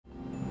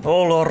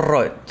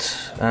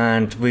Alright,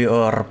 and we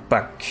are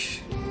back.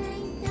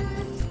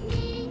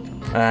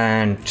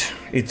 And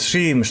it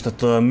seems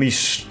that I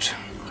missed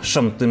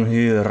something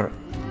here.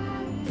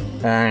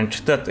 And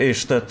that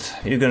is that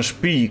you can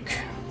speak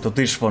to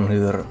this one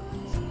here.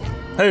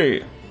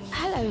 Hey!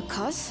 Hello,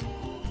 Cos.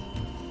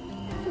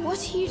 What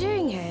are you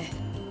doing here?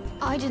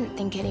 I didn't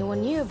think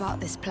anyone knew about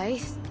this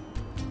place.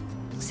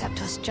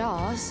 Except us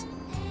Jars.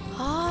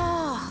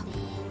 Ah!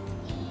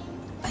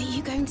 Are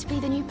you going to be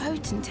the new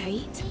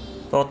potentate?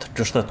 What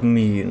does that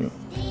mean?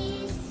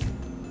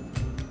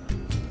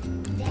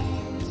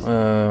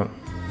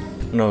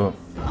 No.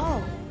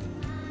 Oh.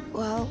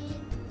 Well,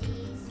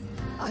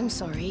 I'm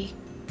sorry.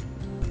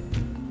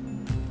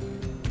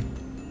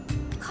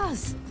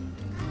 Cuz,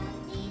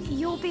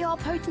 you'll be our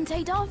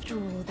potentate after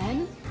all,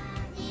 then?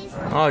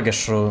 I guess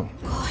so.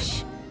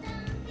 Gosh,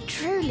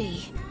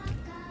 truly.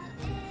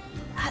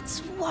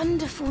 That's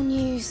wonderful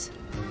news.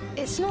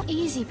 It's not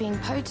easy being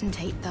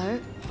potentate, though.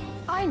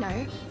 I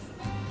know.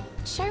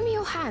 Show me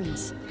your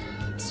hands.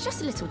 It's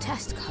just a little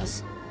test,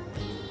 cuz.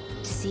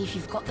 To see if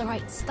you've got the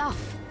right stuff.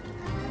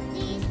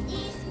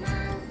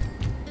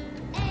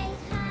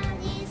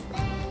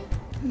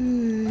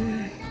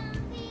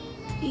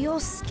 Your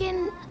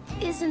skin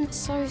isn't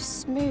so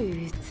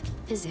smooth,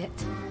 is it?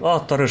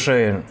 What are you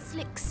saying?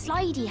 Slick,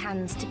 slidey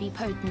hands to be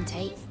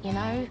potentate, you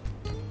know?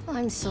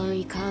 I'm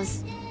sorry,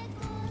 cuz.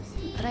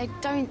 But I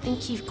don't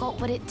think you've got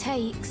what it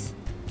takes.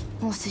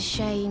 What a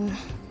shame.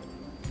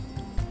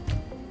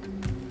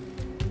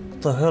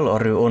 What the hell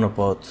are you on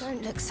about?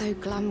 Don't look so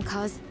glum,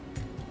 cuz.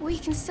 We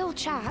can still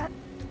chat.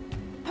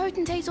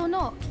 Potentate or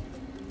not,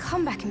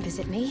 come back and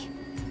visit me.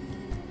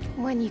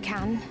 When you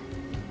can.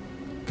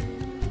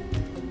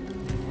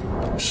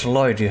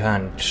 Slidey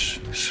hands.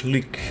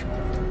 Slick,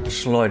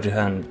 slidey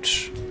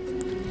hands.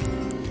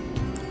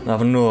 I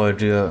have no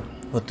idea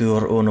what you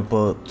are on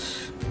about.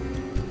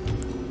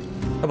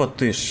 How about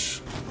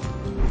this?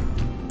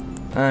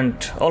 And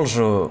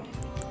also,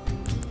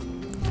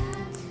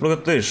 look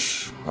at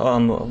this.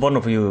 I'm one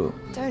of you.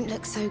 Don't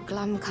look so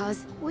glum,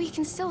 cuz. We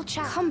can still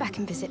chat. Come back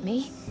and visit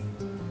me.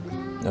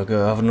 Okay,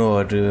 I have no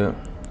idea.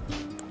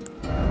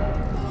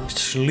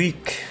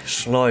 Slick,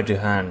 slidey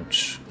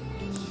hands.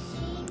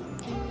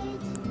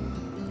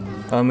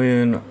 I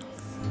mean,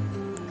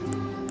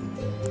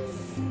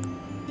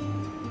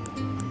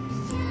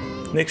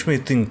 makes me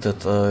think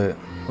that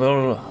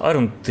I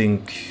don't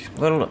think,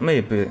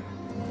 maybe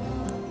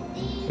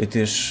it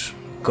is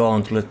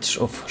gauntlets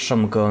of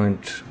some kind.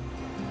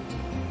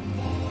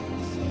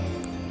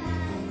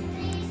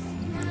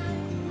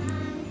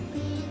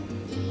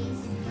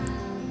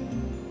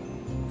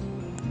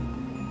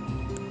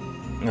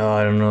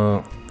 I don't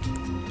know.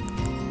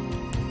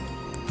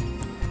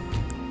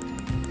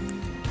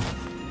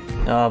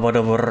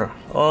 Whatever.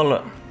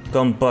 I'll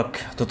come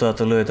back to that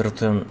later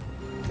then.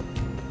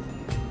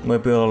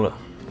 Maybe I'll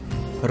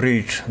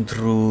read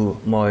through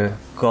my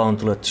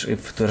gauntlets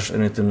if there's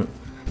anything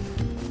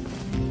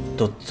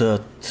to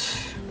that.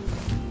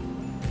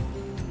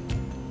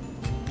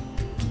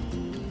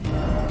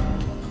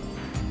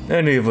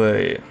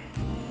 Anyway.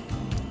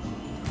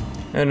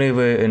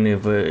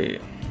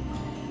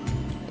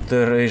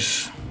 There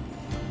is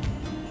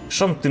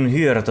something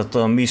here that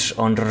I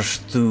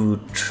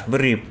misunderstood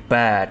very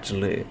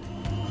badly.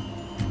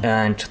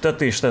 And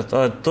that is that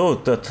I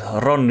thought that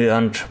Ranni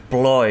and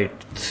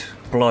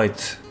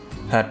Blaidd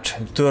had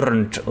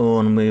turned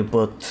on me,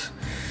 but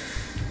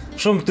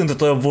something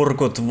that I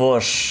forgot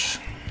was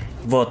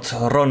what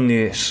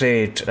Ranni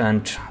said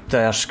and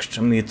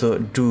tasked me to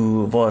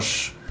do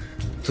was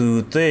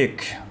to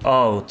take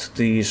out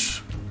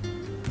these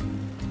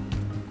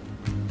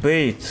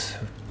Blaidd.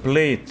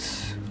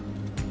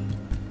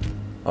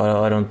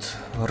 I don't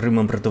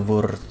remember the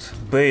word.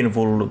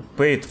 Painful,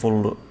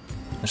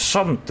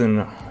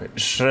 something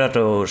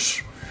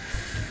shadows,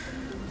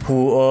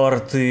 who are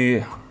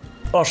the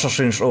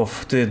assassins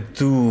of the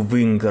two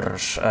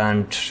wingers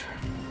and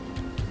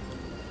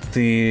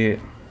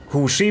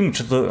who seemed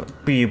to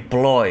be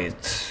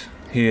Blaidd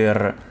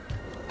here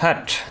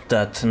had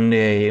that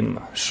name,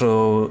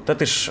 so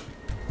that is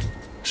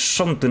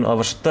something I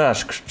was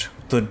tasked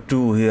to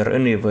do here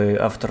anyway,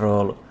 after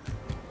all.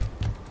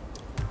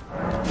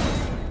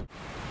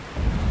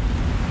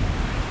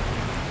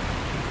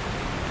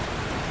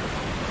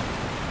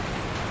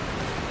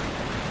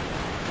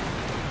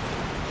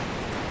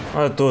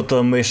 I thought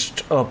I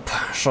messed up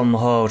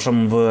somehow,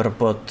 somewhere,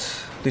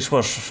 but this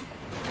was,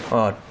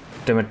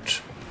 damn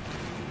it,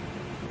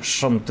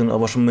 something I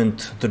was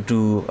meant to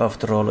do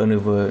after all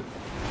anyway.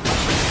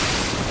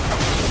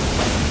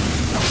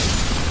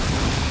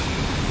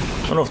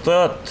 Enough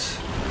that.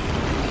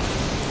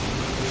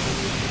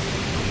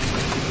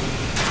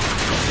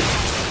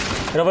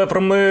 Get away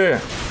from me,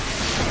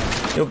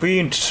 you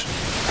fiends.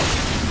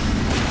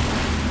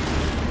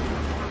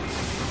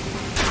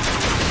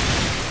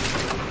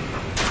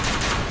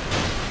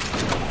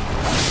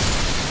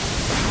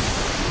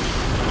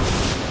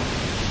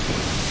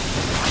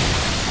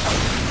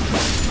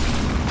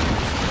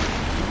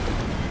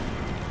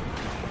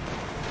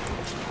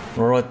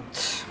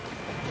 Right.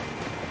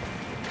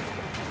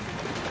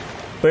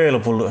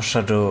 Baleful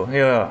shadow,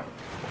 yeah.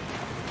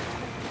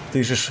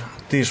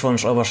 These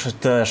ones I was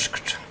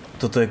tasked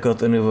to take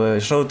out anyway,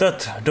 so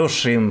that does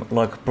seem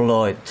like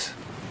Blaidd.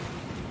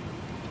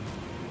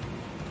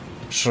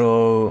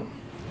 So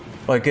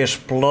I guess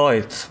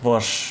Blaidd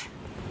was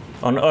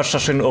an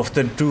assassin of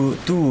the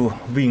two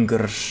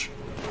wingers.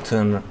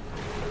 Then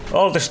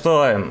all this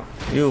time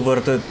you were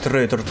the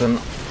traitor then.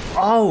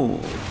 Ow!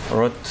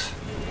 Right.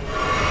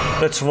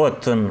 That's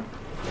what then.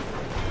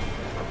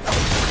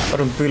 I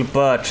don't feel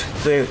bad.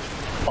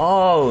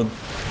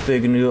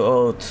 Taking you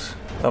out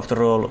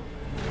after all.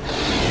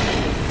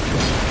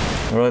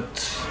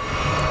 Right.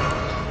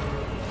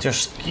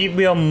 Just give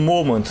me a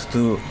moment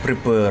to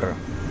prepare.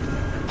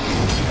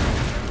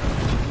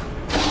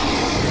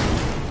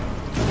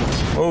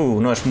 Oh,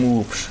 nice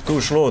moves. Too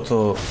slow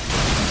though.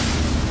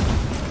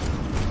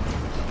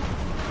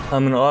 I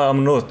mean,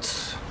 I'm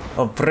not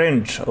a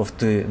friend of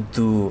the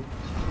two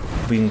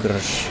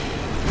wingers.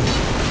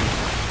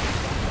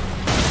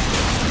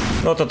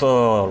 Not at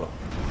all.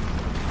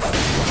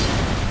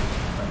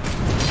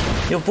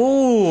 You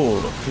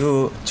fool!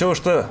 You chose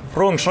the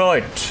wrong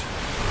side.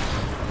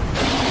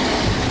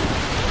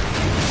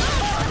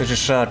 This is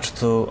sad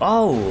too.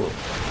 Ow!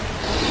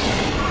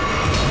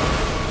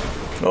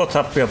 Not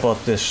happy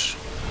about this,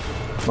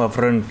 my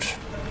friend.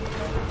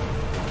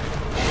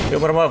 You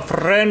were my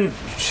friend.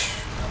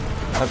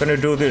 How can you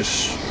do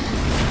this?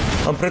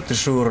 I'm pretty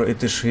sure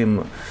it is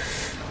him.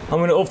 I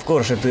mean, of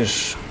course it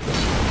is.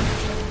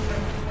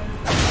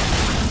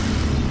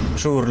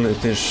 Surely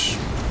it is.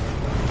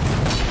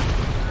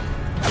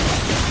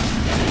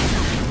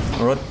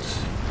 Right.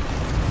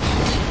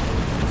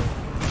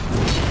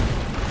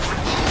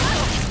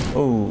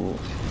 Oh.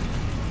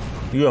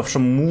 You have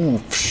some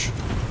moves.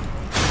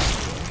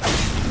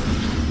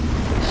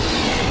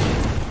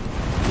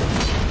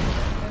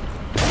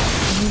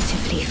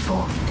 Beautifully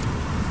fought.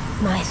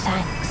 My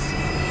thanks.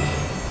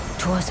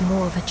 'Twas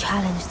more of a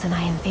challenge than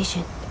I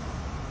envisioned.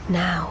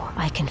 Now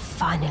I can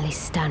finally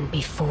stand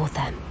before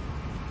them.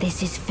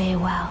 This is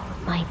farewell,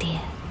 my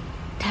dear.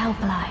 Tell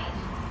Blaidd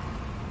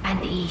and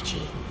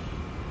Iji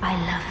I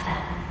love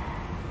them.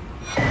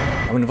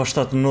 I mean, was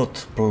that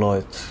not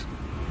Blaidd?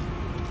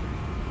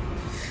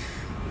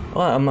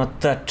 I'm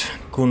not that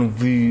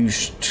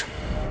confused,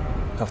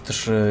 have to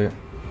say.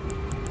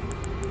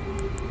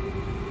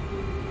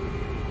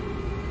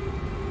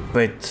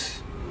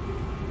 Wait.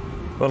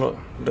 Well,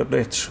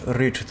 let's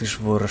read this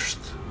first.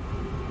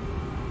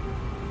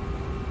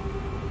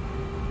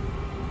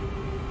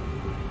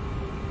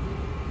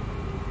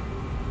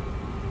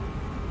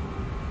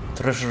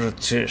 Treasure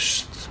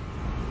chest.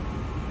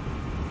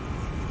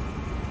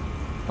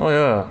 Oh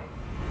yeah,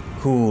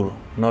 cool.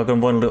 Now I can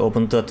finally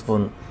open that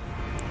one.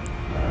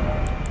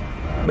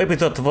 Maybe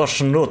that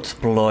was not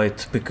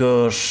Blaidd,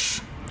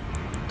 because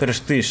there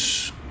is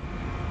this.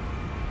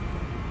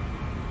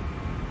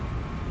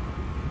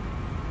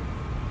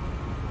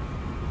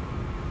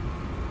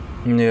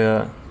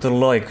 Yeah, the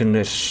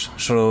likeness,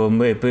 so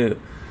maybe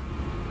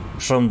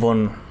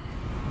someone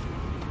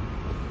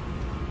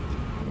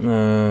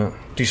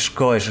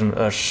disguising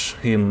as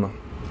him,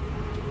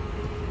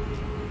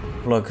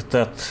 like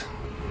that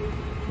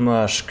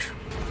mask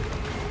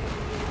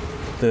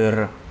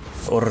there,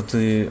 or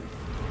the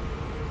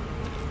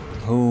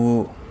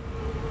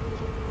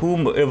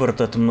whomever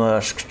that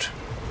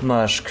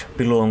mask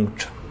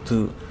belonged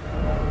to.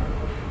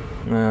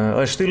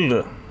 I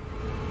still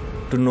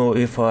don't know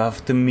if I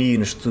have the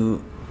means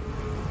to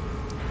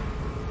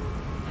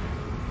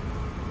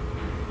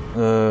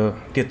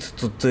get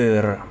to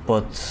there,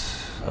 but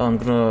I'm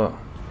gonna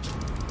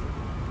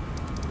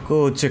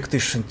go check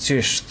this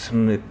chest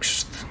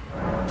next.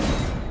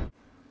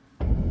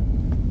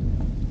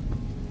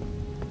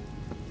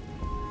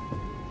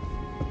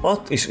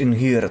 What is in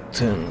here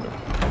then?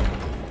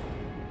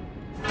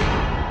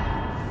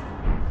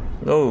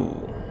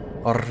 Oh,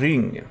 a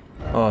ring.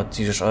 Ah,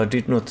 Jesus, I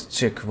did not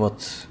check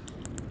what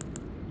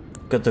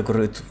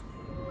category it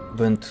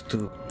went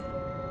to.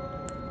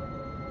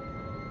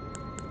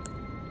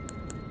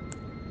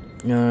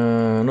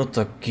 Not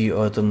a key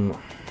item.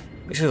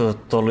 Is it a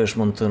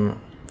talisman then?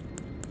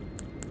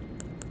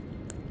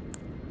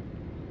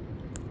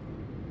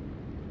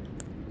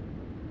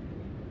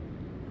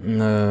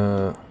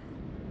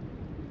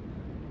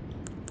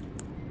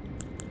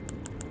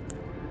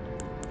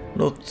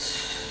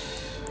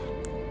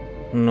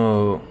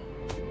 No.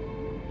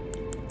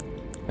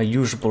 A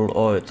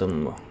usable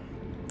item.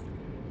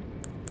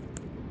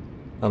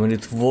 I mean,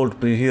 it would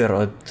be here,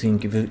 I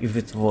think, if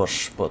it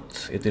was,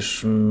 but it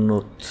is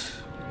not.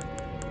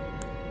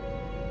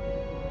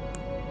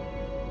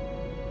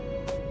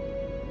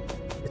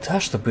 It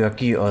has to be a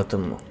key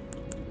item.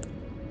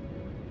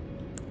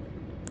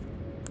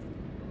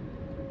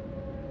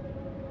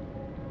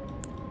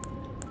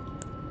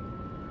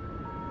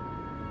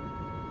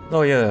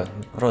 Oh yeah,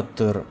 right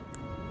there.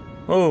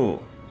 Oh,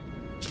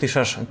 this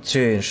has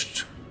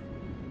changed.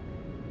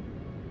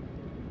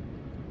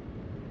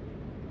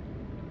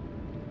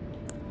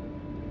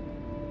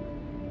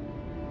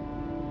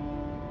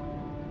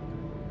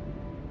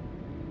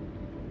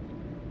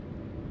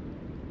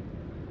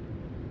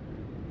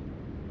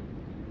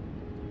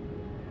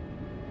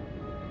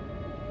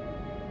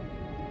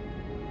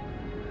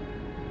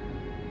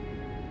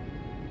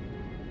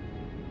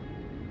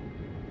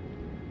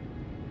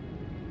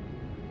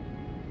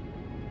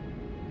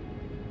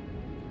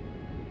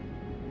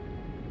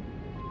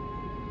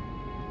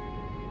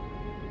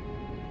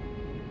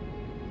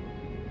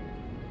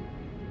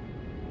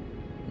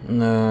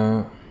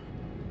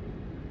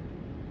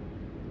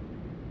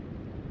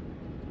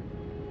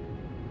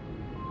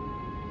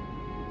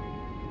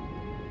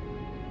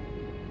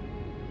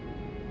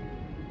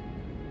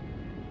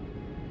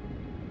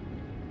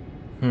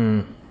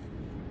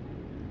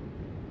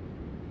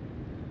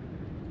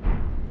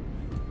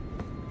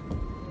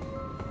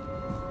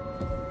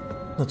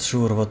 Not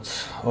sure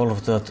what all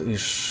of that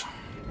is.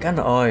 Can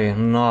I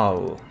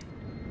now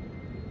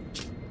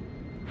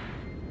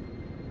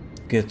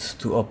get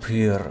to up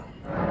here?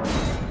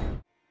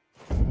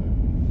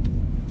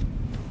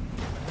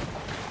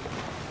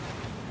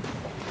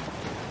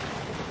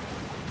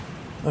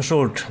 I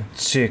should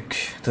check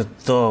the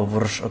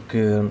towers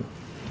again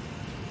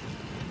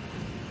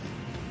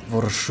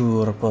for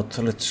sure, but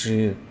let's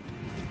see.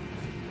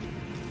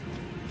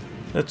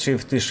 Let's see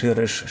if this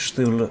here is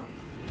still.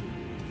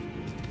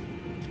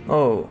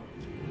 Oh,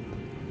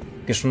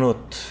 guess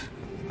not.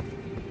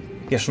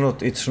 Guess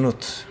not, it's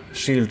not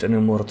shield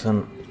anymore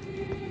then.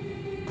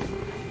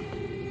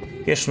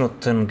 Guess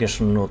not then, guess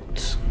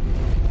not.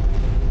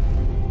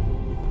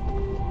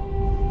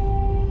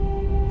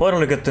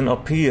 Finally getting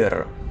up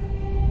here.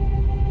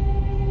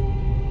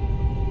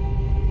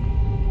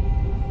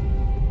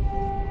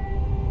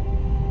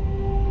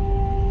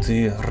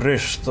 The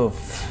rest of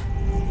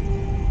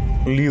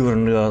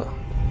Lunar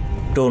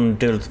done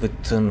dealt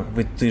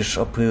with this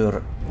up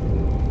here.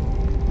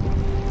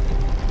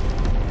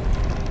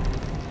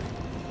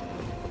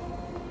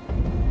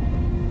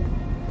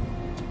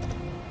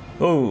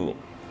 Oh.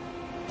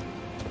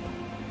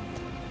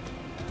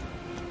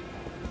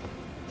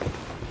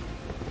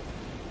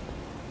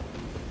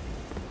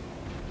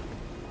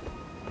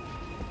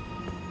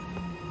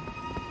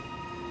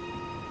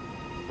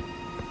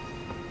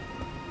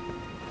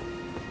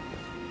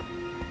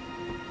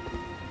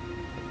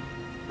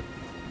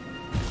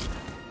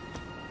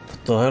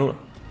 What the hell?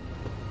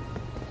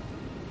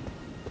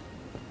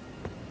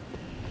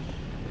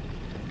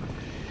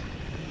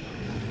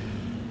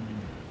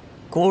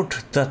 Could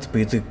that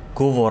be the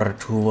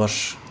coward who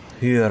was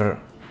here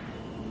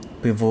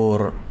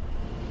before?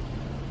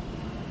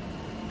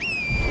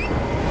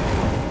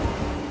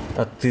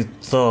 At the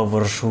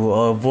towers who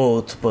I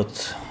fought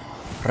but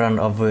ran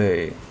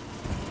away.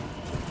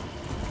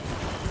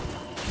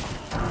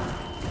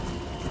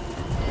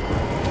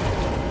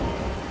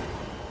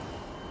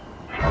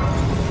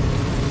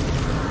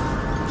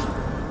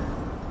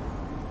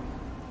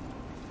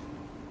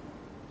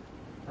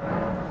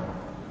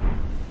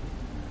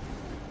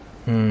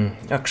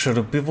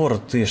 Actually, before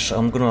this,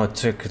 I'm gonna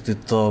check the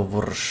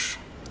towers.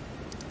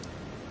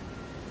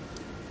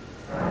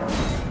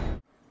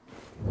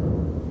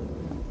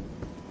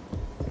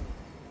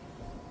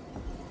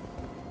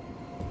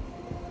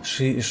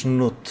 She is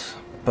not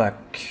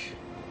back.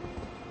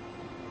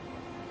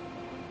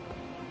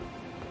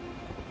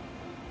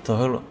 The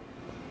hell?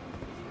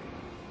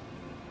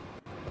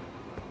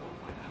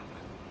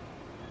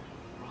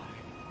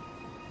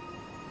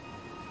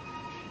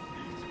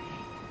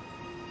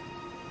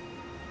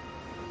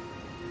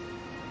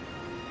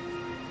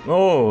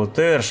 Oh,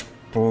 there's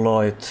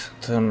Blaidd,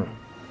 then.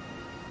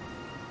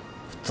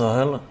 What the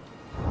hell?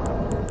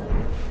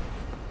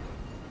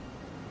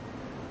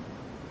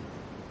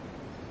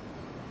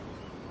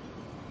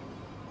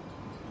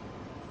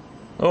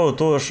 Oh,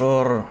 those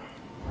are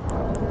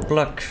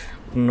Black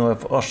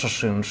Knife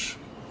assassins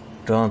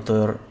down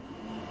there.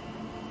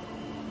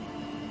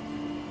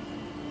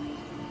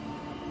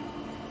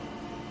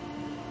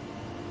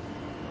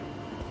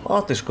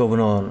 What is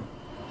going on?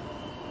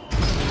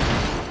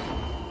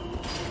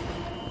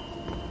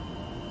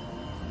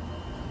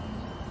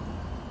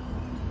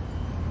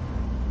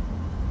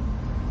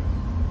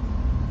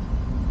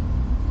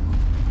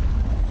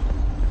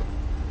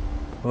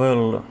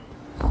 Well,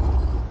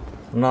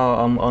 now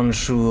I'm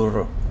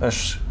unsure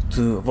as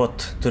to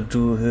what to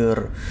do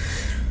here.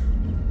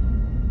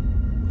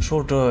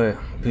 Should I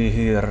be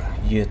here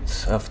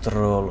yet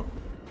after all?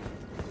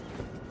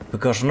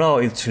 Because now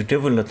it's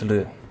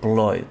definitely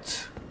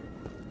Blaidd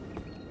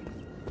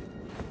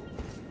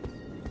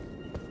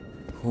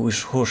who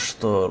is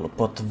hostile,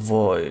 but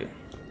why?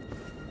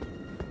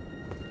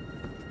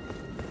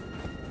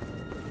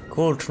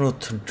 Could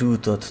not do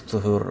that to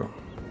her.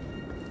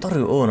 What are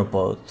you on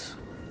about?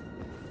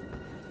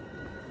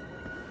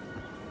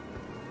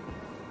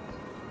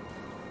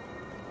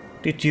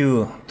 Did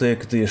you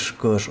take these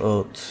guys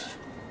out?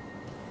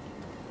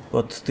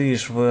 But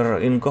these were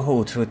in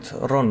cahoots with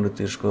Ranni,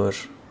 these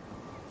guys.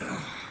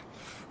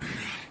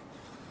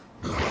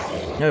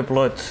 Hey,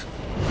 Blaidd.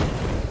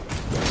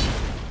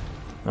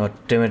 Oh,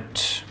 damn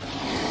it.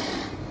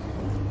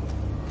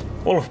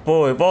 Wolf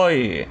boy,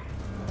 why?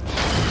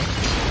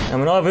 I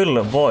mean, I will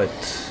avoid.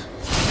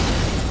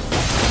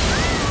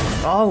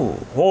 Ow!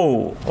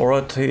 Whoa!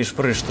 Alright, he is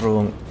very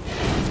strong.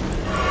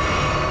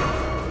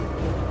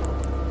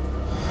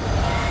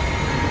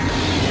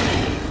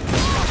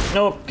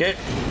 Okay.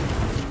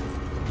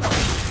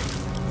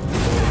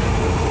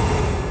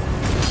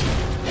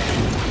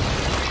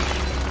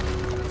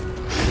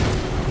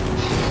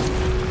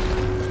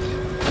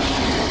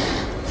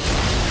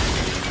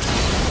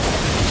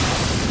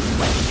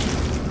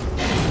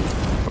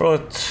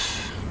 Right.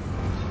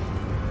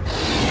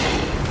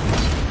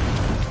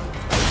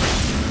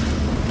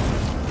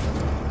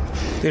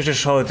 This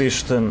is how it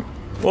is then.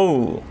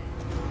 Oh!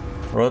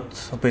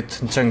 Right, a bit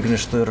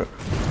sinister.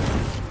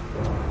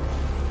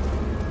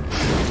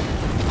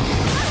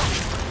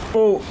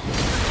 Oh!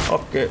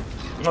 Okay.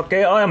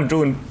 Okay, I am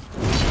doing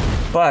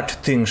bad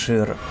things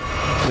here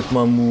with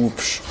my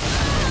moves.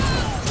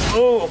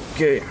 Oh,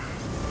 okay.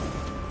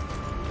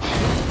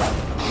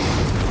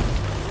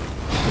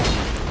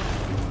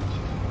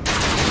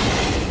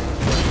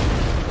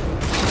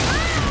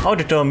 How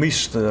did I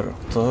miss there?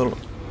 What the hell?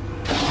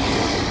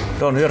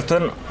 Down here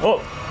then. Oh!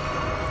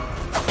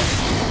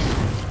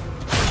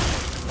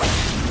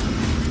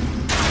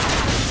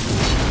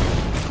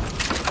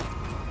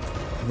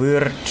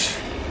 Weird.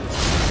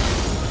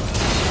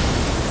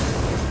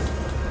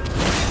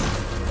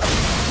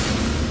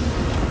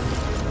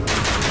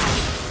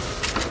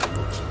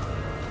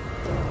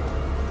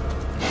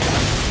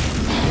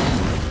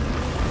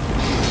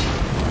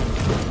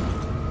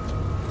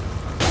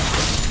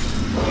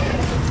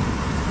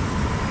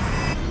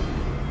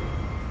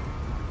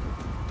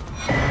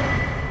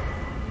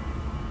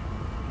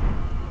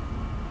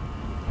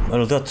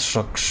 Well, that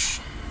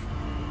sucks.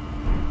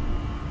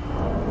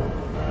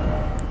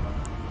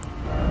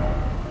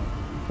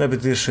 Maybe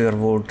this here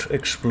would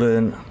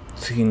explain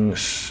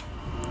things.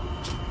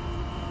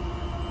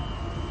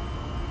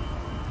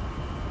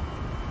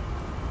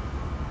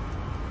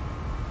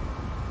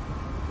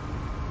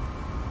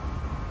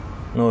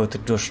 No,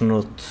 it does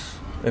not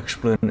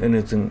explain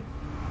anything.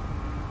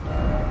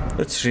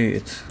 Let's see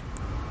it.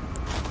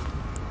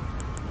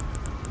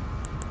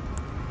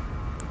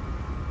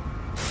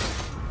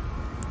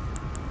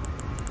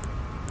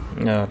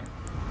 Yeah.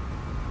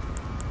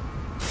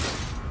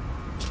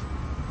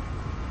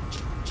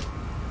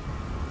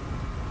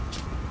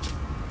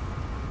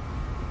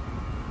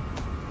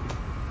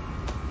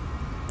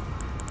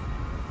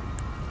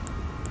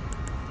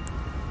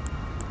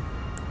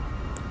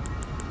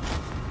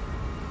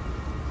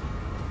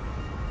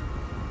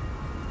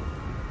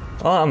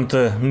 I'm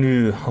the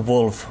new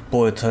wolf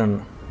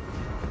boyton.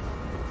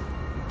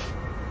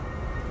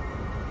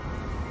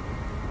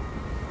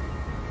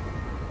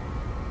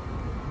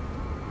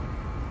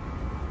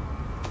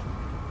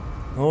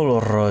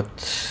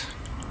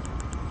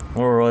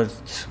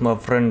 Alright, my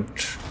friend.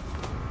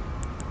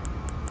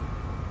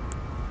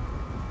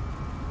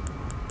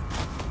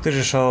 This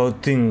is how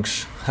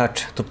things had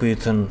to be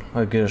then,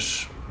 I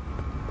guess.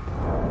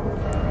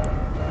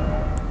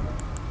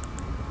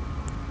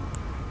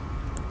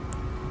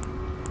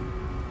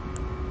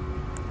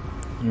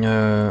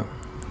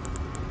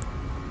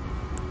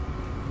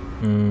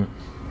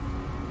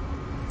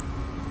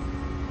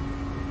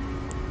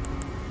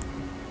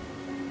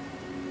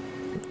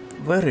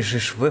 Where is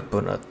his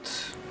weapon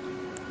at?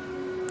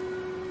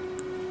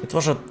 It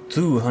was a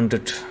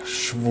 200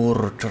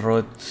 sword,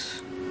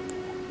 right?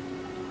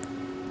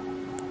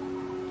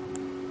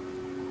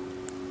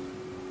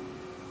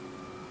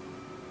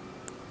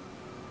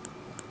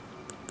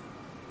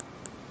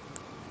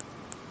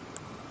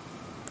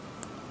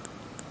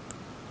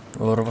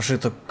 Or was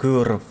it a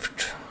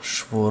curved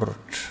sword?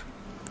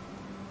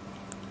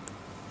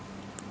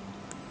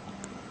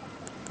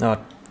 Ah,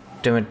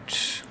 damn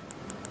it.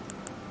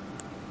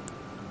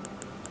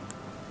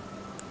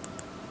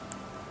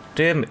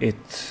 Damn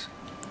it.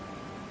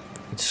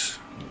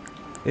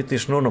 It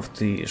is none of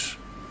these.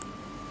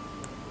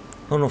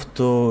 None of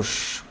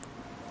those.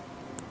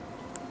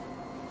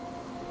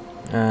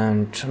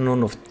 And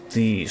none of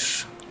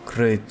these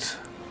great,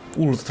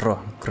 ultra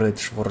great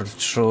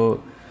swords.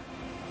 So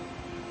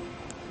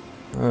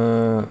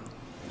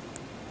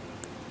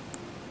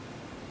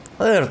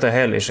where the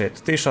hell is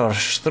it? These are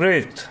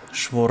straight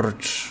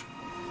swords.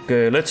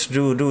 Okay, let's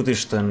do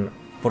this then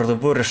for the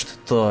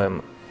worst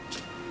time.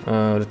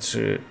 Let's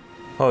see.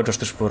 How does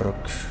this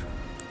work?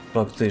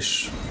 Like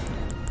this.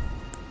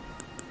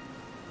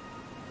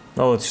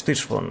 Oh, it's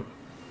this one.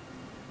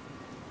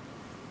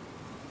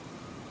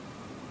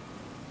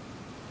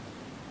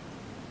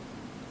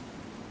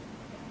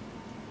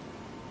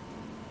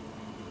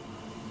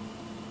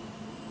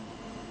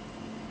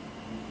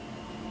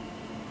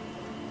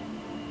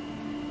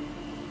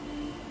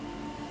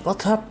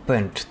 What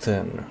happened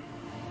then?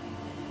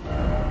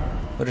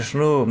 There is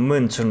no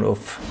mention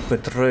of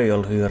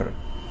betrayal here.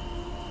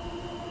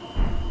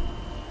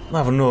 I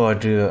have no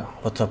idea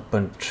what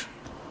happened.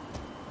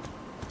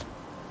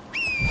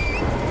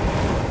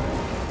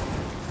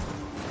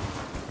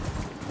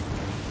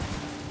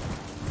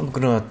 I'm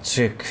gonna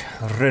check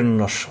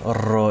Renna's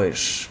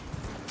Rise.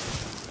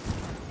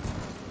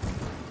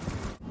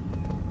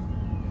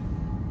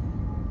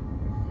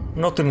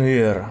 Nothing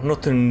here,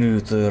 nothing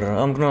new there.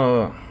 I'm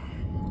gonna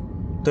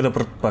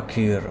teleport back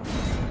here.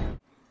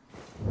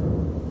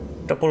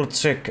 Double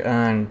check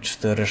and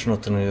there is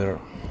nothing here.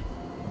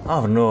 I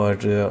have no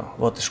idea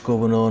what is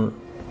going on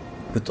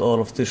with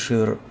all of this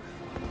here.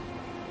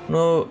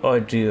 No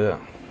idea.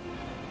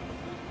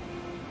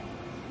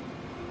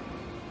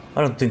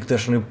 I don't think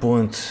there's any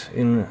point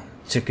in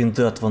checking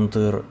that one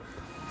there.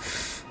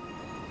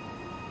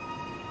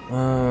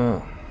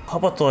 How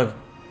about I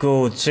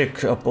go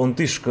check up on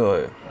this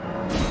guy?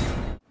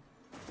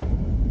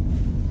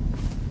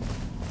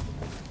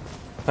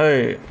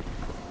 Hey.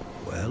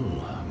 Well,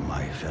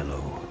 my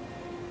fellow,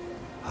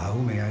 how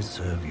may I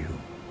serve you?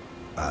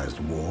 As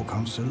war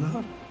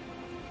counselor?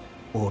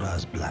 Or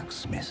as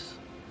blacksmith?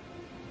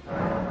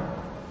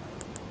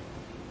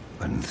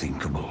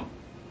 Unthinkable.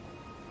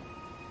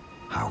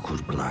 How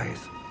could Blaidd?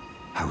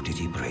 How did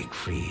he break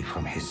free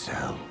from his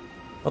cell?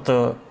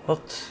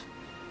 What?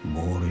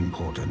 More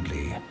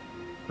importantly,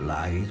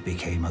 Blaidd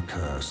became a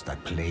curse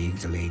that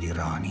plagued Lady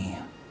Ranni.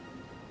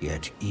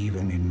 Yet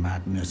even in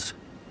madness,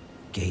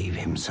 gave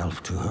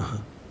himself to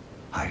her.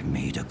 I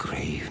made a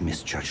grave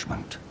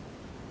misjudgment.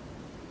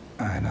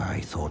 And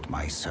I thought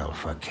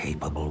myself a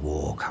capable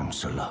war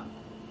counselor.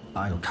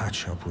 I'll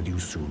catch up with you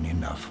soon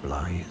enough,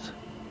 Blaidd.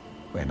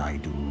 When I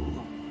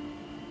do,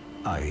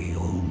 I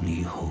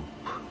only hope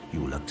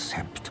you'll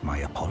accept my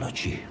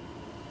apology.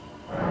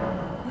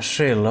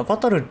 Sheila,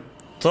 what are you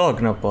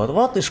talking about?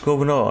 What is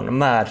going on?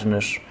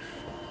 Madness?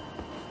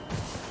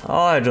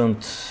 I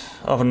don't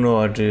have no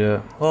idea.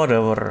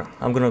 Whatever.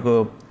 I'm gonna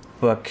go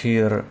back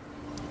here.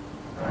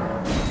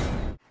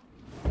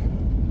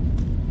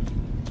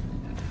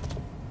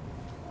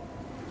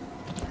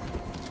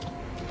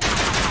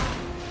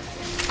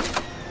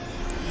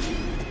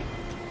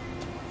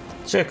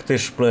 Check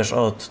this place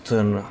out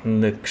then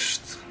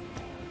next.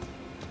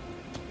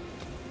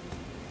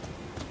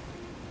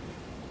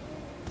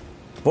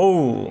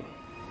 Whoa!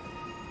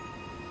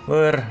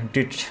 Where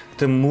did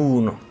the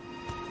moon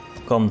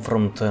come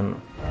from then?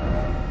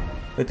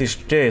 It is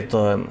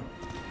daytime.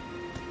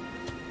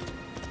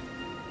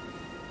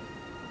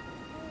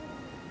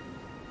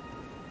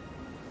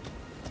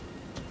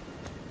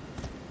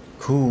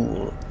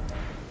 Cool.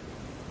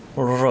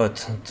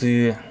 Alright,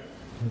 the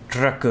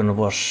dragon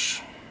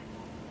was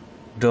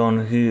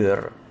down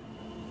here.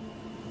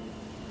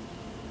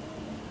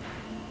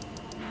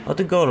 I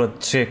think I'll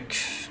check.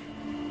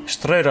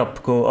 Straight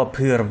up, go up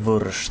here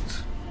first.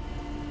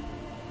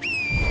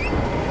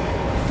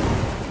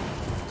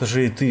 To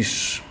see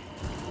this.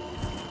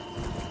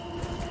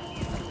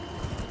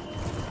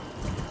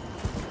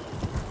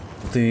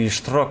 The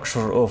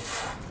structure of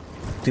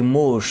the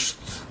most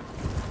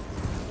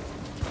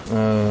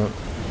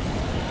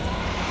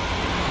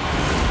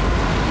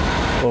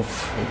of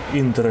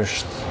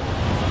interest.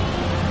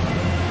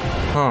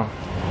 Huh.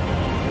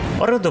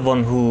 Are you the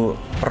one who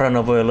ran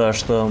away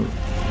last time?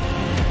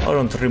 I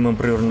don't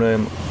remember your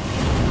name.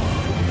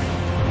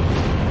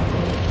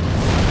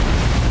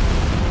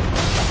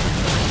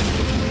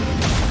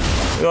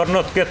 You are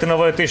not getting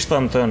away this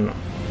time then,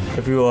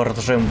 if you are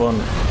the same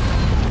one.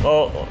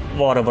 Oh,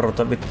 whatever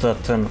with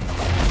that then.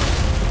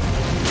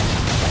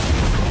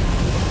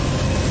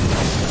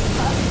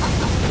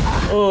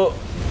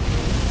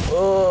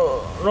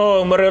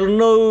 No, Mariel,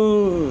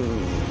 no!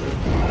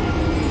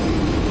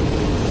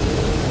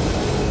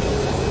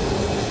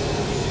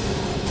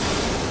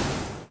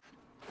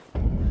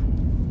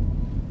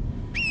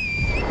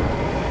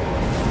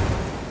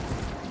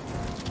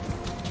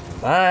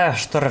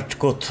 Bastard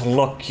got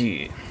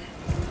lucky.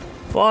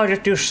 Why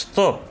did you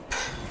stop?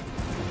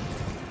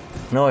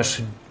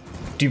 Nice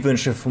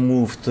defensive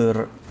move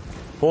there.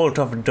 Would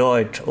have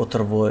died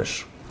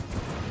otherwise.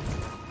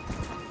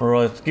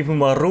 Alright, give me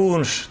my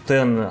runes,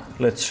 then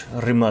let's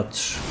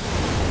rematch.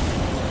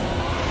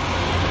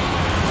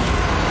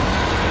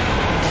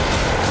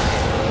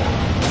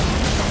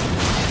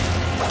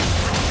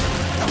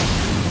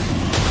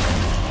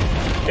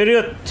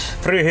 Idiot!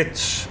 Free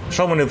hits.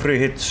 So many free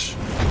hits.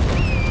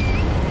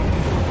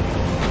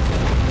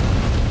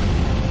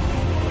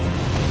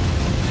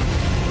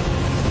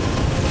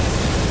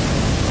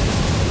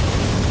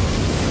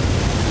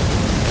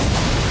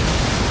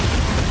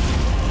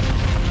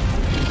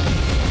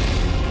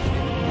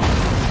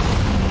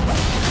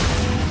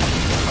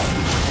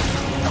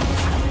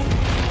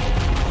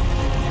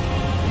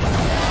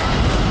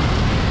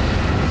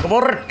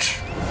 What?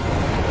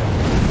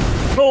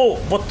 No!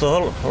 What the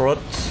hell? Alright.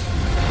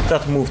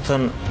 That move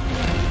then.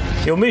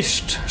 You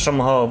missed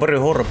somehow very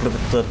horribly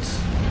with that.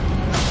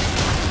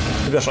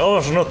 Because I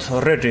was not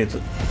ready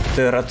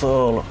there at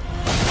all.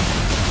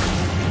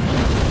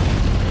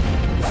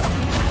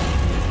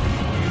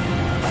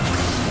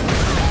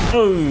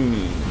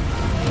 Oh!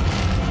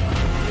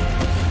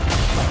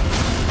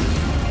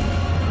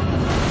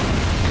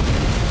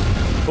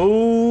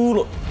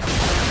 Fool!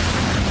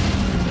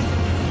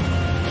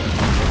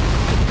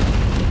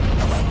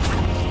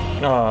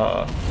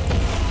 Ah.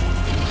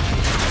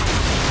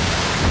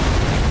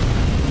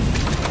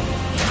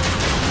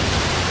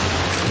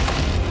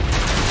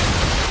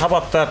 How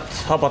about that?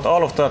 How about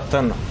all of that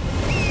then?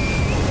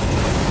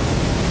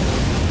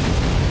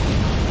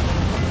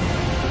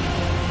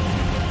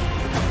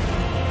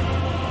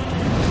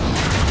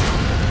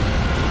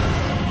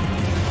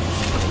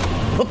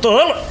 What the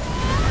hell?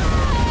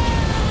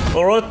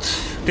 Alright,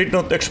 did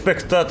not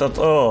expect that at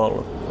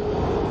all.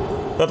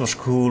 That was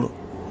cool.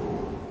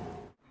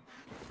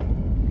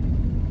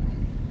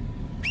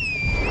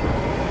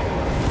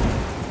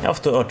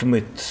 have to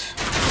admit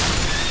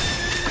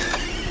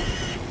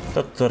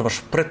that that was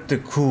pretty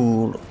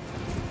cool.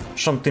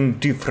 Something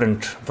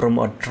different from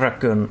a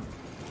dragon.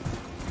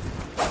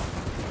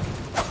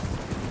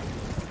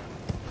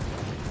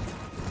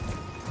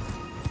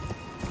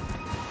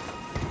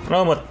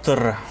 No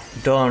matter,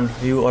 Dawn,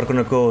 you are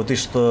gonna go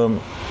this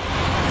time.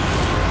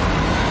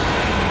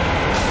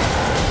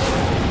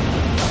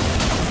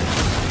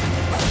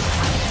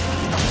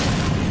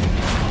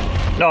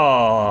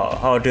 Ah,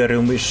 how dare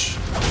you miss?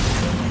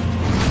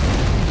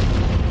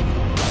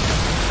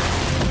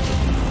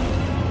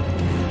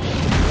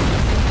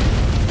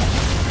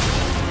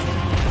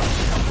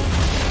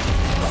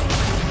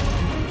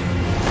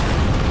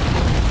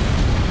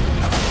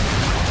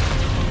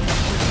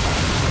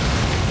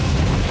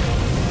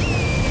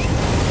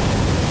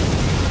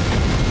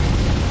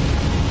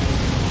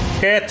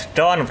 Get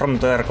down from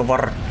there,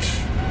 coward.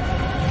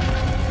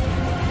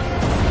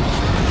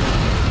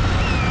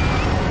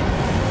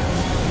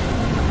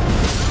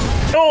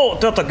 Oh,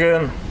 that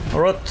again.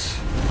 Alright.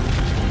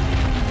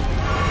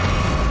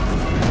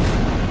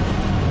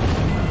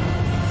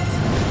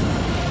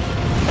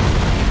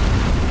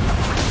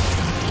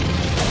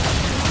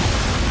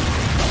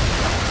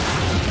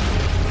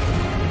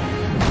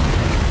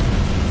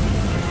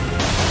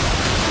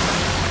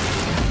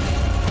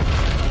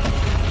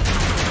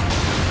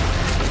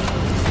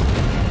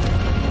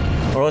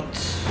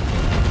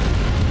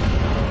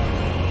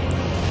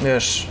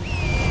 Yes.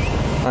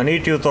 I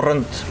need you,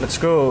 Torrent. Let's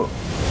go.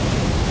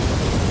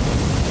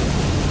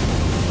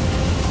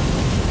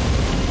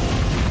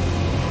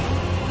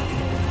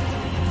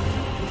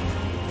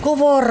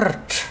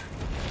 Coward!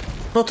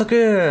 Not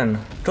again.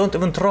 Don't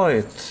even try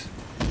it.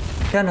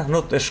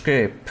 Cannot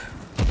escape.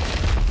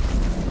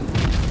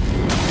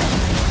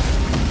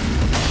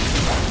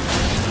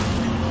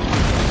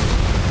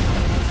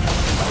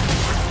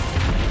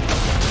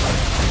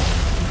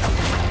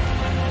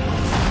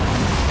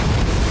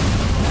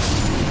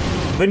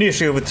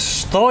 Finish you with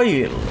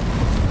style.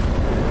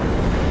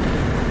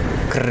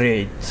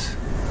 Great.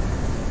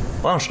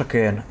 Once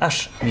again,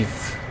 as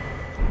if.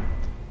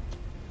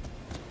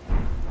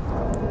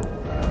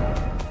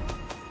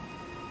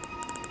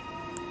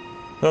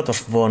 That was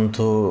fun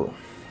too.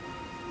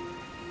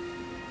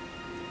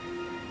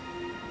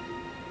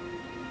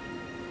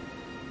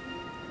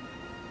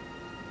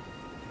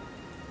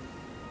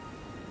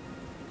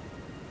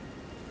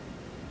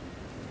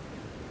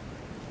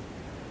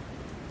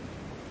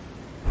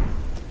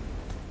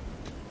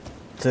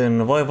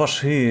 Then why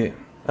was he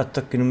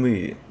attacking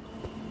me?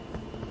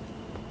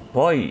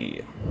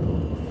 Why?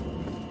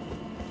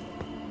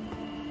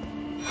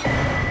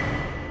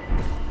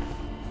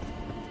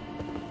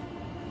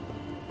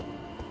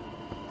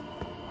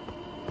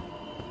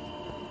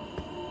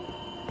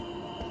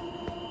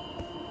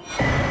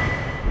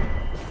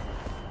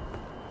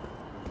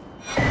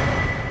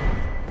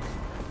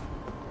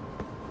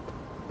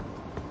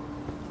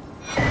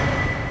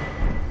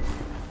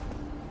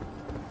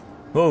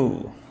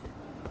 Whoa.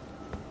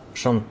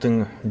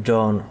 Something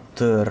down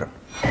there.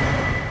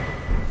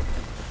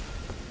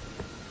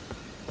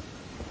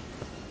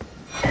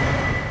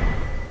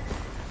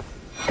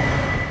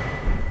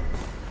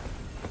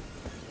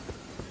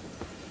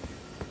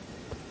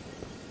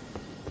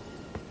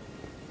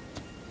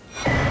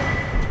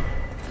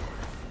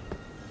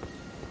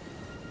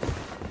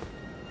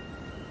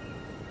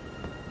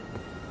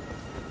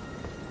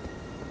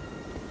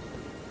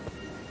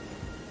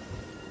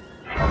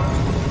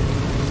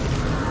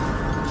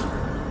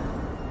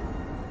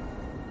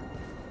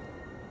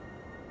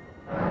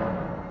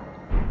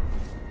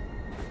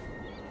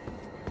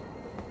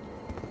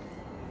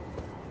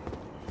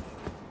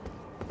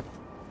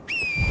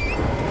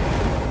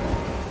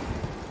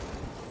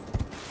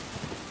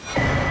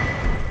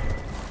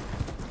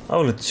 I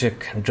will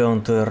check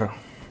down there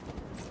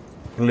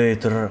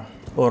later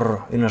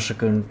or in a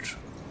second.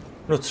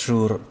 Not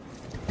sure.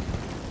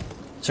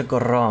 Check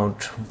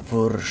around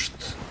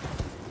first.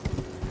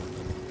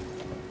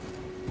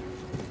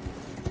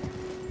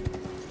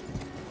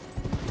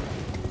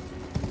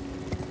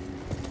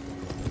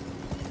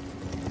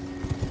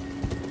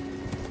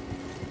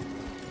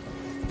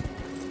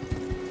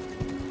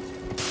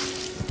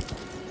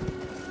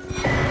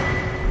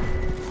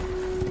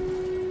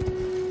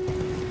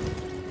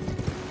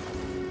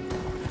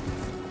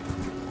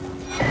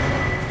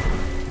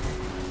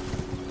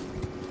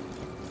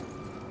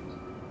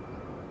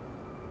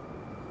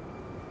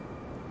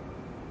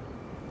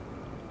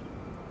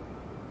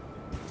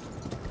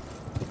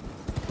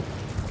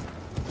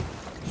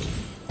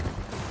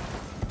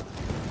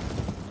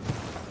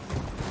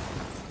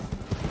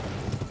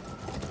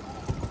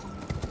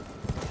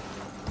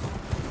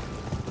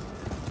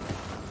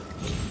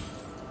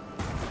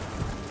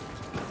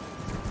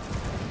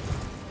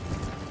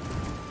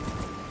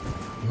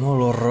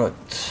 All right.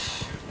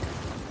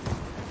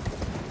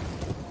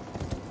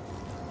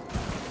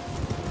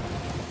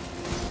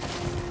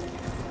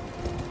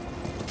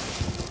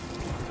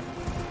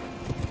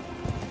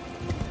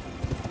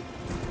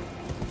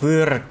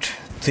 Weird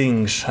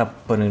things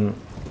happening.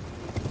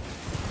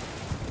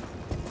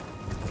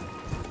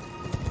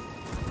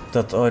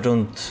 that I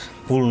don't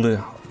fully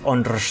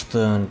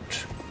understand.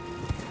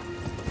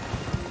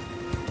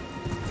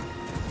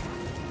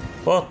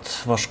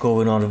 What was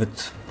going on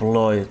with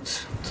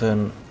Blaidd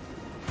then?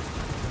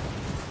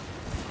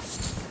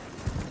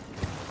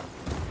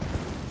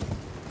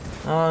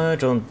 I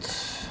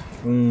don't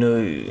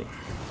know.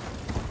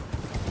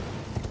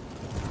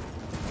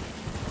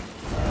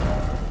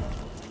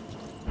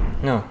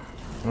 No,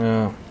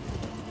 yeah,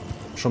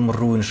 some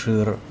ruins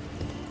here.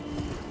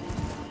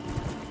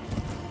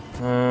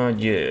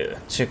 Yeah,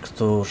 check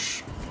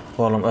those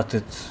while I'm at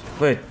it.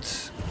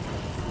 Wait,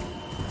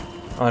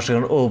 I see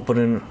an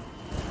opening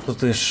to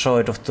this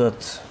side of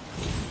that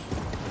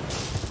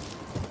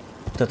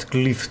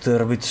cliff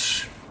there,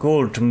 which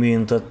could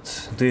mean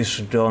that this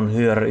down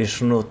here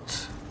is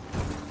not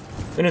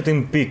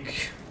anything big,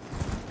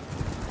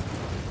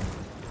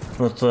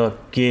 not a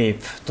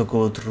cave to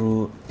go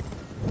through.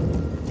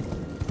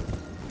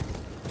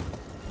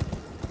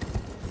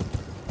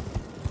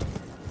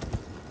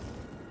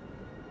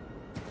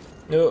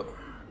 No.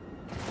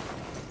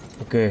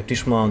 Okay,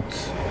 dismount.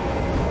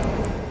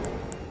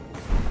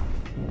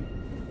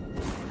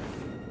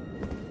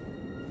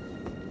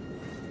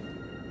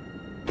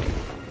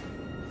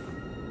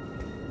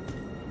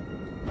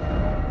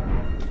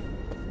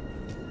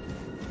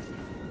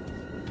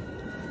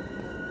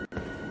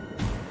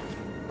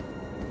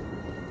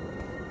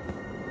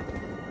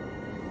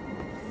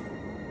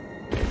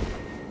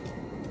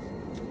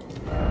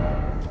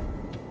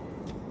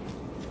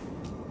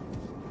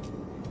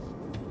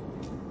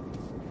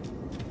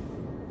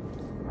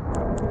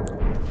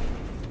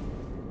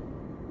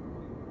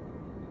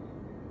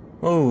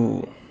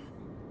 Oh,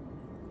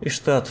 is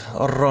that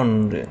a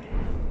Ranni?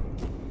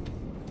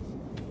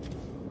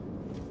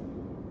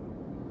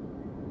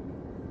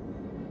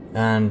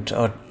 And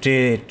a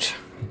dead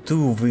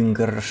two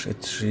fingers,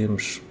 it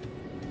seems.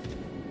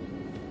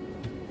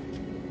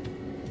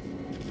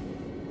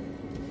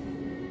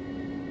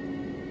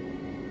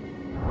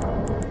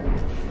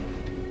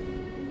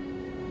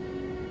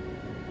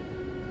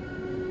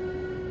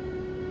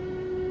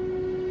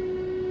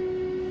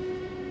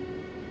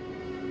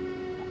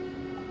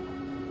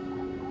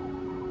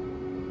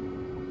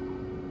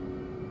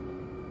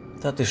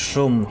 That is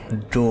some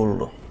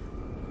dull.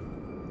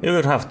 You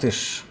will have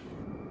this.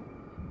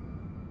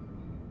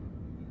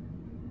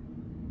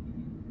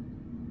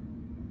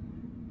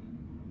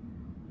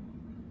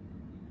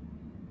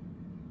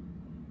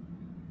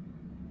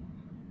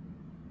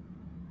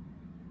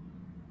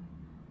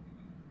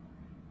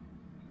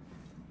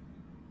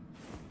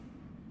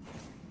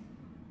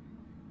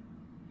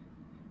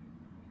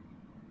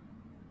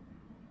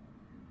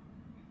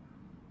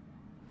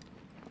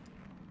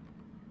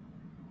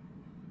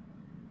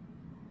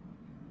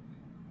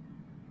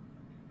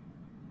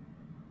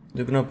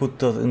 You can put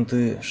that in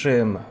the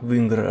same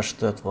finger as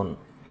that one.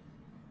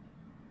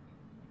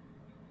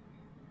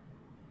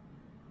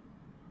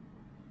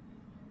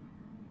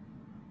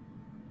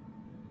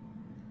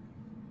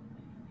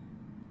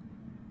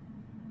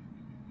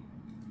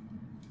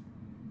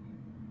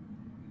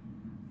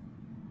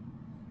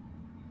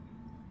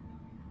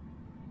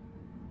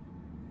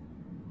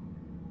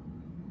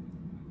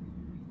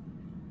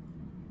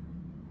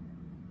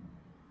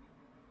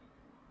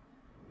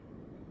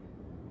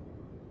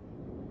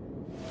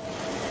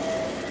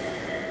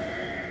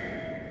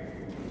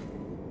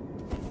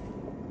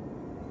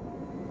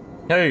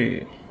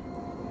 Hey!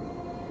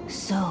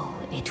 So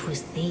it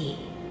was thee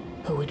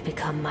who would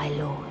become my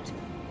lord.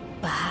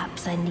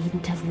 Perhaps I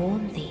needn't have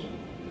warned thee.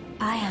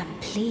 I am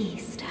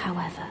pleased,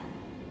 however.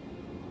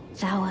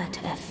 Thou art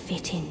a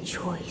fitting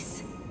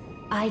choice.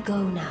 I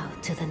go now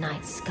to the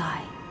night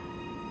sky.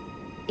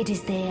 It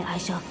is there I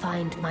shall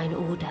find mine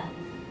order.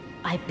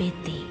 I bid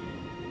thee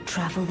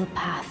travel the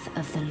path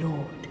of the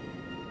Lord,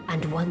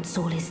 and once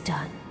all is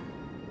done,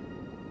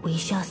 we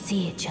shall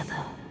see each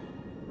other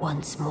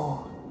once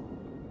more.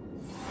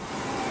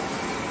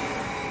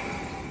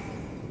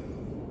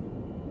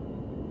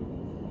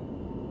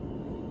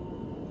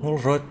 All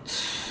right.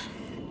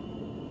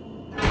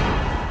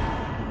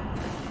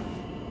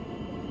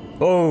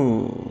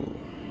 Oh.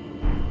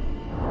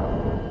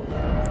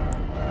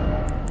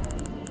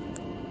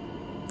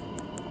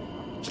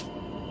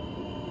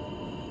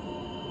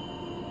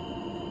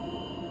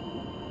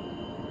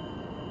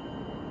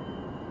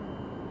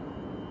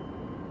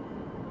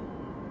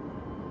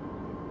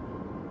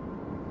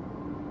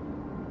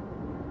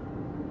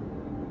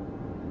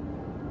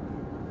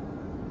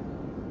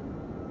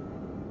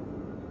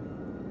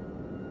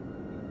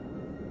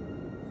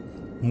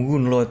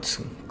 Moonlight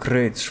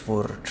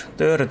greatsword.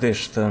 There it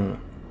is then.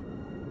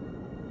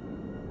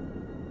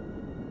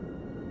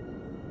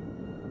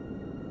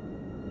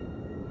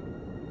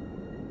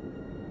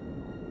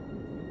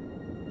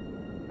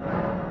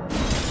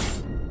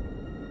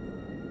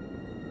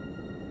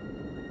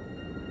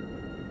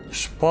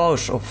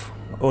 Spouse of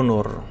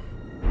Honor.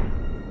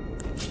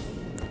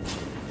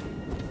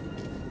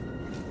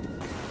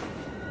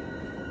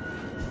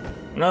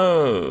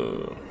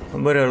 No,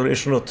 Meryl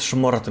is not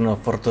smart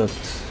enough for that.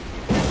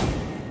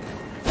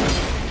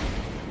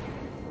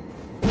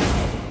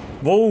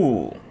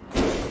 Whoa!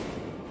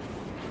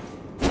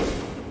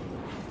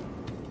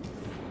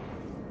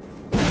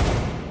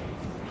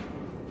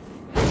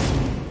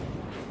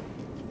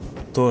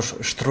 Those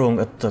strong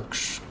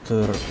attacks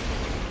there.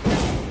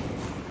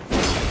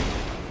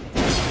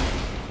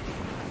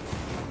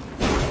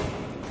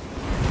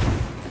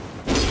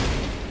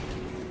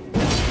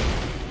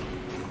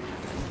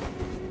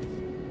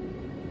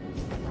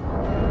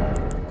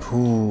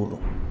 Cool.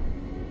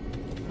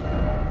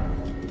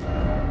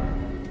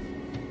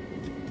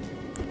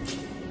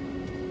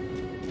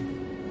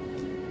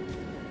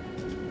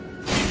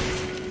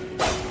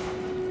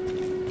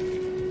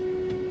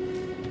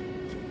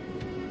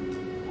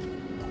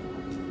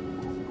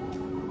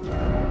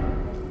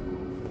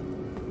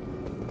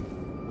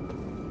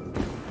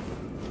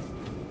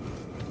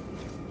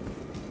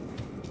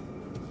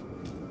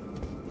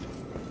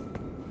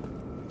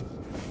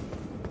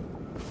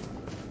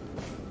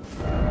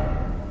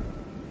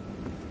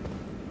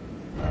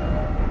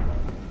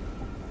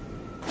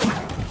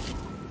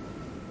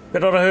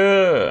 Get out of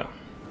here!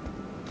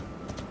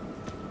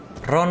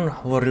 Run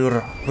for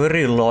your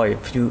very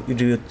life, you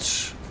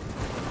idiots.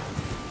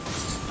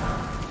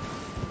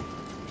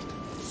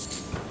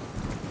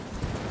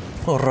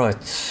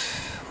 Alright,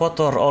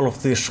 what are all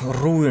of these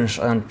ruins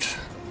and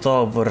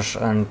towers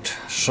and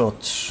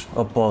shots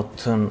about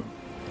then?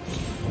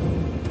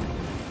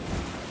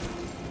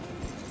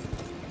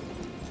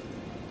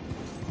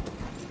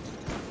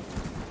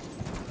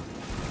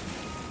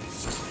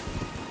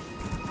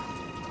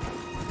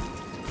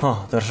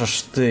 Huh, there's a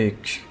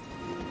stake.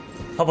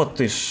 How about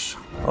this?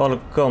 I'll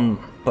come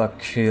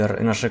back here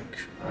in a sec.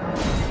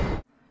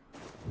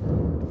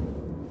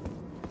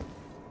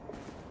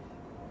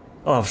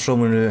 I have so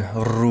many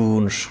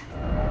runes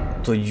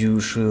to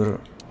use here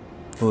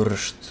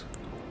first.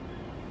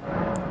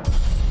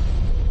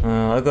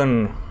 I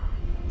can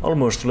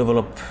almost level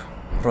up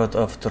right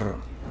after.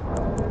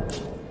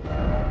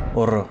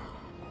 Or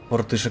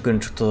 40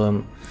 seconds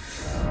time.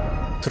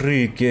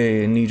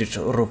 3k needed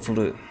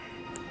roughly.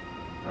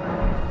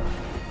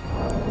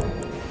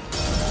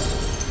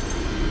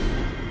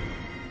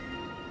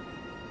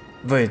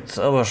 Wait,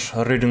 I was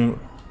reading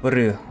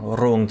very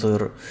wrong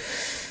there.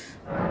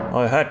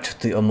 I had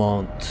the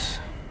amount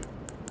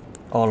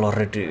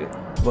already,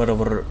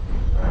 whatever.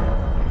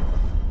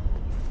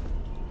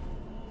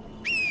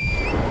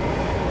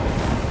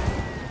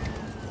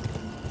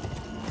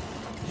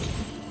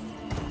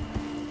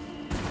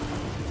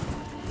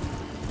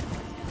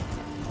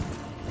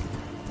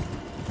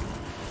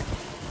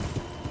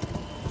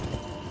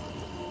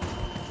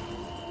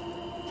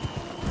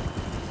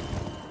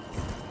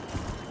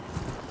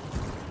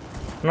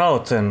 Now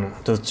then,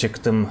 to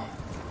check them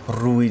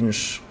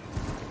ruins.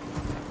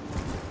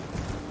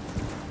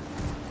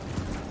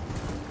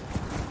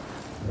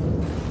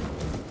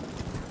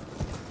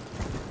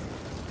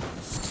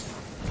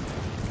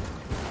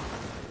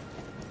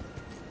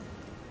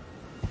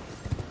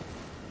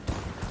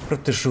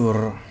 Pretty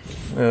sure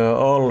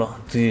all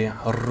the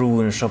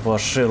ruins of a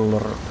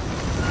cellar.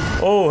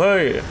 Oh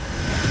hey!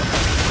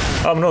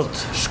 I'm not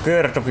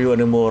scared of you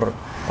anymore.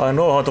 I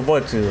know how to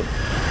fight you.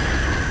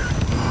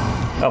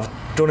 I've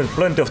done it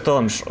plenty of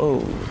times.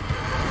 Oh.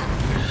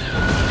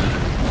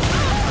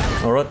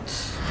 Alright,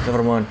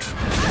 never mind.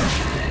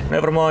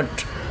 Never mind.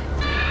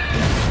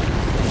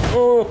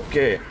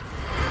 Okay.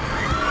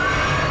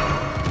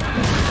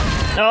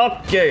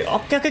 Okay.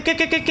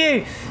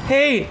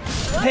 Hey!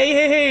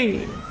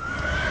 Hey!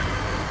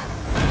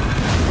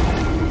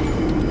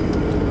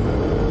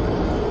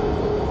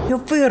 You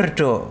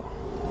weirdo!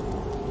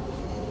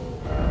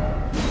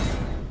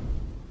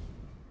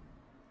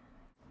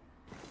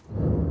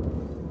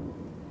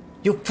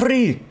 You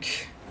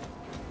freak!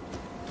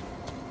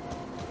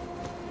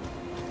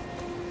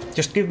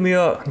 Just give me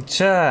a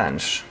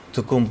chance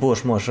to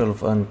compose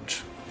myself and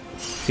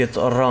get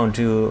around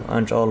you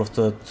and all of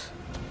that.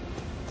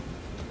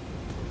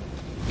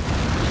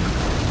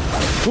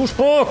 Who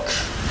spoke?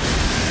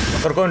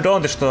 You're going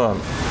down this time.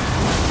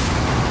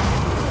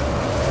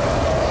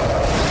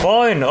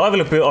 Fine, I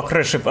will be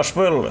aggressive as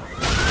well.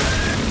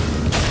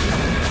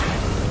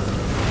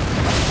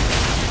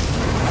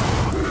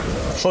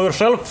 Show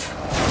yourself.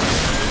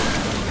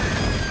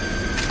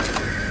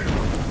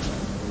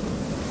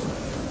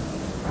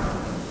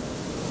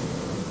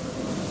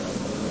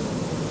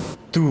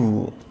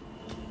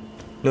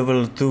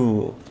 Level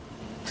 2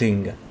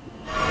 thing.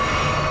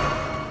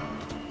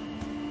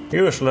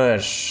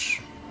 Useless.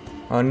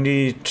 I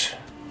need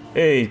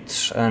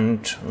 8s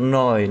and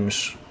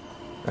 9s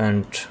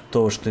and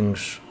those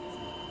things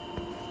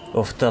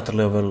of that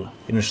level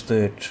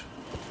instead.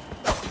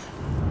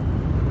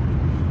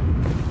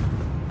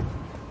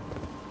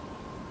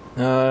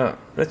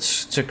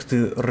 Let's check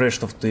the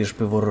rest of these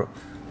before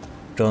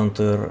down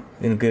there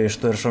in case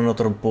there's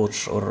another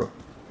boss or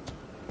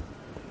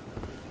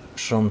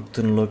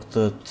something like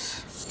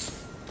that.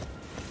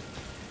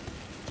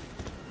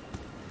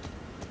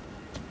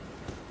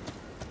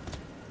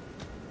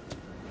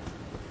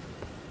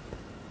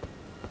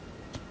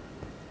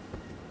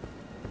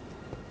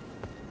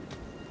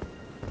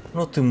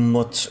 Nothing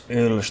much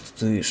else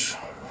to these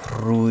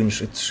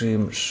ruins, it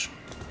seems.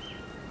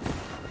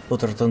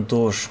 Other than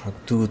those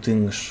two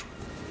things.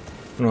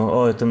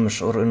 No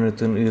items or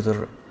anything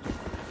either.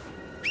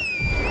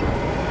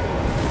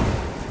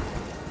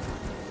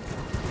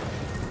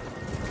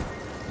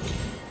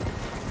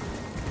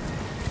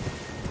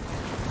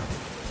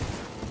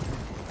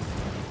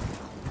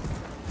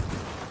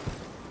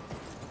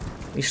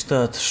 Is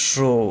that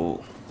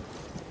so?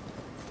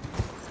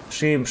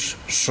 Seems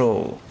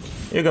so.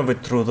 You can be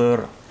through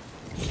there.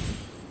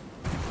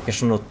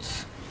 Guess not.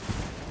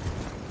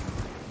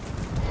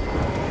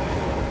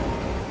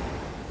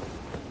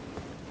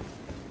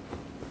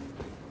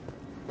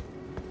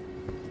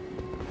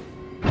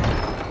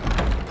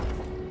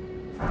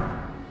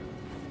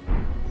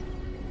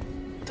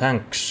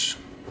 Thanks.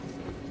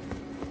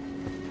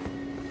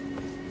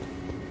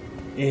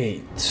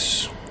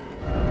 8.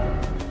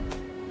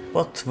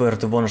 What were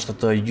the ones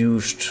that I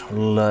used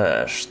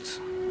last?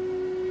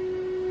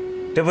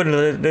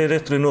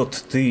 Definitely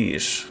not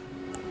these.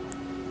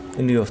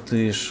 Any of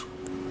these.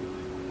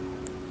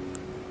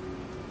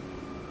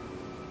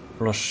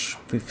 Plus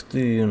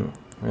 15.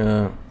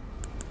 Yeah.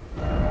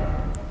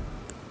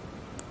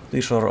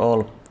 These are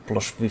all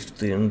plus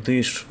 15.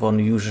 This one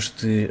uses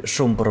the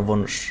somber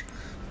ones.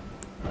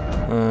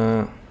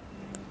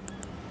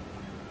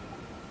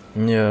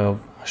 Yeah,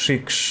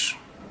 6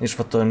 is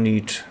what I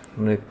need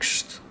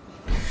next.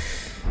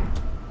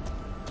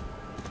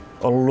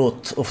 A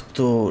lot of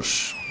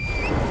those.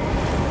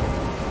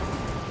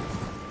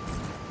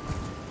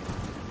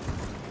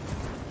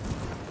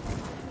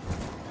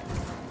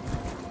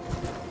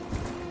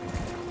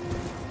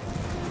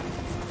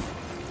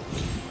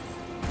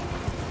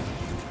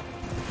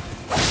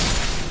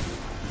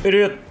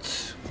 Idiot!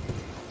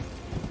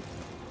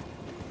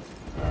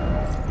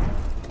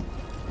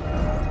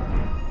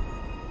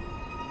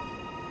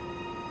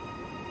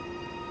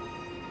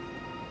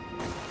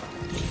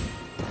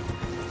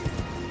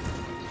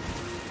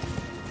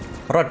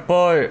 Right,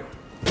 boy.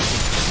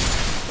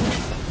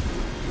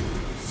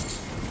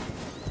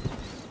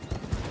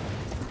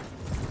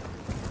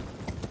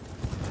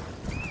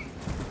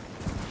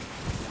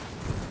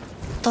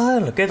 What the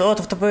hell? Get out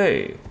of the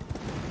way.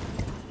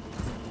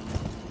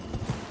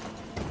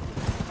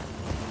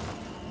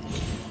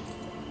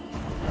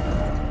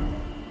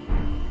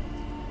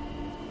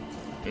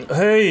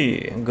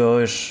 Hey,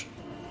 guys.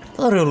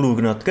 What are you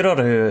looking at? Get out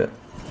of here.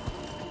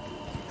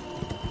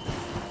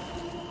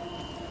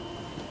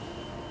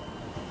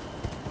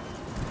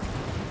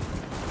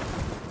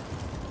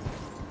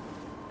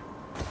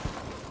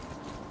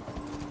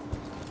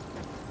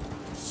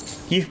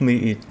 Give me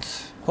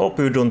it. Hope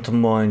you don't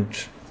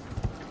mind.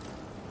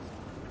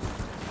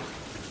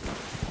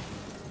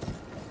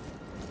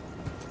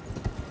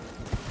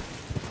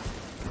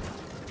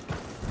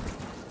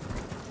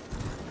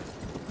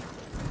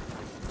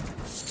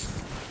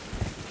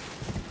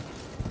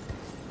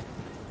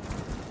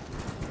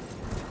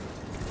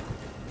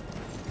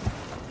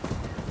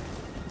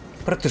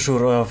 Pretty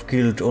sure I have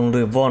killed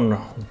only one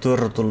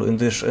turtle in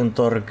this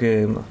entire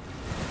game.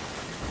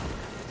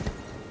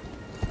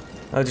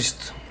 I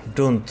just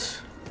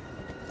don't.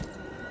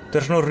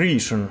 There's no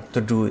reason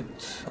to do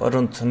it. I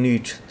don't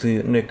need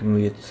the neck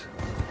meat.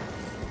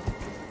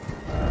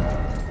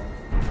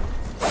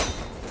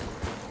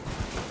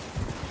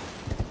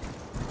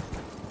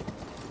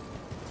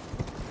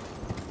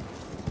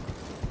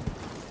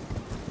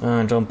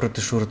 And I'm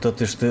pretty sure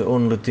that is the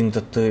only thing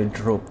that they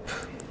drop.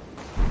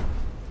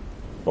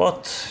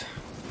 But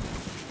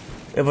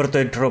ever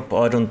they drop,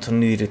 I don't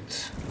need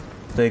it.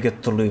 They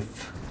get to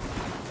live.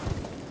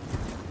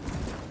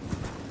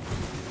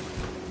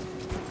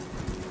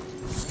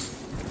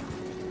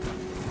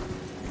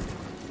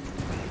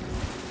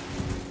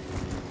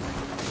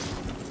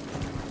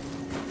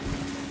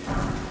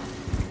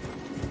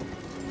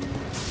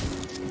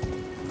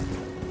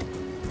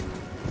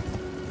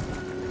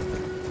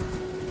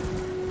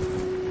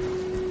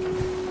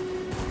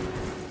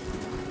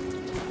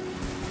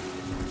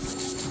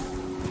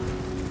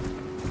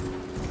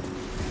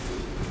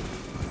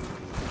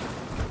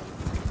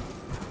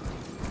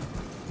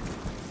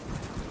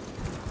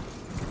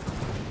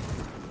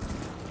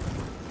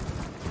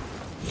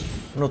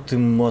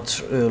 Nothing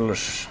much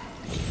else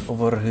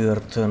over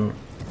here then.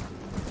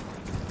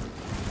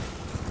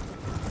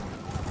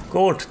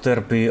 Could there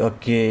be a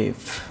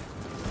cave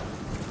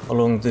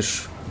along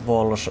this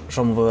wall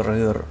somewhere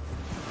here?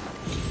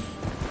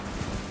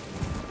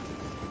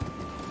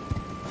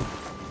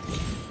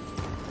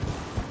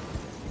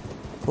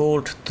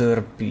 Could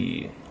there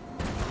be?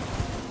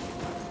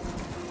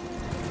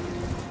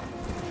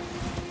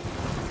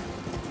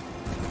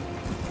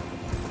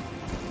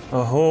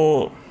 A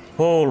whole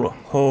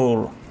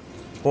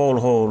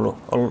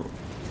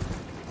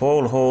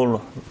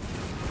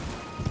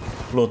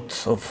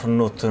lot of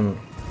nothing.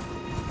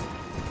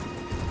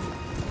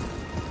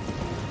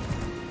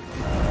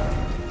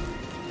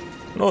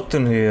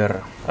 Nothing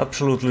here,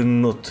 absolutely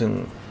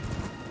nothing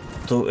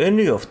to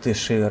any of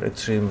this here, it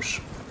seems.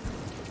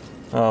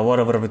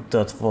 Whatever with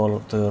that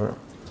wall there.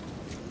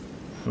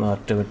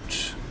 not dude.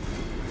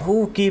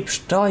 Who keeps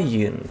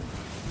dying?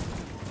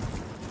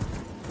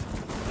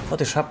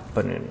 What is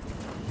happening?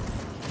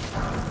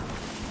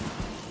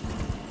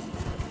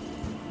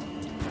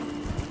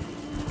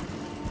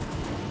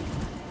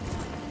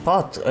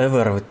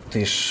 Whatever with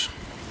this.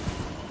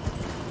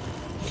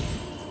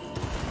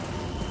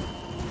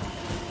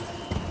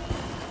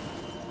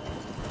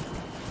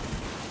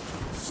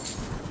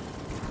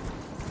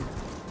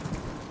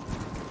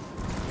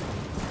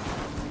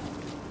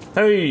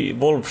 Hey,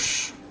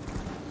 wolves!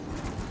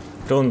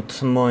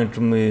 Don't mind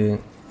me.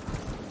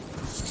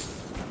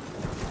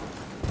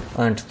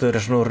 And there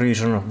is no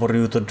reason for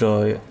you to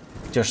die.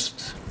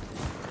 Just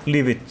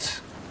leave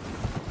it.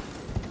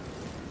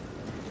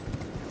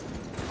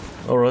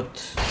 Alright.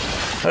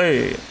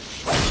 Hey!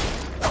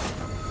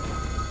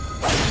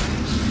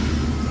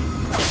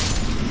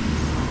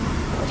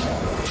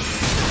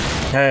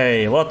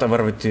 Hey,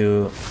 whatever with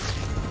you.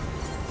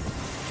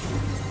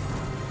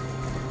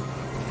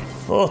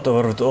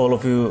 Whatever with all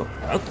of you.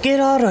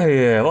 Get out of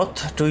here!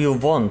 What do you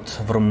want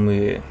from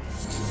me?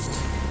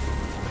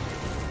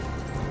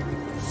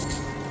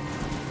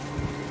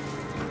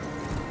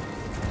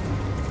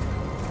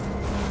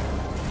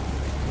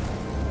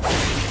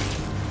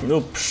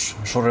 Oops,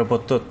 sorry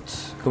about that.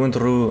 Coming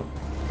through.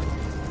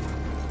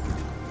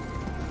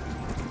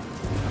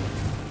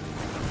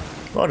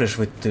 What is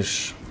with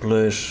this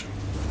place?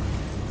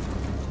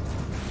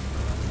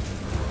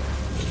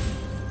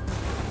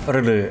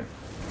 Really?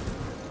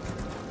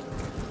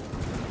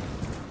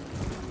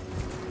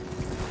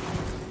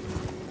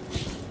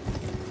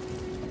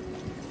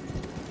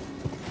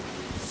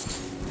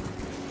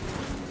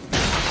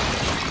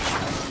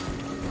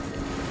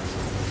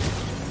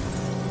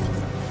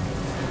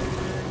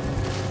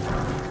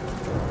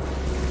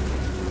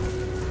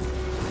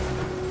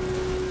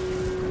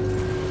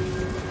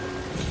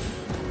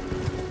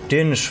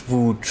 Dense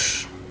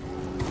woods.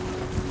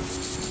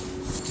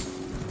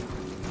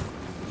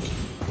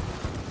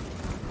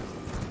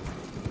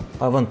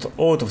 I want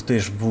out of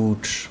these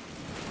woods.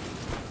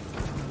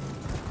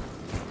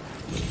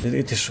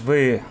 It is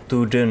way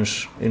too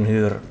dense in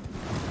here.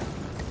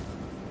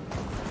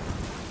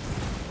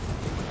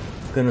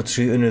 Cannot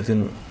see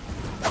anything.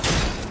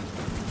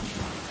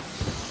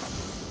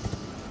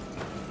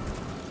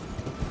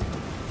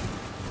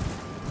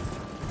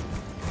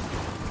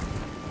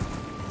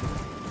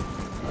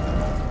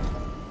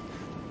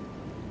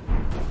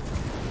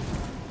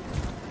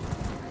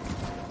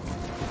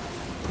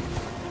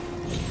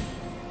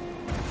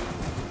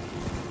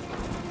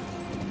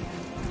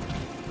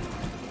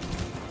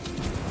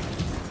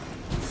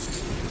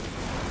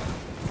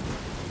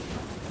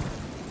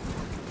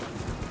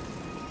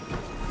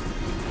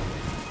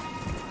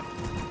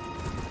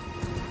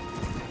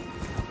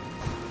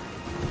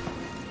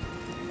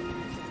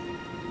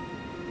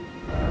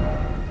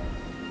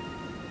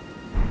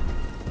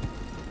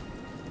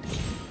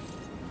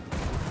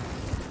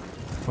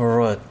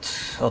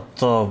 Alright, a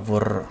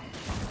tower.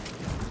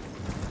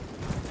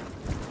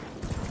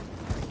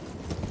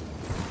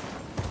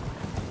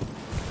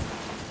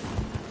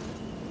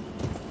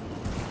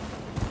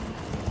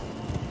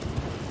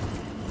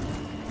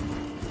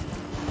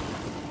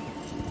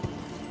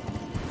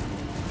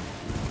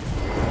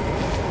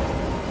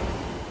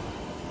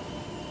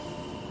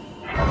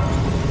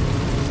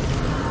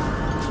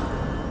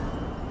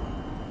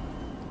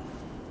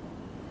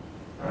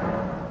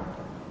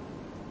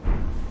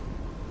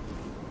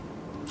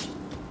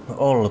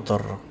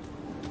 Altar.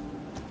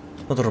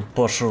 Another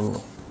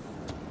puzzle.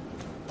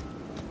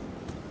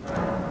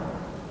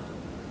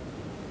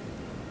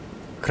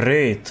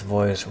 Great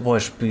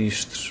voice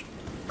beasts.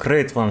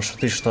 Great ones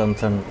this time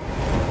then.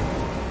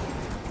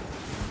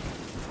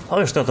 How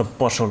is that a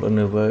puzzle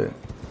anyway?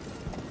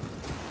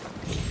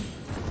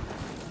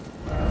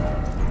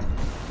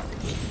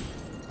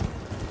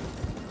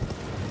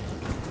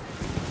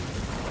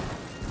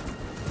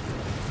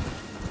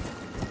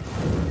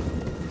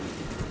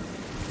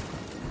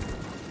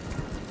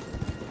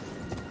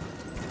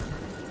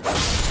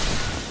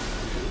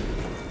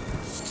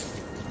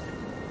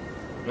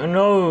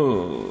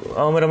 No,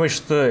 I made a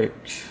mistake.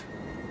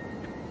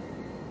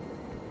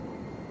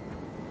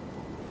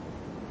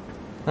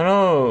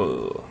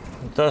 No,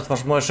 that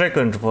was my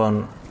second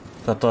one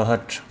that I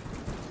had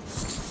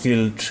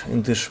killed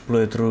in this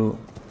playthrough.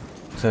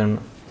 Then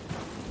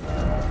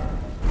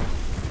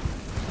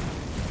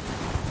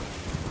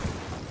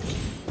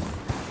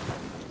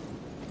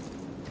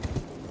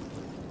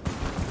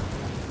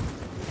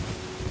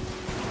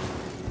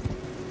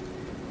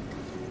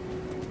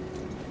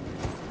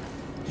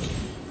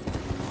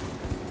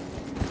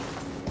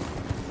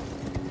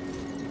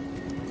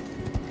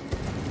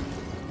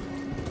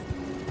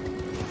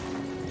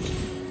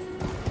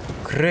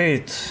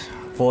great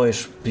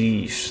voice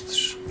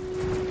beasts.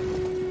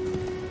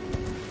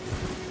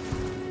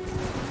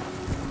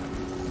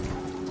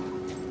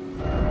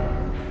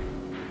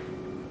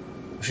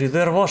 See,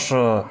 there was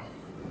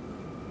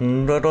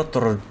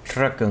another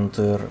dragon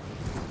there.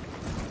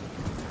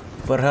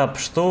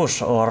 Perhaps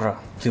those are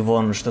the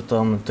ones that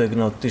I'm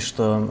taking out this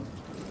time.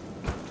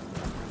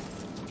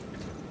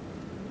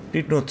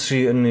 Did not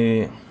see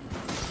any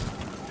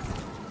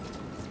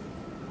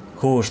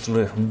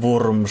ghostly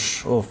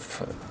worms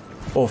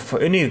of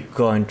any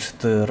kind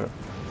there.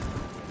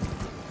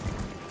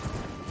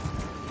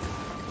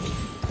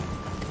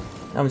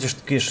 I'm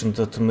just guessing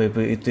that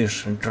maybe it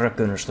is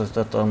dragons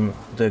that I'm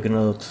taking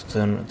out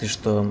then this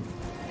time.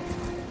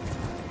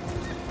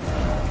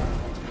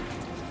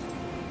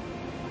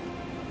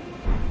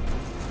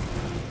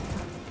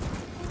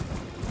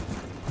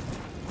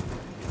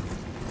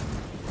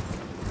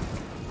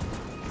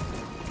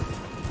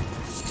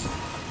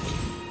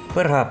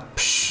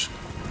 Perhaps.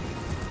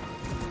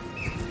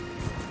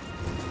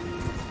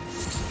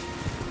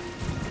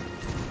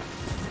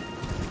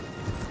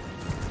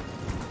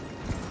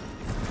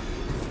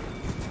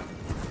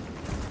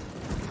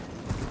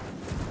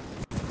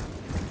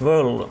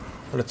 Well,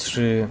 let's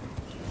see.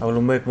 I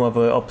will make my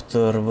way up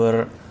there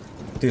where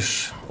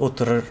this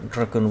other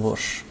dragon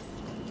was.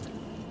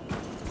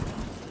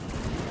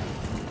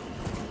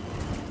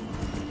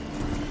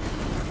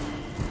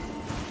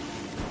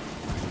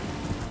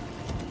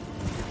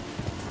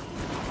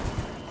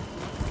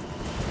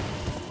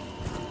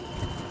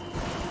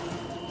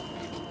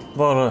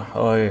 While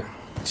I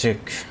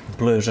check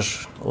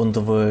places on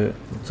the way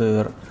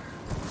there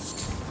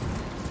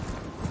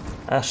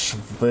as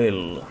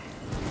well.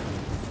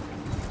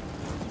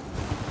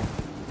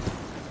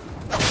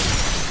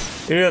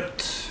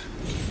 Idiot!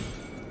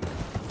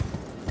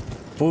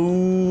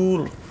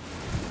 Fool!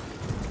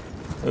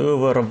 You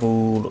were a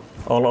fool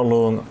all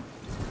along.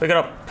 Pick it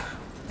up!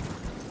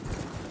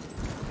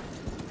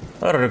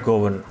 Where are you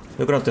going?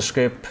 You cannot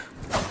escape.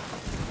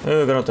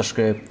 You cannot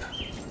escape.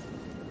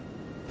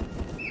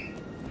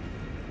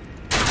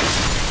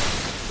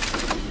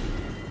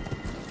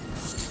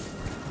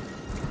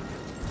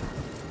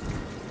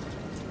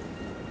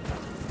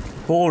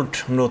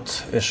 Could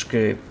not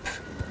escape.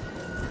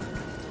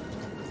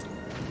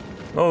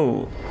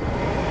 Oh.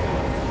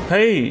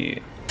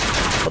 Hey!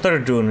 What are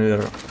you doing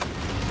here?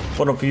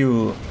 One of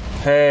you.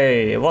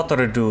 Hey, what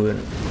are you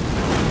doing?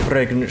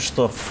 Breaking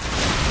stuff.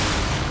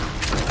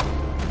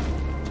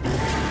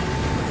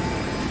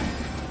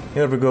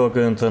 Here we go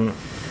again then.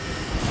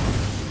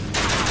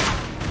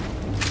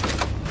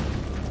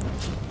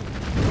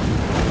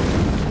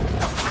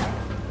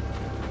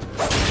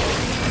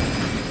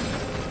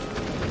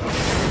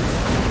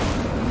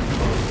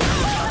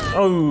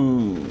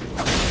 Oh.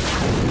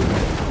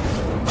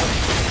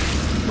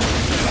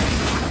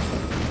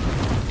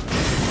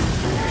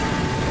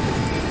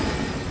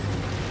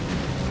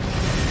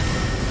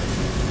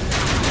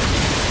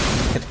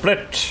 Get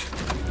Blaidd.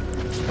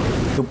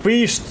 You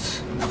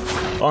beast.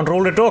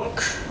 Unruly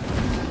dog.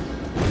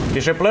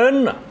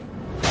 Discipline.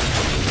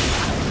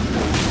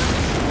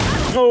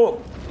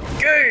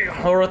 Okay,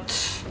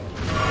 alright.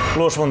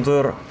 Close one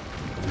there.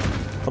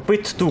 A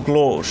bit too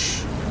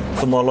close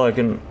to my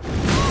liking.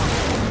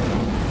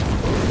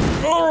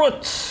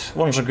 Alright,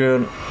 once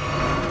again.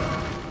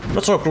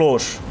 Not so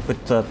close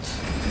with that.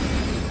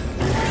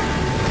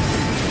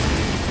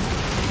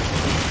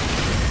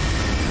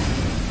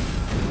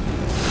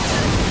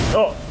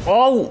 Oh,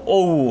 oh,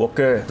 oh,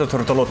 okay, that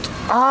hurt a lot.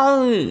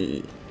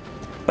 Ow!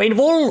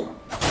 Painful!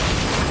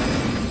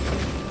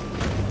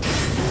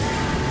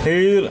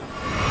 Heal.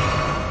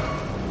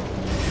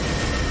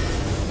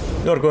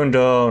 You're going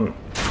down.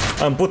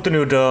 I'm putting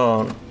you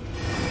down.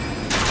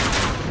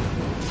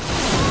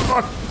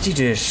 Fuck,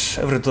 Jesus,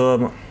 every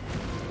time.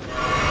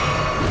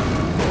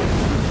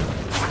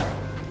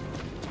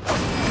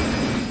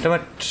 Damn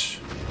it.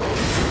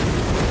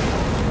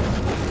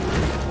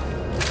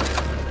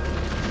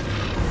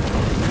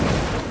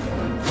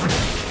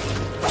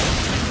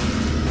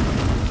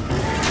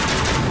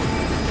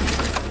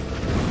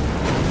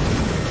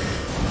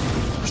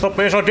 Stop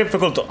being so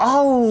difficult.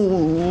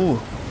 Ow!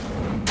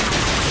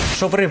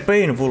 So very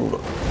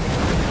painful.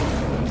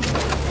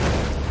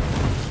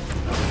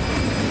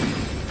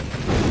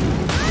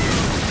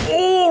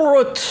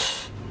 Oh,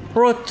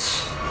 right.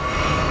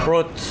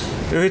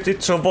 You hit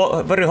it so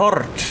very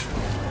hard.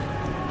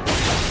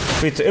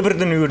 With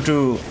everything you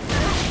do.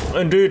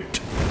 Indeed.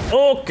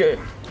 Okay.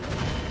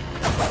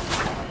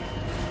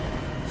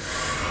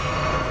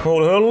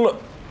 Oh hell.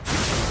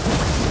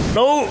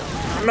 No!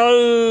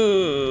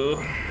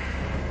 No!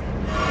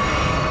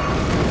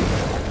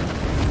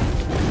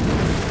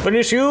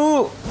 Finish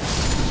you!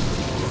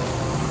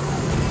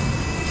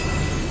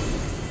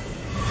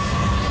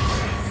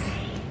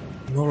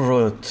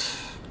 Alright.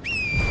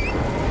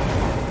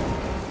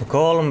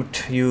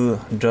 Calmed you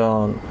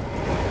down.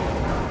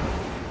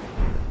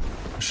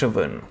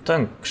 7.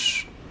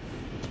 Thanks.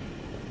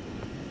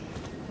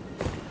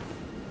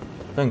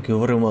 Thank you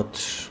very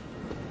much.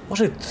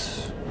 Was it?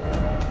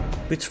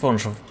 Which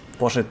ones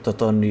was it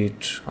that I need?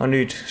 I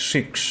need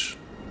 6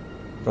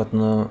 right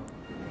now.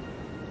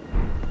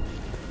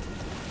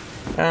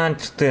 And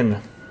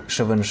 10,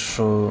 7,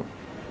 so,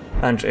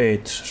 and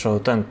 8, so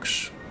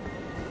thanks.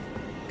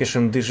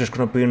 Guessing this is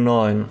gonna be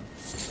 9.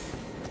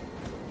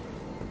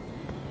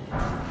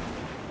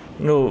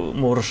 No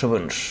more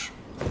 7s.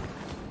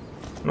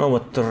 No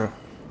matter.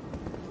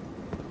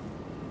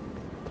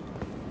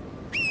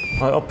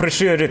 I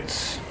appreciate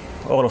it.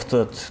 All of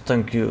that.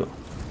 Thank you.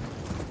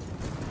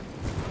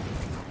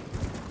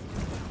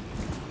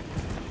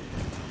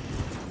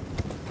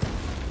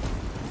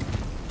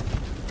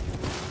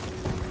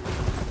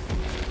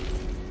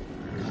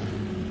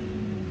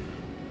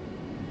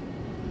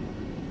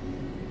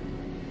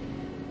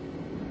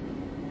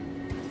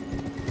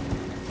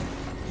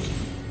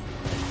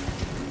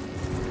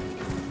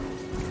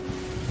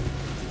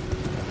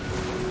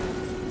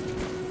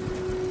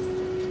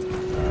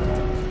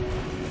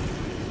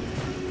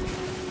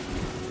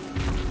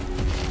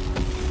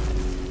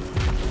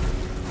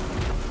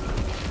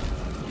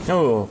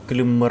 Oh,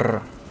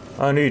 Glimmer.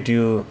 I need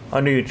you.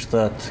 I need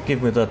that.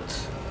 Give me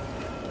that.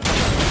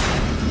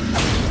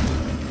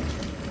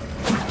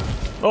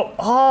 Oh,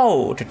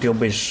 how did you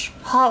miss?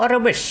 How are you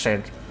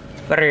missing?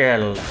 Very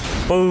well.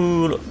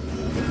 Pool.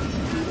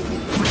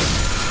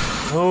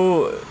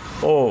 Oh,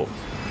 oh.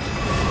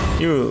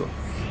 You.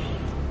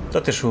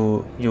 That is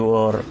who you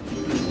are.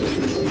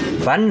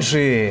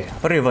 Fancy.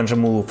 Very fancy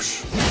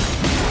moves.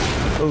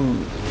 Oh.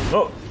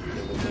 Oh.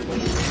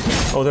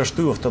 Oh, there's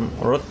two of them.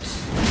 Alright.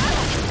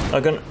 I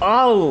can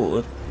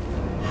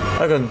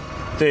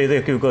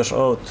take you guys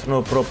out,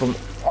 no problem.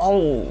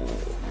 Oh!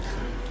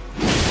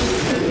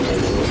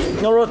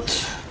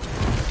 Alright.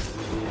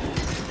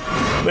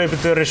 Maybe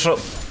there is a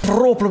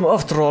problem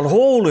after all.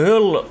 Holy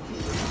hell!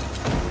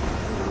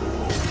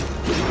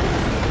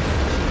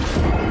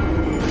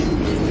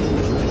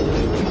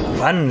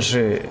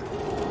 Fancy!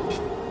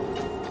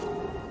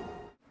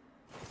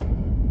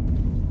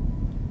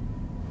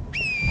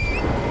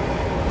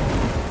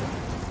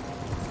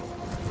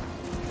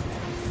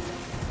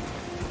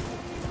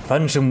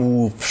 Fancy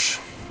moves,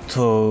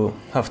 though,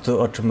 have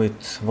to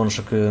admit once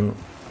again.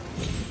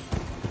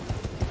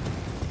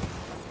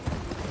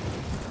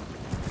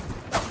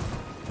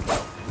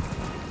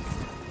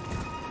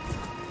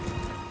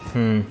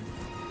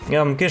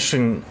 Yeah, I'm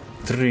guessing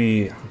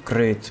 3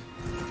 great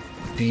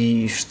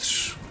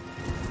beasts.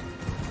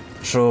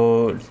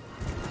 So,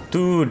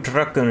 2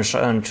 dragons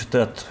and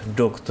that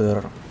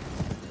doctor.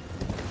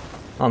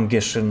 I'm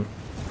guessing.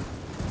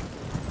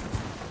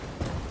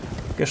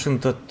 Guessing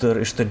that there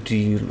is the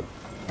deal.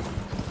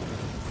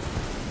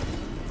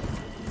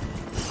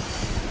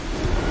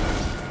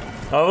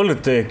 I will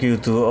take you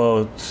two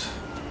out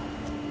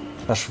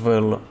as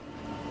well.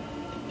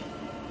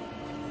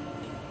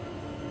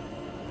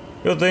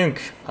 You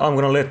think I'm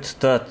gonna let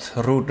that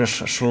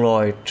rudeness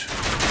slide?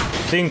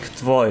 Think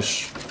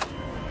twice.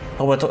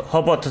 How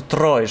about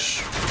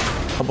thrice?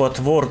 How about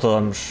 4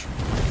 times?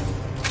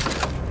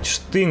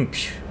 Just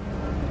think.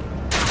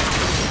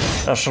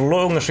 As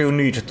long as you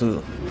need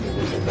to.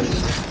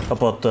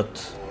 About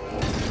that.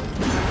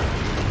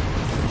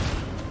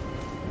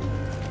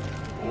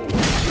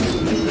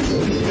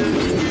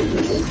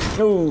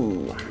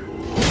 Oh.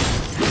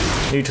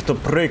 Need to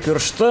break your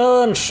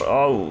stance.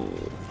 Oh.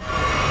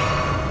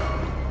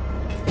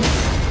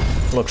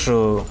 Like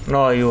so.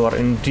 Now you are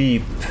in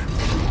deep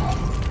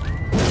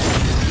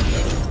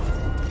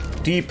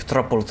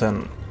trouble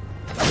then.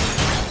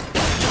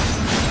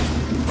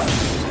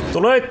 Too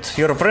late.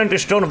 Your friend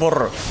is done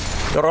for.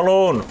 You're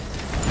alone.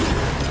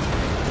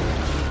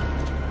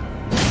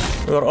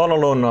 You're all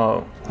alone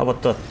now. How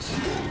about that?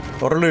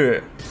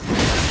 Orly.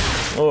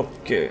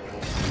 Okay.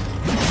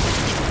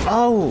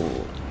 Ow!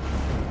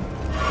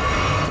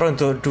 Trying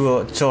to do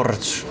a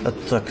charge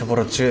attack for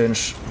a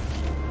change.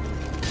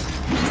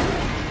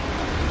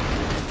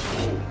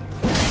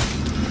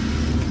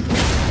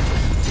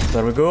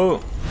 There we go.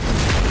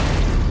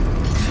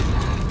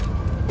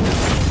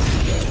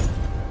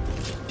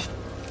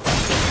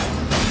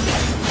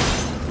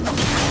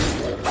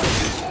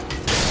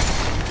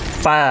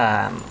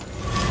 Bam!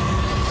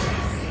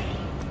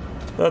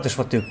 That is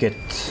what you get.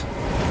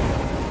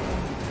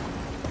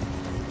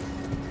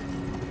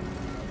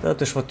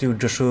 That is what you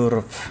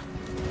deserve.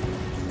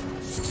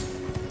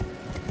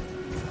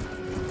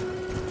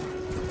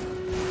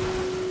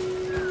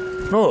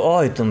 No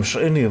items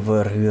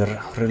anywhere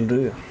here,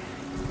 really.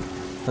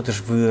 That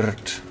is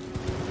weird.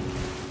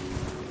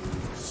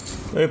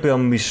 Maybe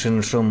I'm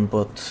missing some,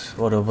 but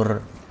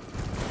whatever.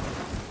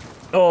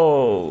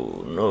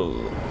 Oh no.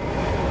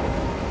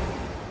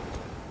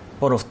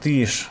 One of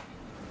these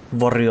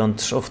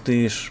variants of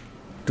these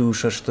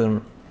douches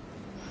then.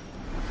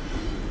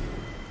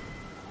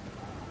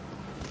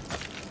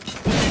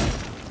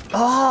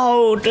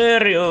 How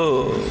dare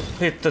you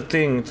hit the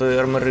thing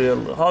there,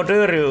 Mariel? How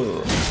dare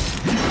you?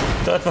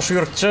 That was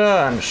your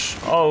chance.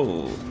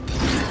 Oh.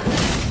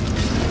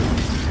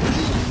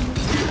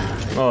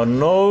 Oh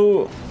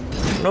no.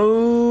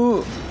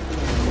 No.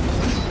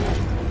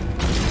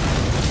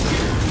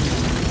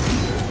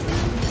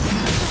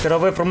 Get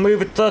away from me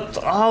with that.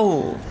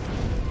 Ow.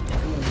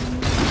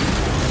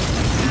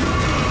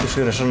 This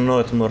is a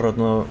nightmare right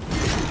now.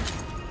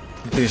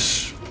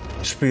 This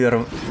spear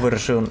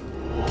version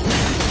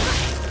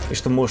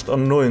is the most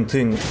annoying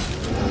thing.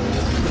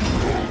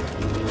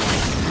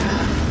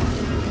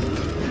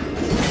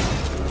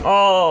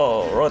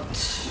 Oh,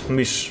 right.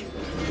 Miss.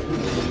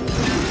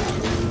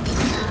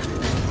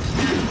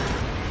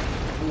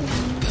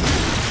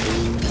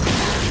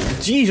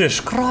 Jesus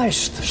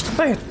Christ!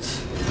 Stop it!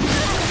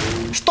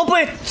 Stop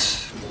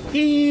it!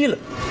 Heal!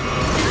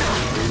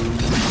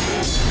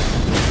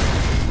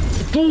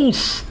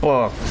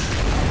 Douchebag!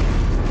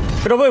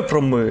 Get away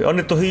from me! I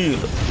need to heal!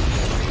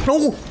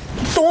 No!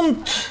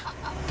 Don't!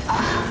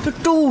 The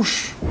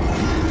douche!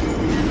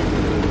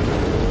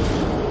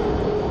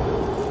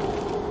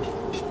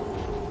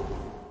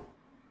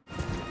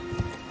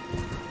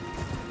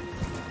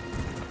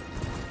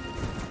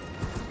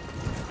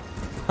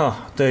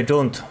 They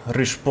don't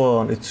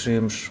respawn, it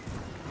seems.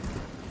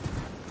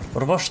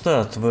 Or was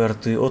that where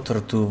the other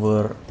two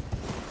were?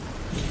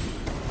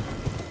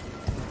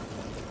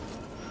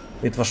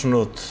 It was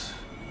not.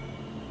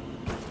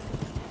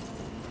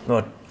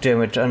 God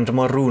damn it, and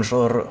my runes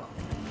are...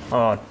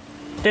 Ah,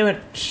 damn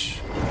it!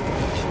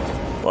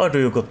 Why do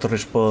you got to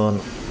respawn?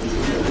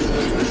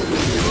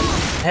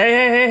 Hey,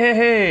 hey, hey, hey,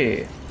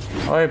 hey!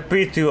 I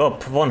beat you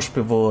up once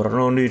before,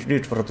 no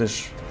need for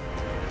this.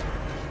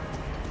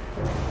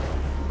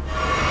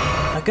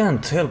 I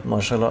can't help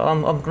myself.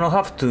 I'm gonna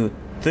have to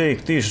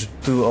take these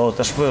two out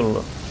as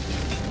well.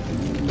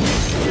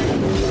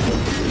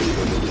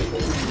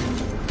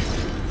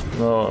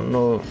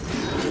 No.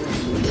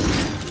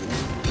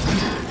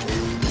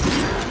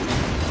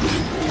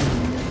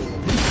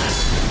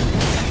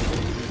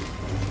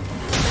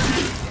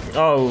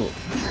 Oh.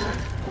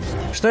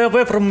 Stay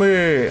away from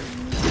me.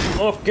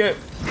 Okay.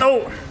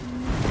 No.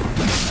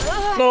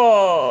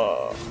 No.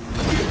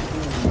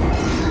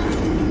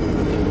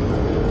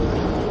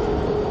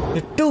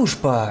 The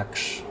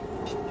douchebags!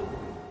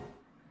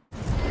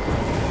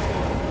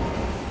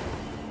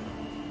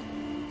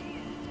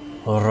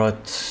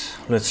 Alright,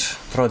 let's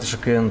try this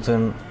again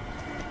then.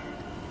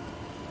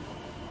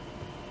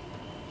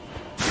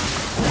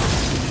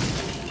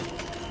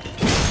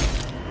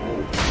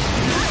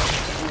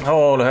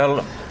 Holy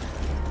hell!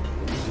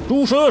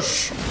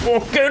 Jesus!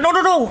 Okay, no!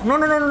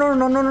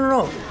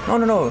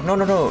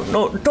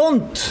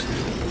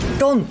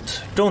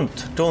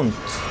 Don't!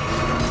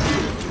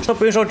 Stop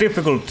being so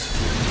difficult.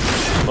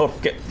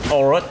 Okay,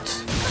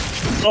 alright.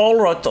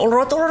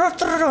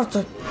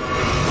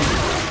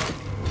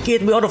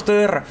 Get me out of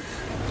there.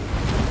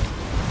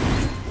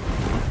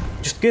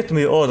 Just get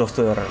me out of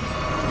there.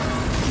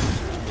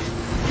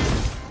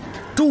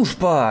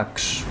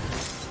 Douchebags.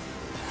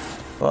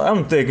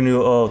 I'm taking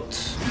you out.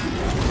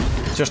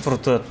 Just for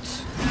that.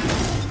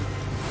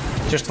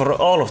 Just for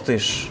all of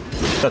this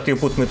that you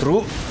put me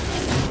through.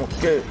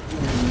 Okay.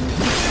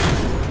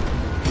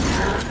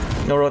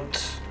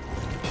 Alright.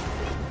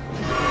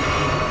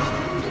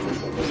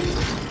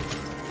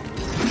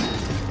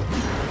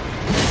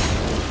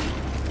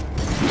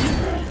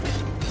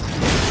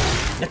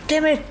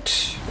 Damn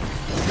it!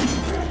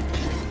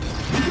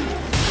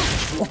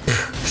 Oh,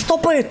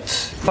 stop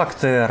it! Back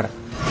there!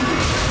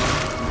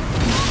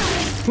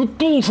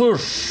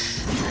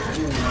 Jesus!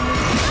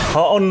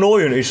 How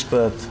annoying is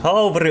that?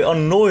 How very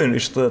annoying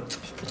is that?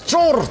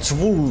 George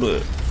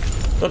Wolle!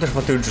 That is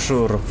what you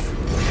deserve.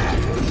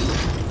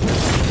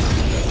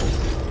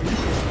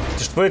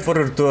 Just wait for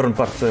your turn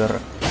back there.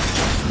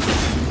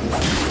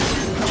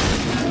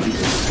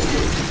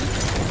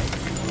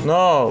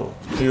 Now,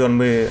 you and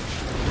me.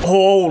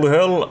 Holy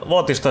hell,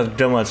 what is that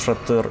damage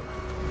right there?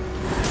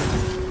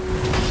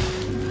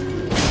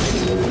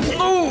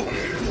 No!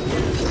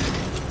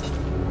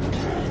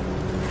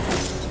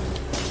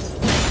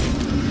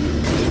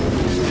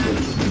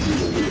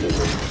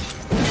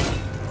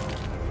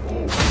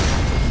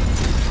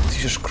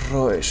 Jesus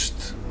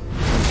Christ.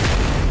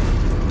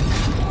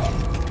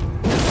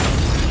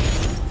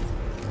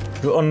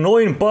 You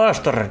annoying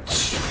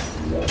bastards.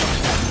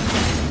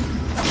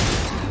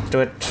 Do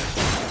it.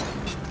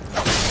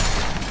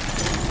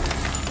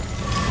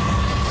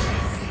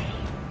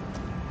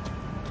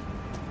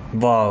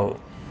 Wow.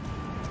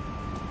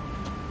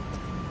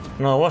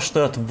 Now, was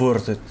that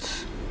worth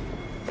it?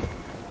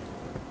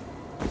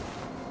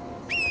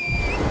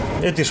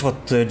 It is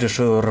what they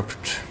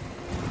deserved.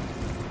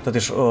 That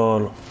is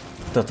all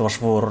that was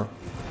for.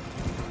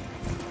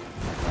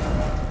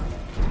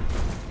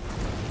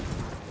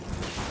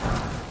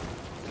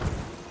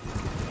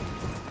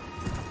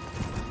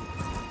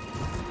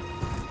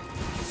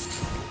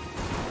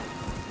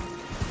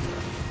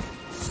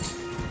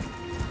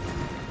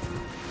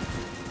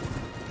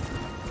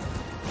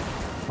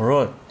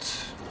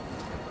 Right.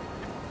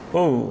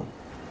 Oh.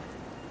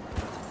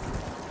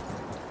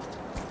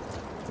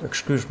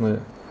 Excuse me.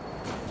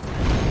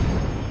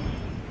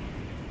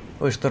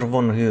 Is there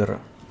one here?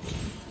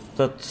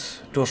 That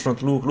does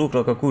not look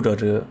like a good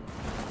idea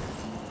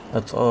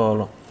at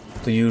all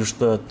to use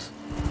that.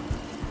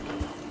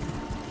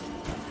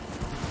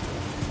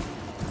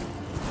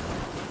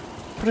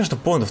 What is the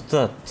point of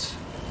that?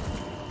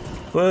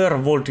 Where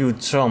would you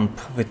jump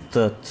with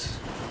that?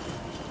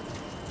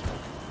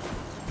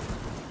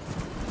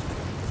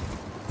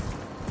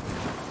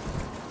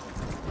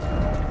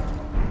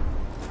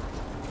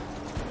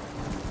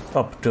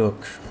 Up dog.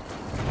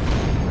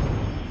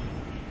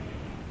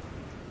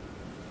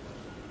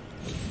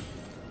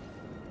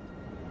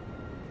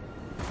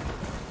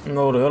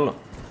 No the hell.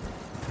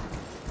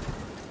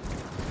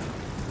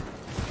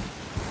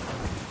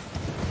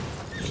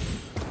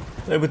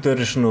 Maybe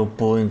there is no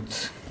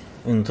point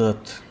in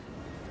that.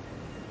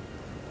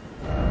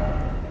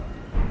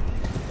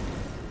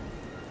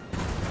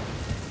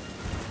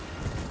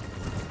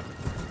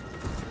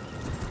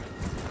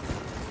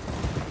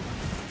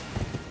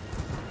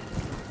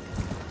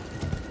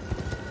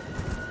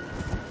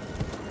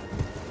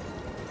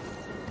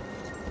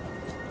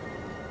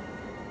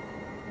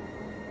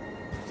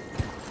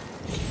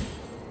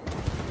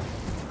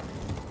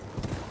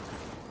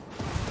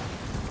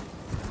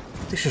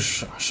 This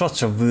is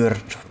such a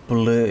weird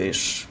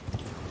place.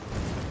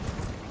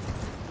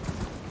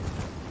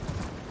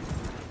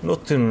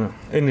 Nothing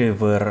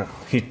anywhere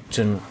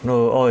hidden,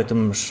 no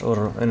items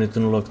or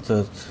anything like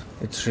that,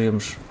 it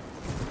seems.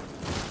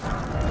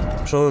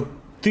 So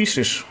this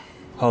is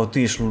how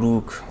these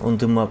look on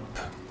the map.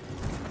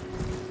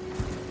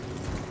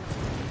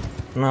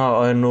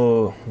 Now I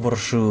know for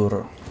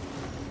sure.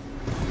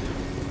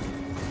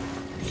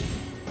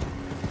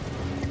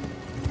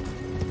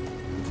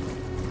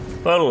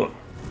 Well,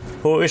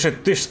 who is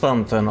it this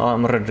time then?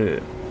 I'm ready.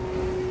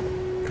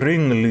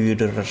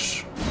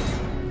 Ringleaders.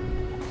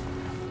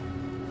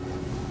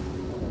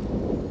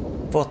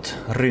 What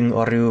ring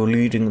are you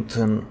leading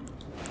then?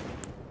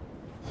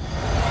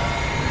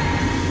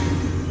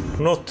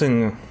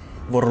 Nothing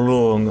for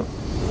long.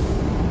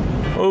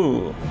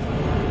 Oh.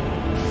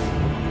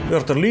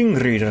 You're the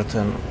Ringleader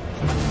then.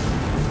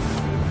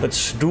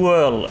 Let's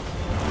duel.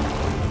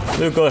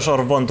 You guys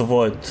are one to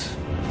fight.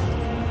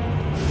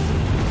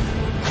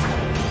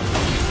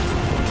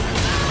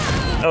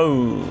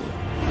 Oh.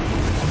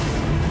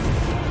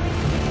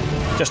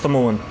 Just a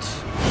moment.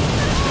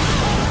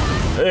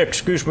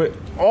 Excuse me.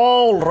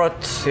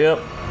 Alright, yeah,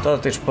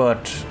 that is bad.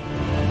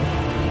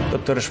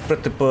 That is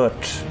pretty bad.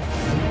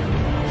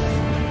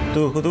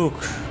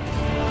 Took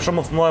some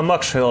of my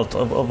max health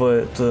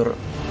away there.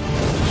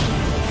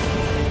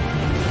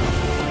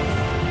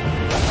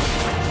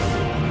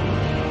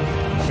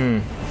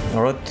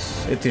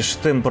 Alright, it is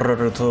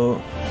temporary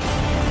though.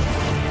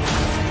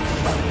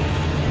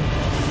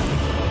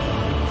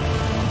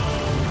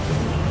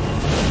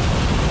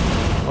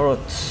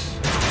 Alright.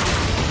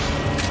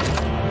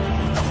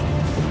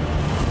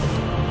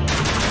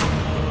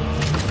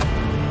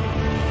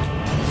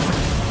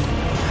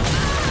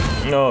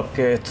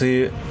 Okay,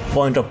 the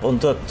wind up on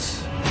that.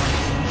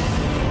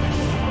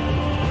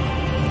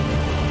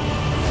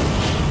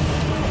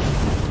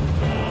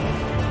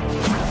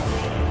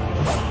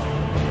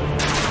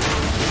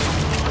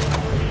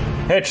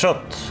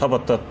 Headshot, how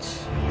about that?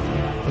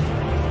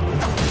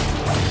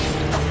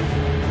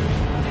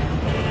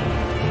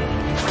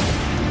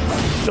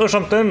 Do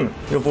something,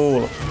 you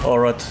fool.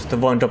 Alright, the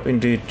wind up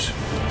indeed.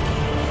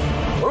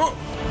 Oh.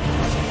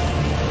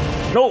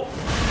 No!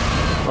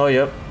 Oh,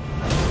 yeah.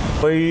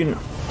 Pain.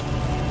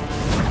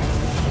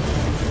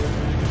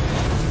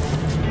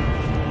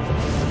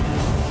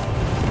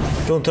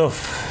 Don't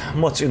have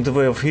much in the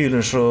way of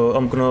healing, so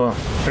I'm gonna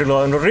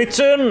rely on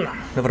Ritzen.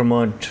 Never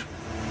mind.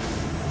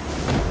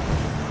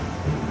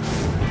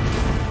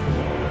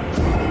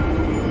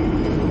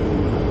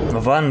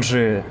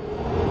 Vanji.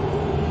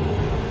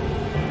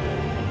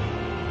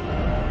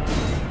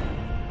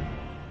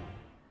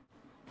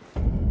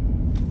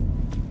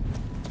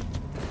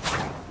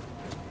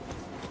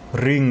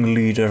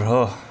 Ringleader,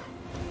 huh?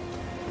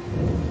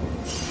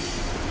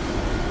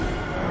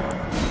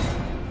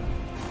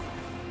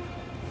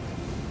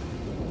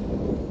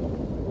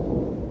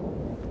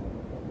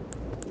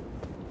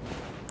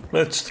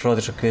 Let's try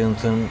this again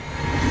then.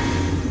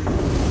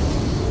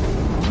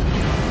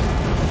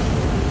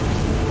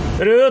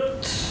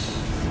 Idiot!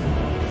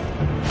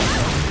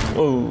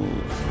 Oh.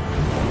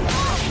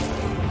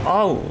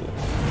 Ow!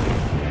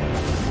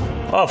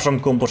 I have some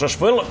combos as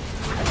well.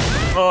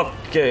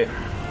 Okay.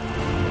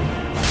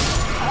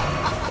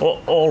 Oh,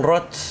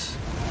 alright.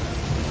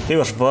 He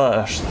was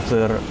fast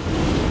there.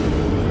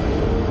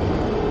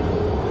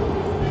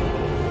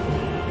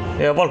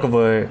 Yeah, walk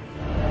away.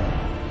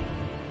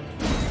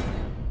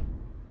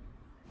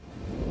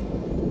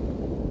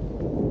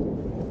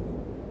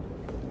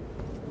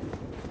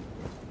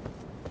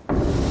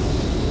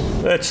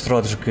 Let's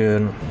try this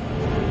again.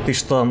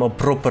 This time a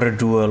proper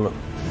duel.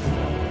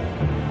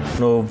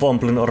 No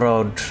wumbling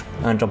around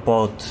and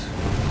about.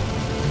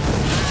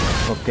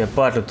 Okay,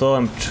 badly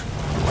timed.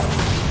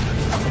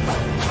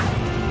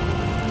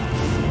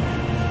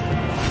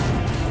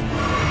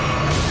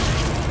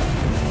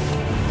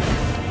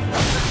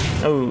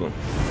 Oh.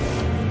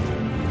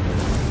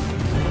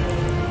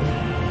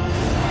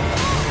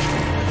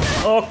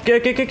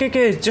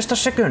 Okay, just a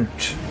second.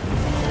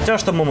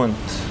 Just a moment.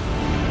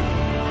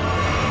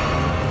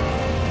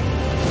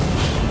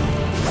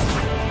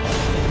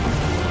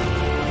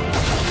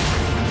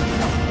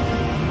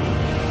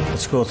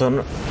 Let's go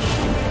then.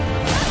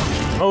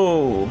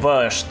 Oh,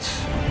 vast.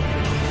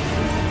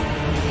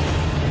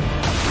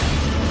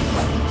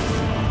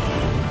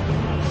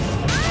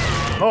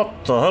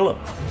 What the hell?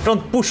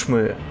 Don't push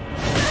me.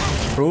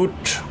 Rude.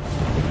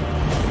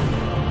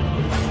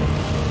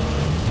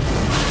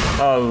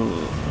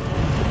 Oh.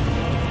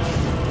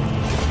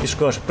 This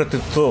guy's pretty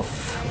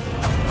tough.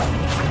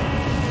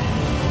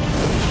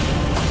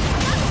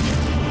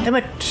 Damn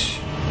it!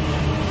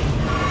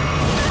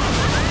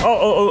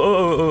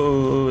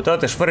 Oh,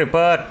 that is very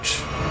bad.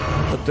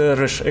 That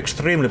is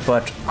extremely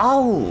bad.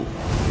 Ow!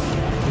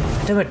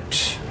 Damn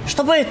it!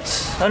 Stop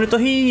it! I need to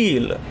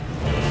heal!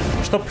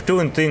 Stop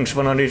doing things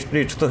when I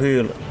need to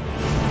heal.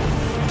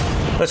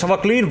 Let's have a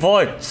clean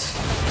fight!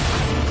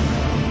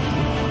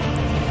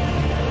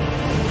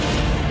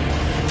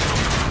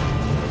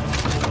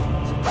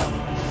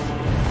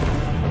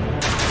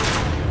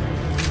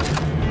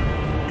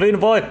 Clean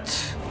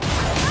fight!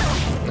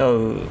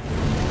 Oh.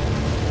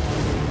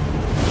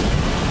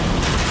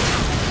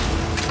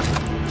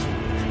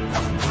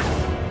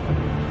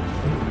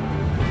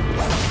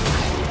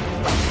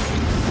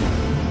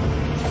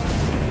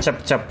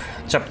 Chop, chop,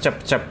 chop,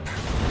 chop, chop.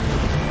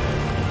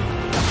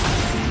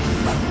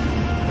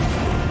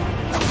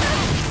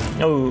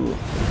 No.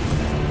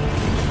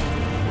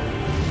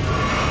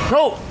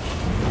 No!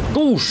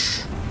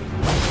 Goose!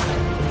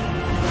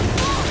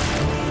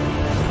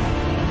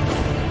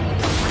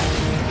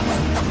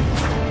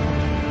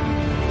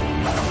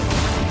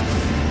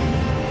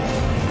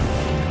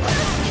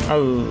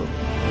 Oh.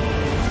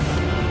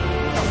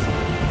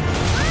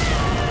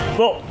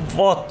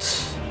 What?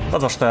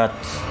 What was that?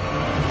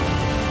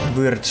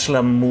 Weird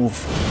slam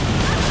move.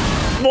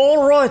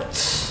 Alright!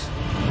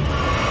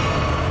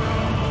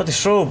 That is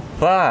so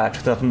bad,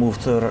 that move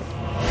there.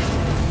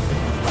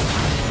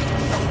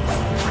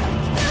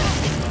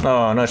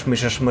 Ah, nice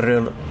Mrs.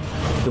 Merrill.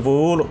 The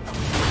fool.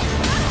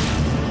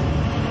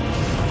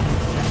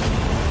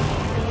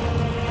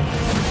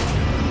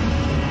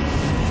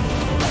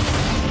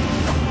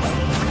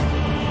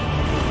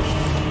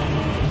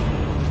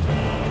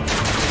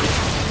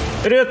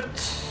 Idiot!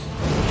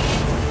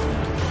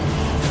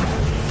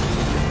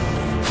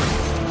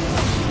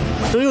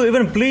 Do you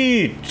even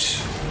bleed?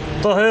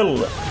 What the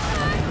hell?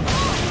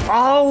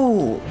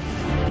 Ow!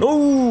 No!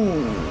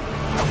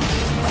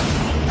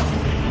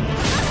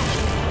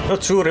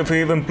 Not sure if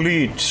he even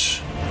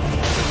bleeds.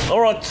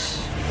 Alright.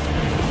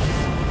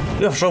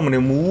 You have so many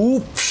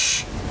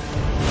moves.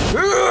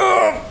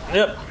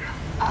 Yep.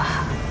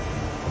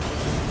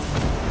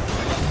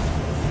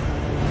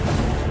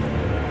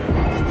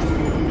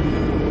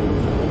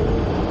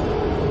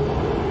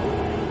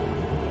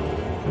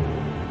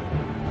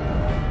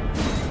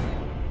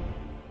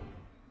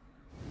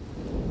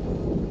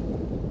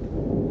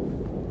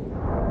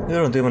 You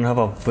don't even have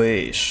a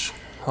face.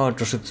 How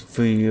does it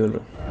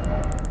feel?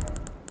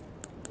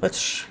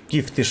 Let's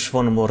give this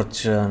one more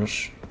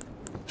chance.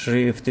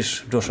 See if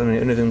this does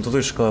anything to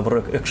this guy, for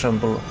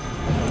example.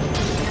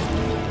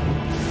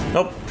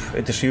 Nope,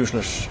 it is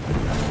useless.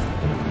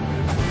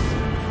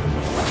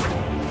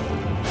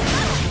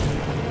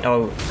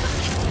 Oh.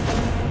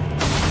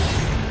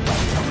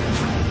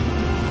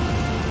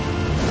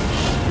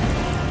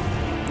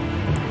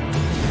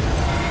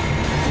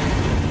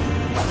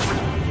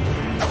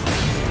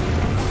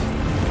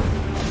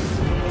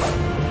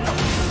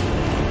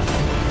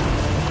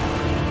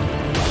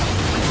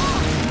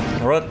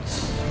 Right.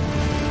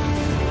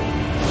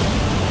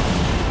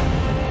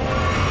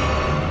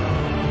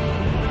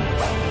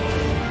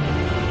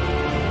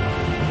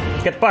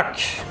 Get back!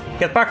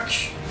 Get back!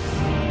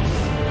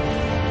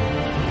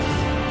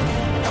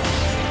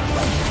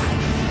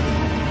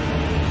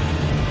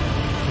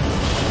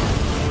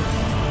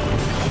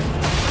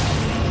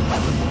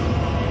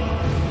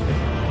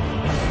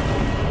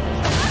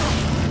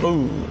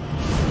 Ooh.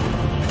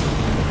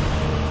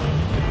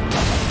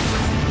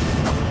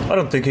 I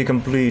don't think he can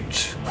bleed.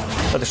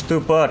 That is too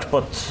bad,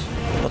 but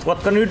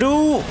what can you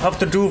do? Have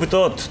to do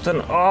without,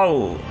 then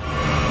ow!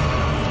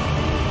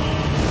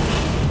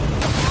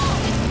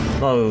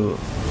 No.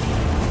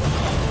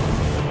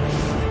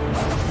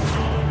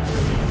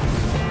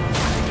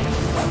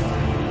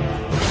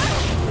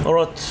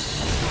 Alright,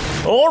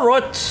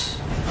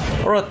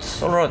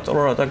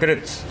 I get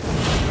it.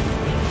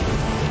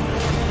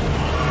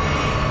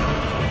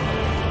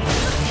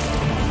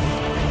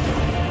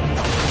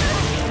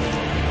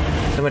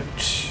 Damn it.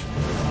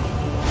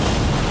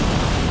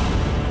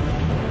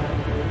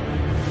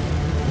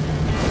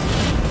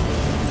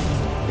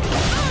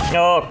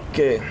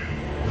 Okay.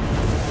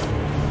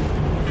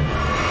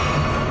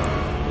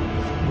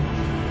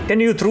 Can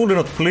you truly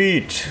not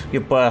bleed,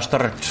 you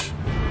bastard?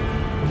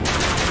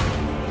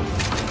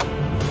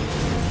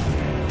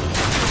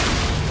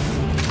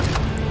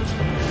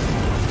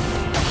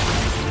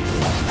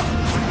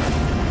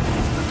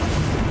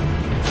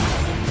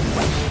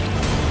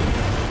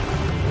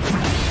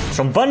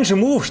 Some fancy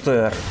moves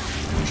there.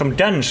 Some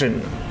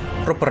dancing.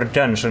 Proper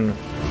dancing.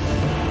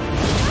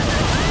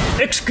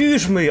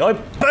 Excuse me, I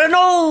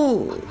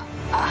no!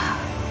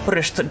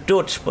 Pressed the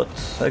dodge, but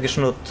I guess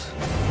not.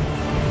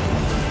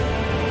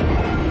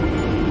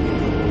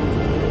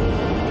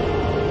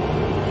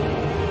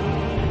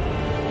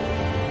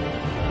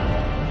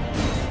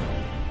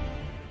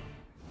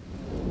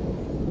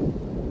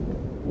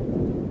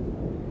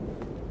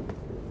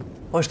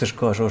 Why is this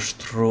guy so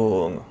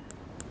strong?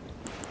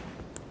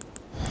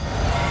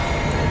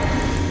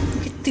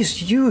 Get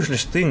this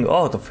useless thing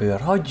out of here.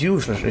 How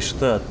useless is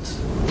that?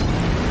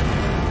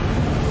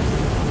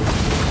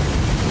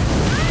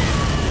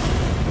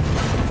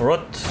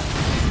 What?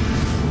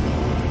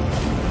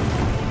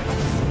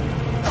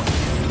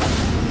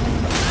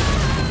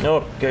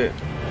 Okay.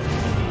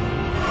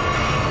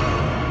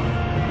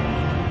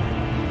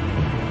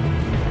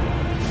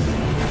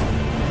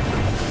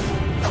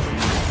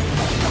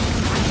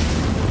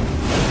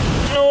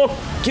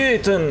 Okay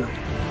then.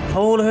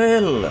 Holy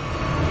hell.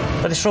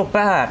 That is so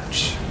bad.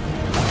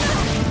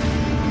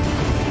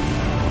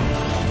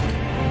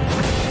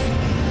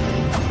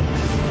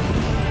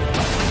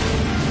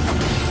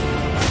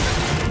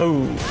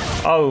 Oh.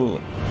 Oh.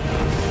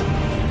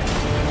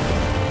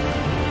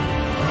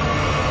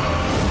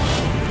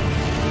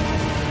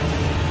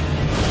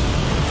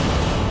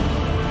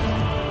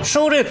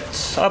 Shoot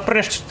it! I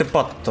pressed the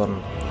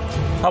button.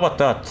 How about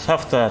that?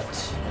 Have that.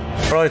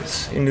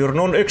 Right in your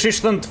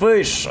non-existent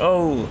face.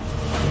 Oh.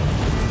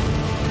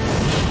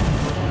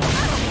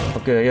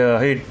 Okay,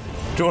 yeah, he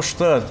does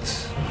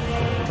that.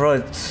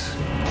 Right.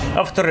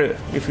 After,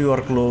 if you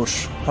are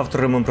close, have to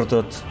remember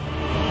that.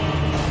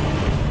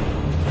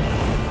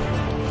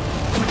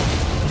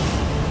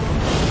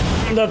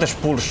 That is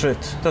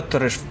bullshit. That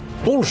is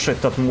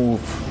bullshit, that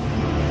move.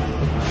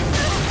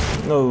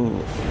 No.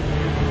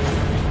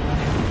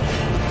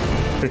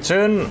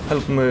 Return,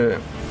 help me.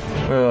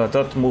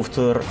 That moved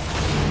there.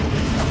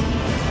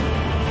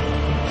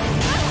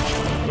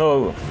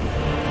 No.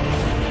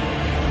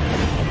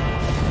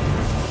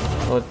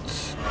 What?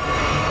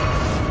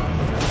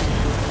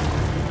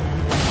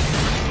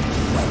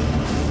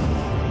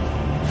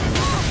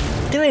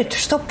 Damn it,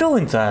 stop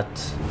doing that.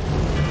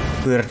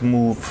 Weird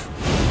move.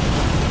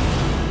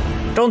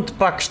 Don't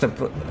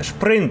backstep.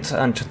 Sprint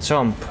and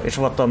jump is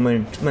what I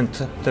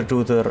meant to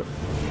do there.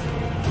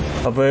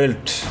 I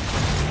failed.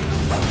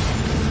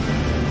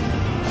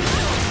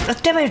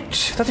 Damn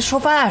it! That is so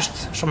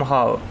fast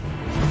somehow.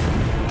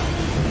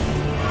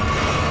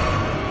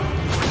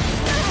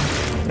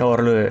 No,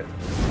 really.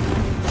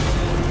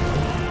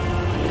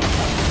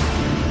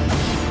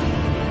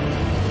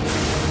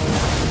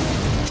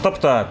 Stop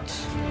that.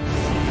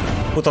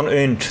 Put an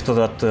end to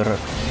that there.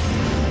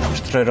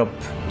 Straight up.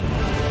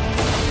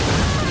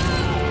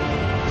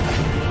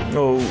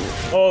 Oh,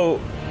 oh,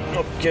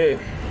 okay.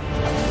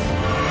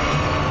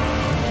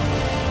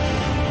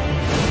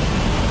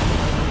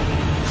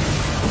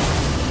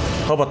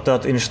 How about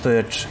that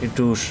instead? It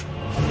does.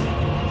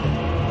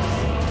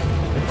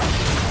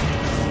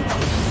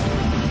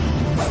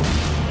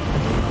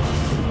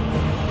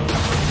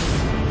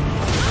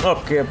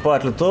 Okay,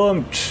 badly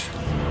timed.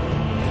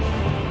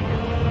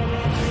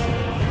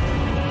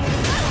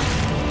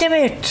 Damn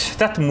it!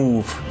 That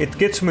move. It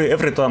gets me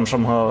every time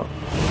somehow.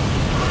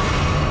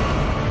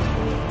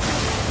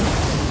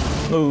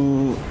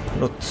 No,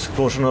 not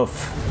close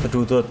enough to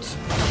do that.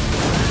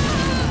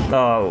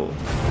 No.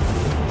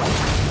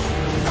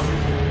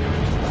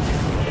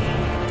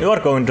 You are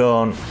going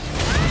down.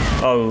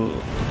 Oh.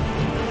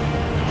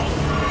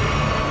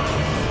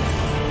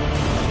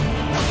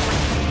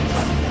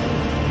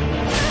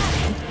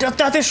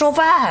 That is so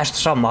fast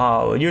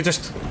somehow. You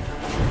just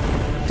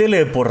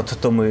teleport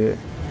to me.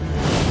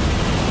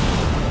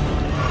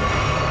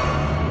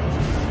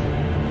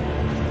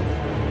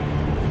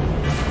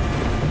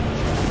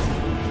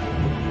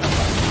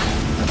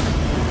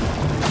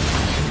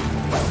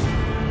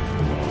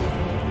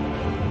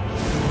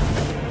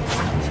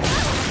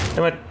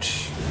 Damn it.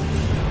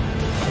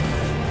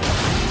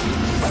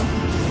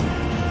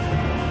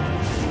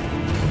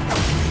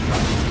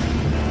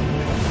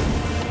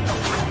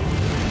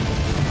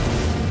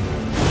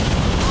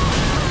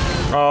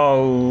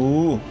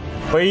 Oh,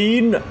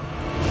 pain.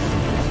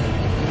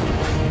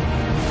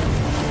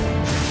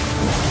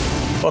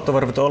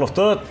 Whatever with all of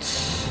that.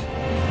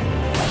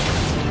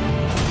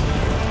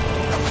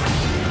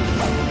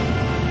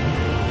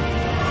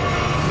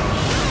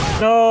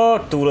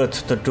 No, too late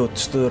to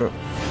dodge there.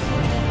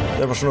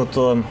 There was no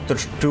time to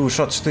do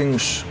such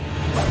things.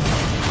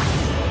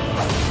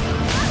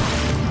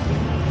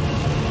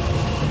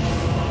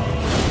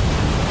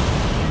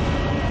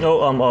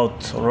 No, I'm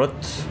out,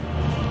 alright.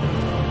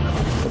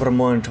 Never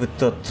mind with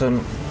that then.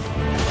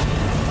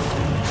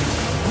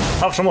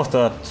 Have some of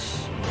that.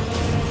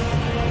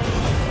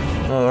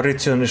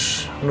 Region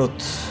is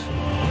not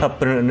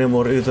happening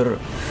anymore either.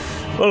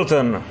 Well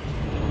then,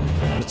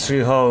 let's see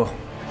how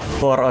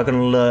far I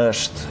can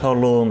last, how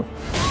long.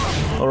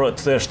 Alright,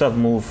 there's that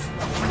move.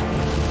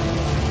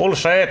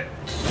 Bullshit!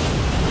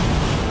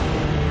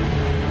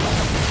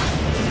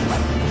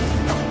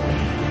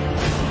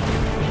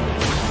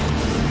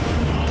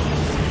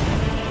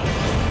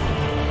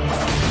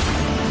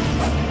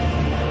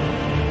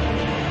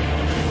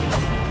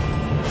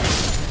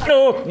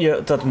 Oh,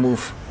 yeah, that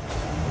move.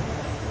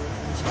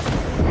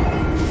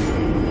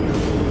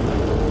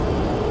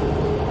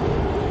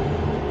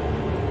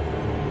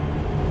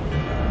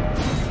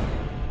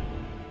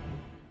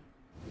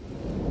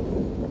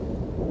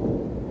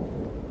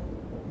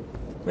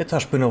 It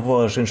has been a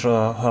while since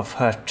I have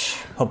had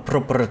a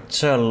proper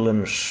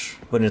challenge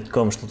when it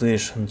comes to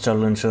these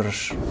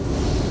challengers.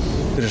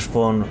 This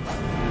one.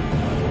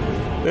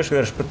 This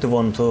respective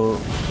one to...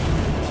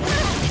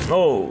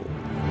 No!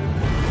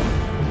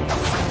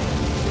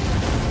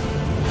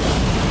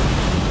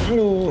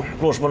 No,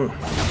 close one.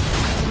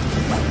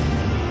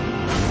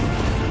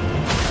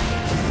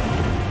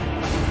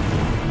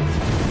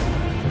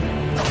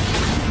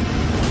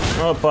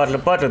 Oh,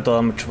 badly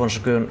damage once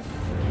again.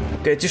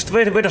 Okay, just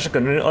wait a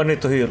second, I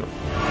need to heal.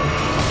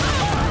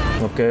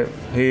 Okay,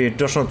 he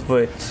does not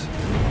wait.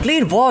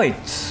 Clean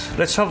white!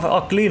 Let's have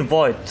a clean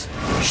white.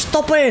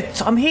 Stop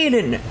it! I'm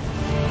healing!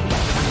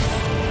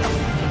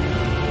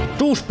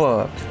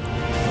 Douchebag!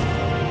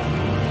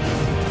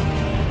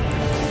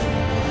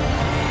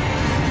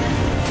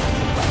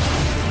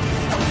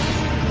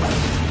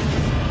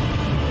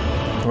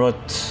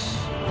 Right.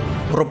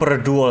 Proper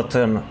duel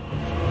then.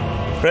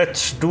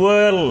 Let's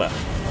duel!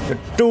 The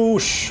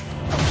douche!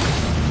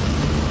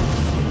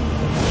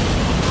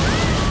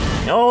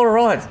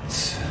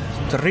 Alright.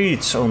 The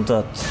reach on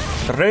that.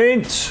 The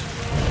range!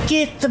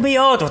 Get me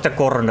out of the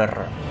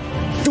corner!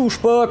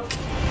 Douchebag!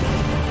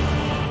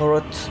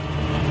 Alright.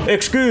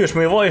 Excuse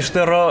me, why is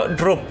there a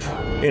drop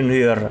in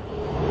here?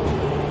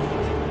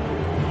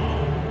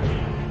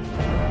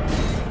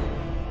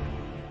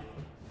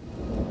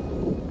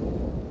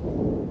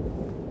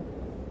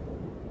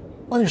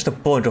 What is the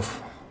point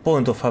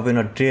of having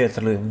a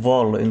deadly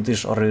wall in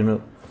this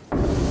arena?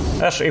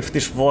 As if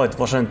this fight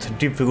wasn't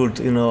difficult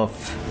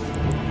enough.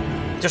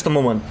 Just a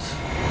moment.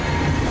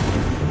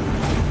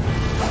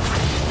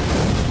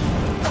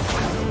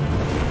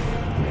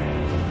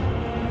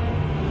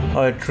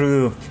 I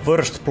drew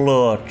first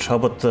blood. How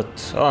about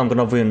that? I'm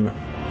gonna win.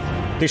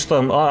 This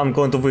time I'm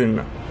going to win.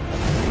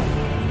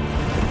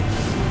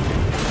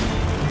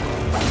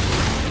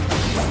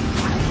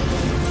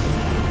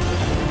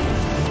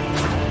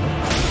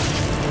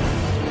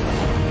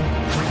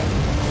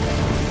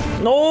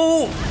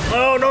 No!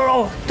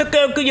 No!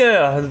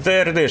 Yeah,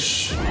 there it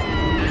is.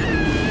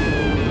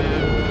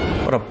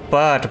 What a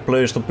bad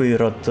place to be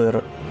right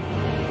there.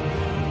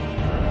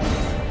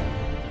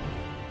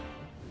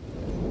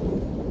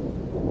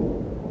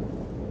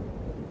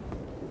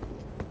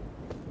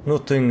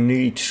 Nothing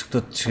needs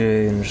to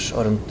change,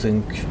 I don't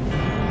think.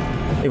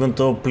 Even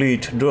though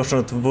Blaidd does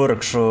not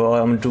work, so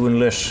I am doing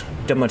less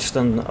damage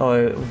than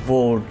I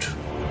would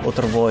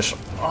otherwise.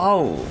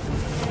 Ow!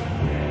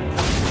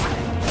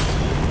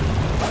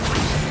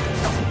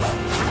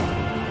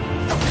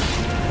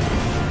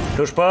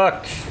 Goes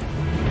back!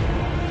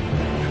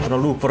 Gonna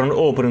look for an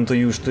opening to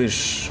use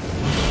this.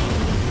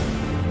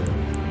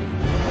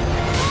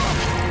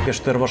 Guess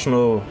there was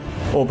no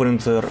opening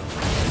there.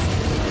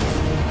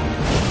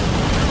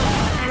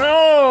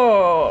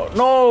 No!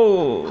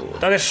 No!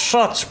 That is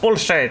such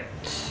bullshit!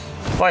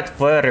 Quite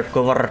very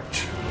covered.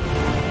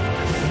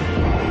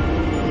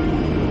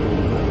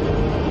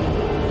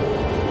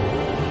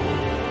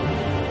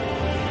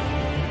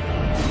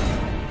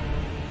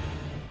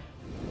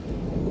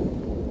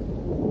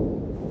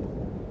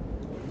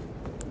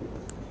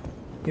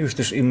 Use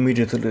this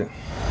immediately.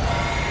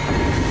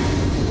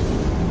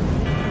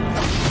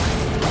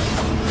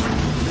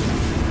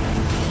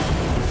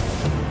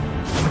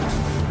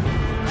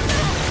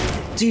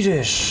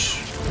 Jesus!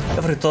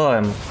 Every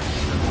time.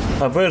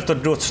 I failed to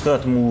dodge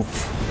that move.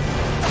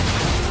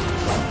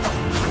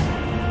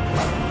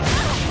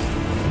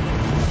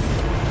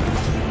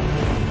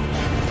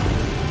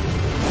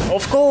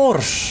 Of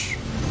course!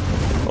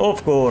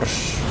 Of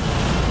course.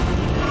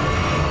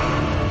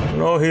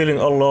 No healing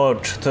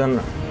allowed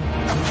then.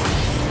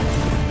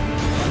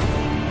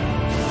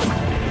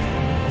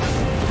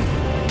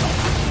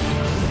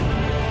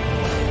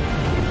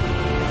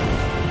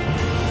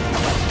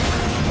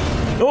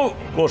 Oh,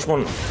 close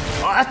one.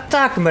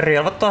 Attack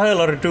Maria, what the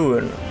hell are you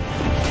doing?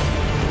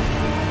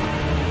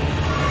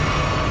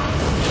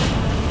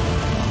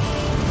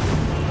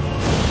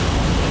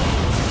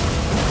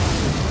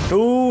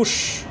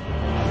 Douche!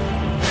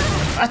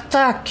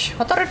 Attack!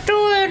 What are you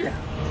doing?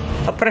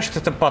 I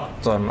pressed the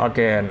button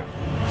again.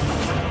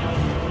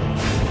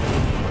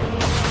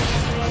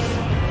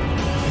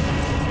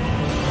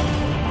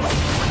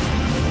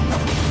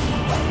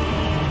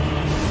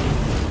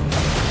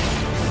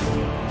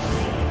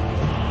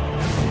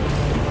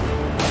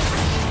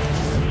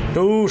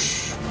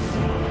 Douche!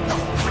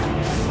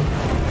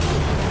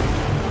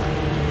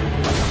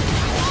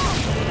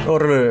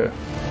 Orle!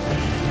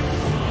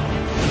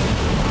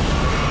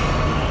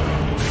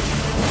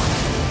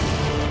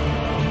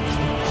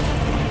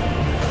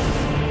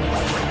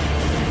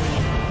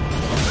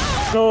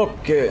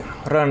 Okay,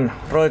 ran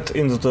right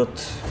into that.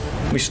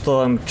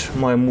 Mistimed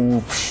my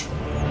moves.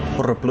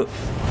 Horribly.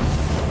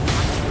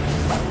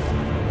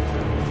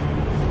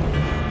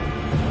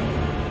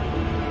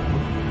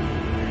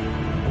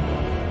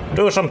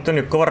 Do something,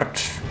 you coward.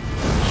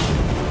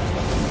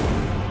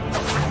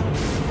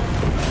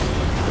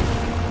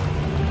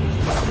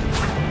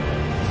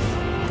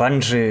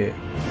 Fancy.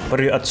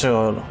 Very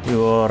agile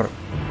you are.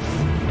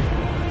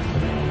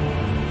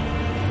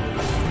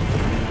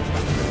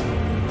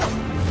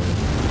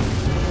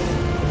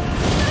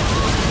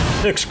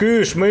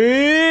 Excuse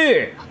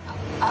me!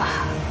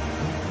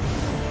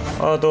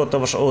 I thought I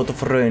was out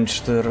of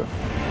range there.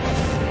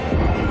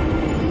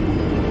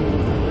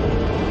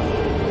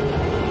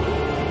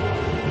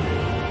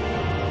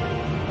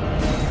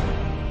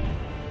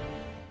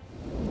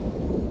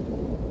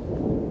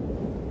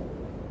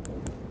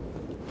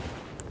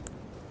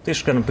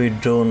 This can be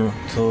done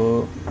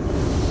to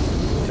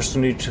just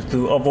need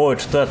to avoid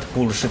that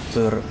bullshit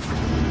there.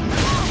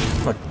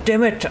 Oh,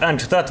 damn it! And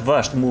that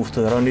vast move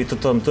there, I need to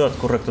time that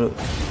correctly.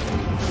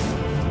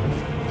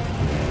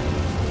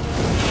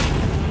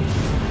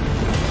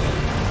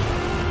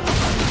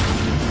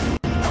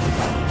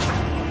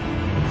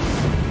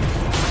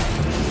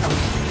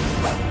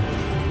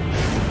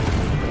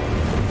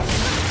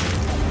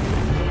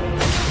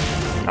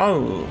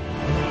 Oh.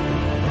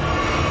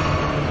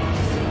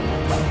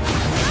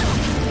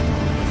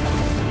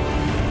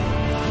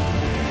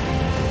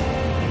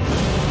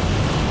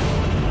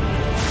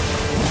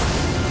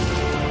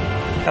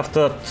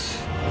 After that.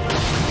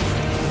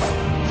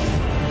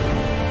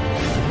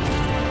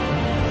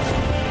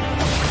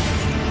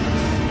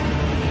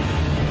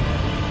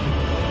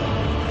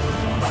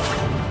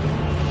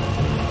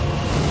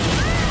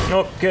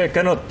 Okay,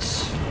 cannot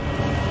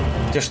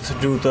just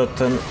do that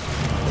and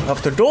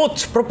have to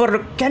dodge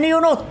proper. Can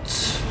you not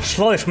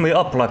slice me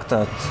up like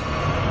that?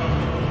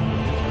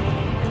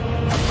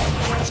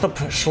 Stop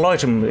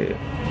slicing me.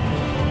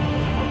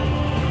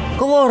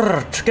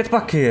 Coward, get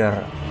back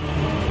here.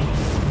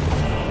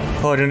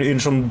 Hiding in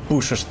some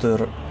bushes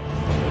there.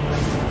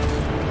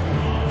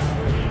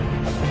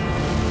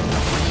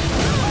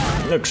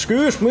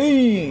 Excuse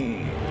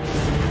me.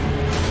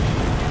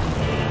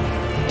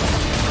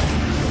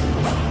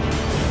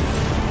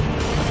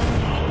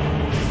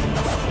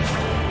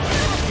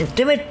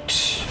 Damn it!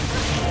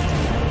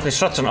 This is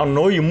such an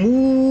annoying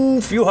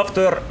move. You have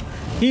to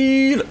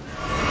heal.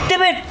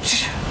 Damn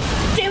it!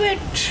 Damn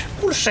it!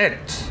 Bullshit!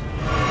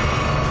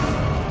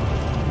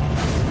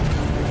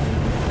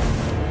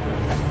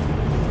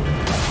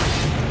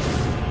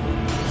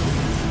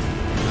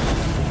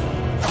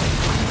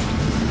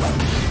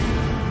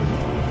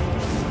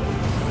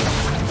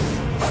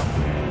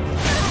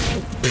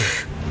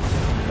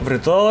 Every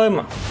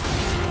time.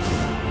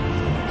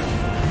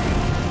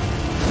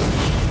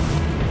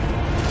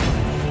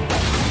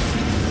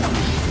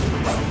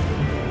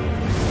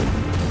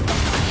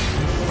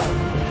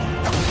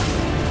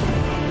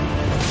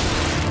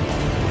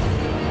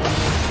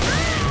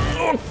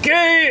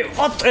 Okay,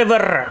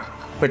 whatever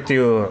with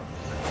you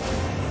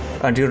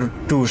and your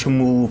douche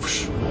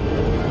moves.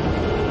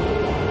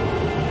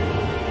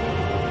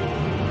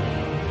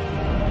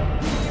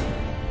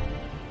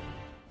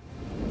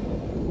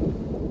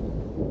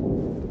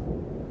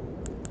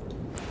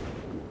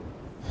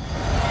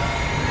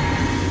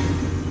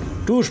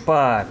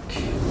 Douchebag,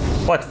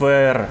 what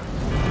where?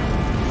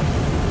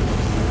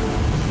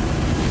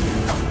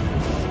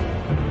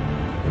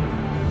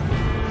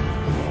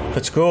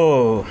 Let's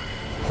go.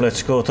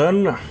 Let's go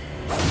then.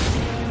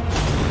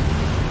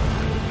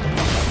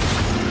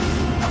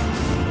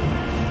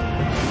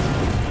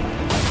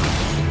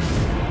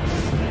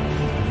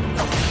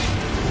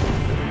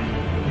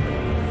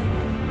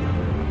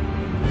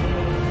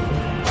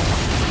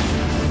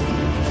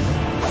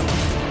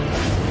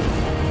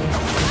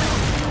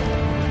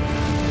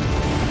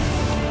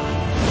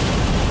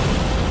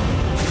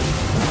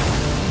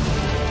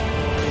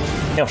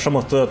 Ja,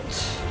 samottet.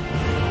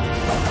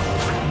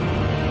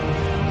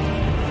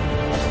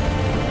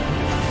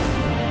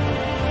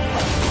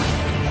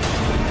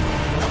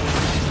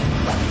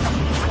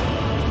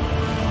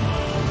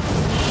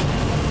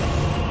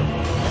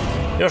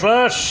 Ja,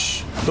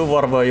 slash! Du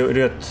varvar ju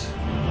idiot.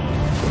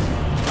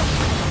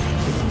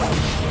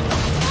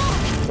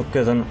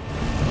 Okej, then.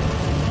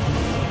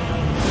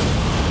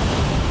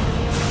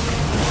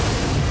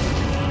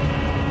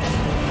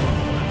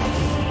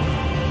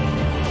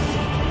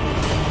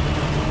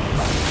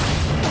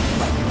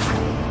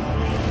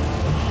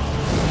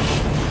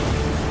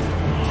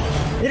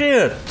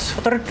 Idiot!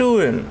 What are you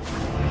doing?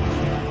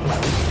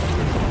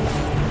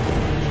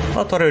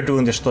 What are you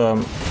doing this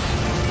time?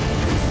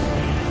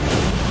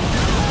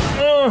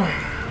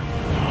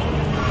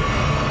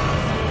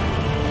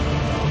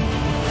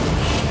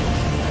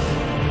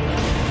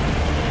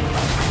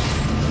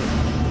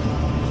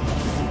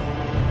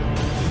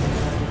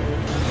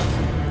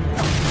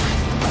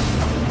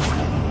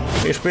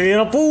 He's being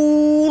a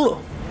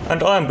fool!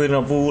 And I'm being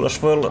a fool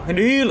as well. And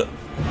heal!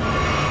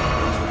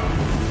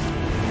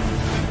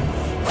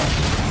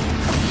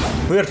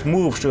 Weird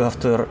moves you have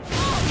to...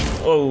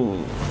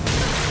 Oh.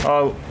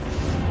 Ow.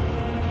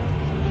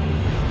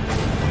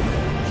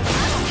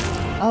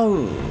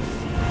 Ow.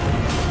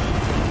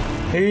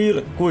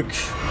 Heal quick.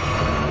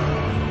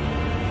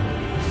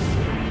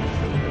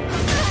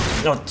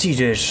 Oh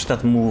Jesus,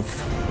 that move.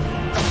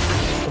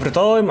 Every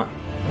time.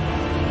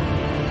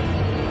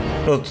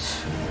 Not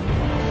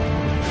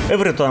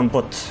every time,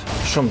 but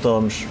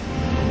sometimes.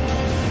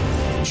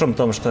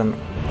 Sometimes then.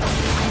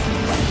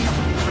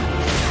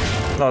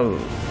 No.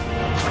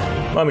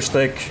 My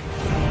mistake.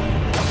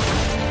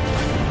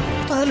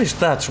 hell is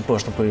that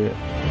supposed to be?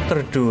 What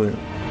are you doing?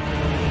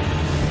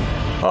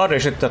 How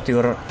is it that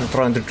you're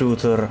trying to do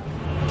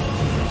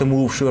the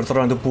moves you're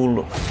trying to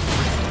pull?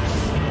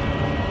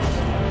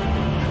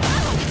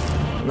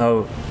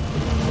 No.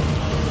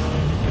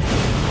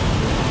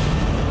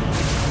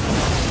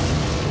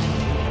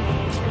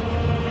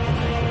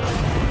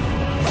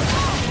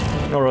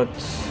 Alright.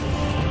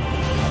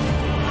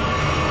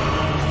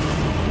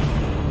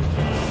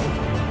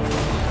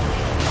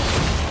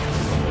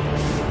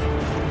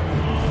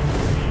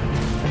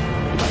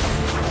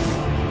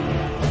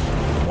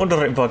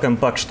 Wonder if I can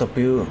backstab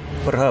you.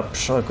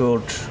 Perhaps I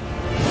could.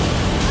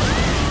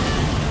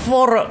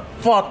 For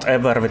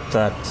whatever with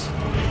that.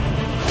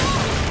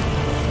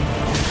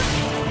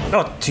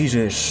 Oh,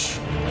 Jesus.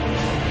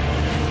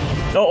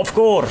 Oh, of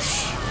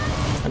course.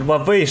 And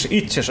my face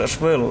itches as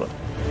well.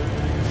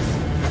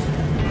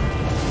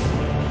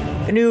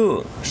 Can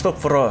you stop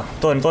for a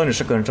tiny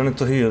second? I need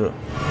to heal.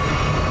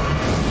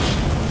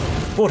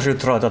 Of course you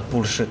try that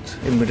bullshit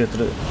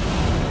immediately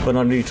when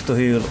I need to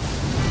heal.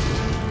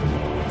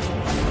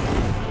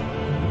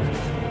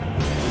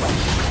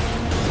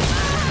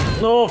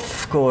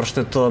 Of course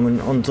the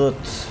timing on that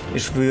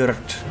is weird.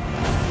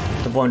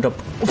 The wind up.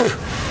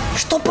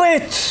 Stop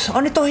it!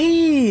 I need to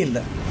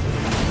heal!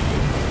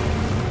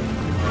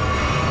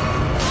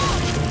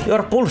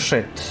 You're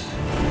bullshit.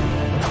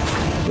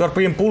 You're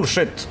being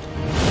bullshit.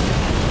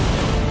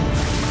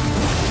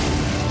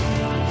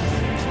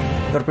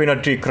 You're being a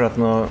dick right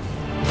now.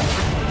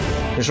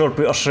 You should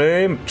be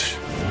ashamed.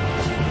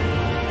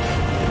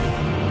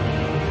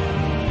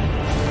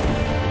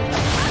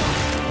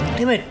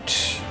 Damn it.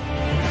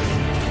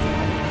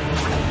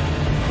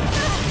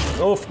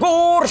 Of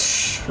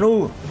course!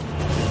 No!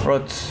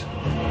 Right.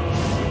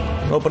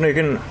 Nobody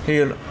can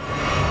heal.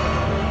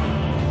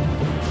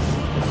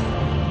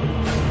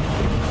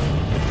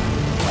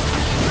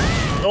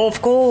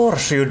 Of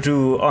course you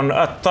do. An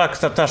attack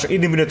that has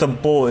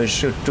infinite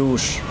boys, you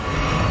douche.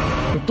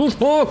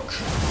 Toothpick!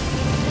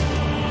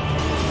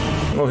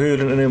 No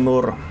healing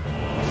anymore.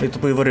 Need to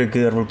be very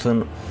careful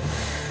then.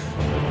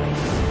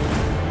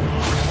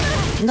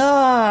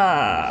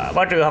 Nah,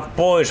 why do you have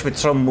boys with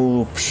some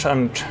moves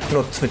and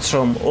not with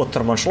some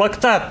other ones like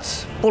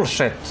that?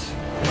 Bullshit.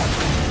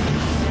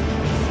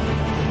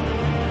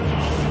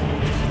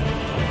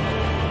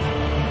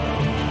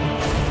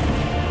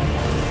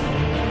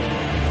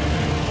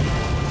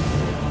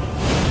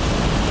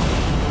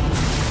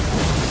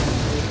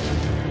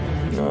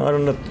 I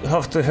don't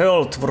have the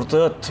health for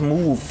that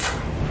move.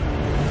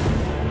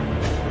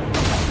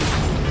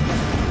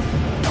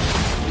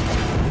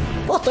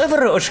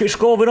 Whatever is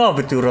going on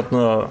with you right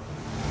now?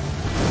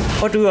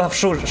 Why do you have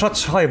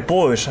such high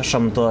voice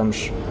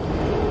sometimes?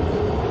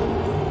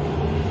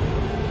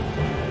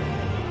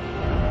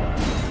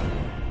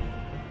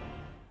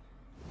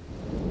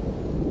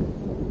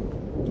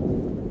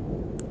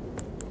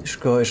 This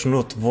guy is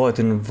not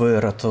fighting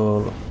fair at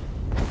all.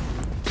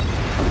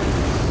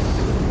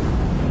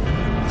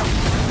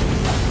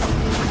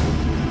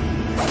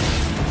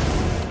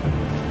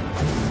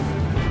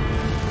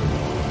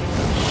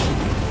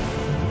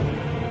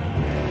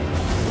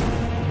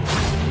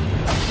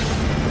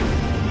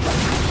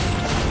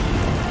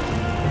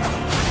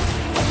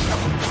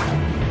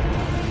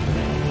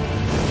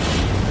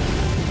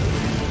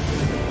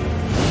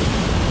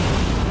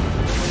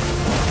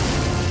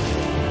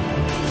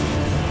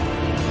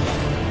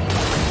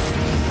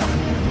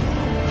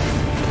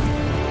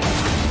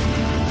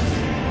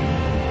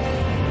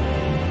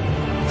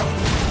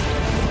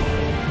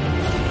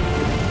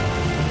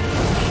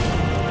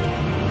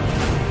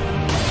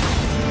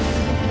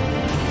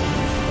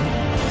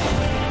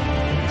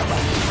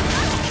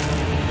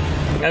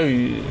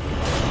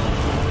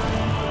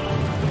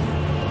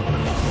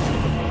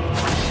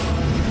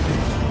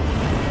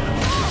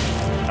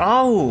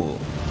 Ow!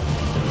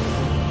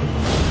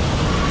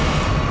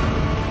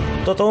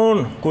 That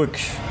on, quick!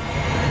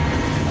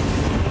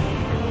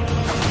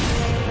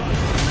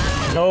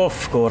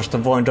 Of course, the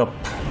wind up.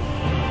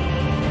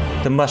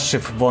 The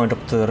massive wind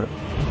up there.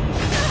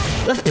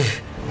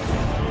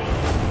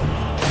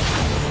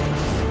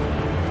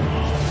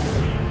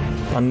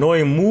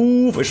 Annoying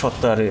move is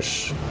what that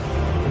is.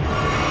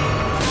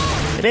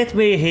 Let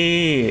me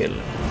heal.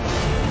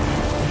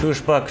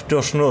 Douchebag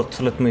does not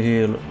let me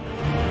heal.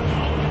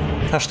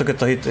 Has to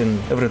get a hit in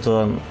every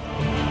time.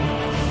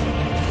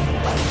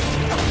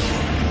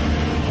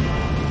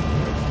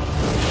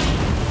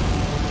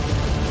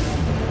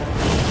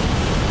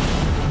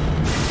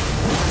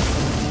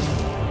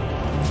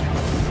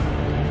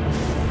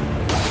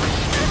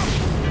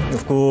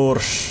 Of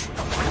course.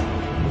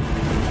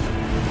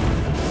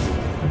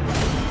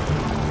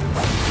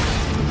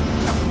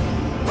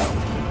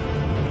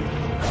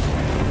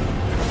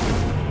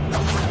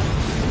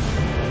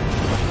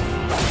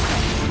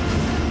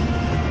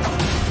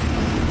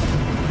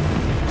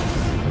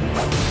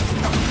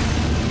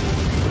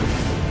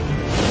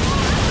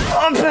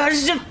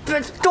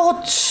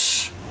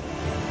 Dodge!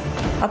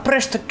 I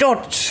pressed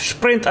dodge,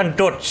 sprint and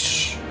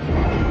dodge.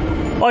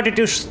 Why did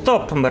you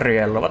stop,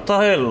 Marielle? What the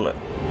hell?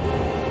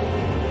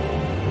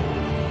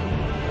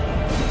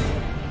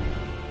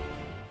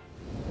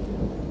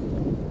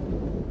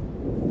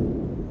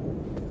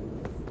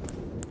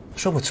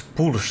 So much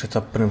bullshit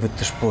happening with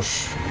this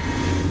boss.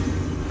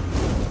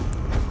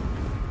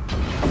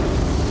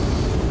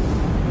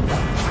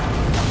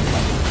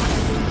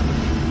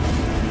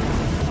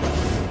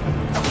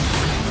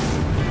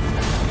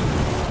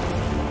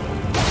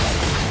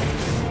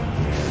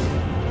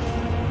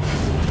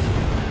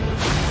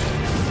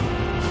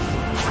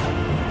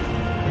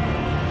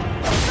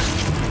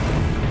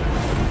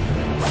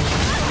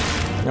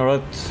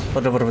 Alright,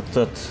 whatever with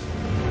that.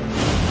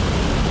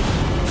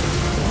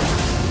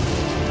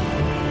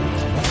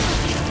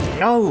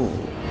 No!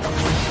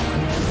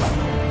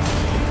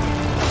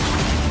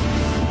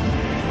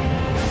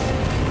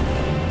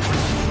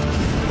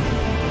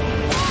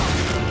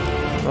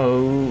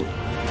 Oh.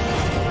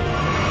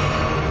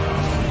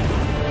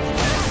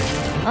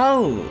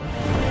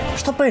 Oh!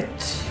 Stop it!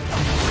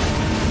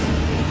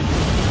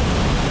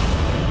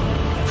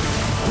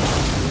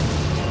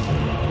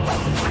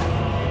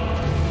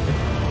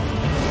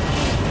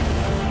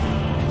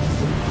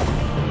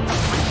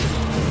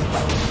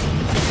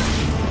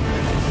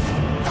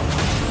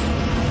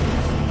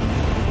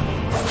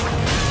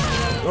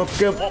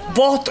 Okay,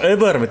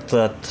 whatever with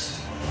that.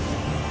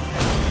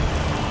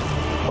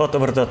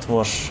 Whatever that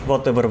was,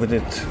 whatever with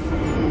it.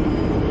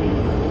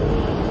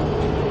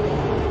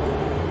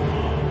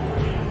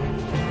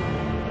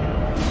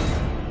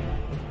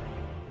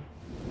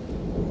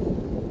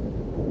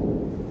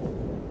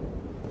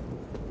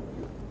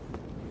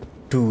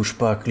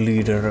 Douchebag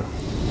leader.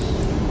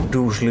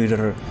 Douche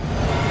leader.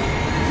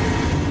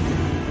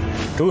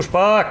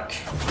 Douchebag!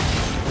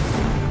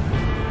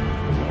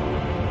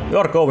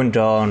 You're going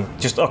down.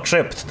 Just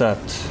accept that.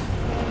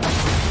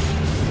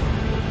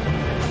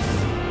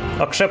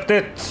 Accept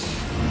it.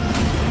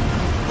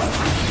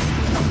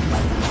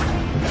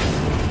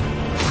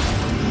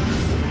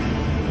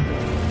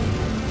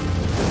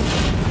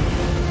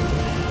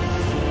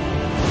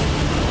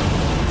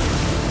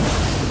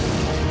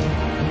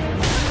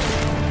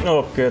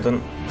 Okay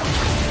then.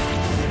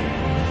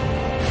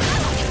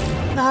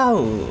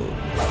 No.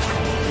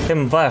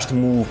 Them fast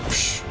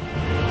moves.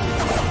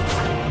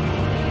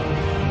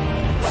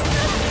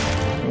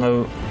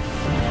 No.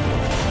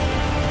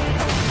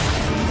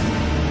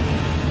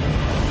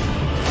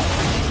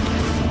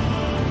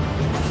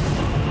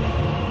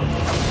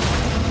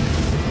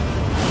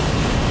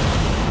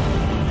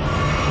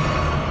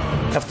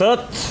 Have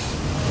that.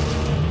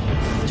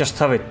 Just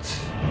have it.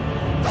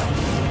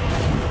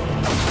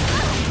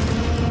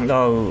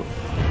 No.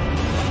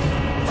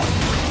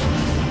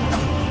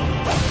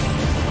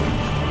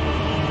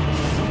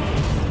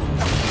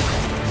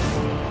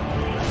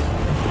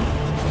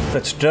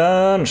 Let's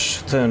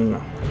dance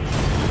then.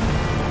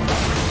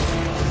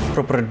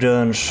 Proper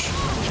dance.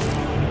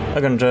 I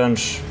can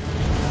dance.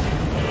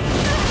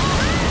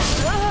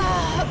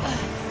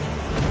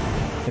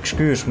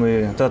 Excuse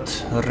me,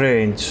 that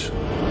range.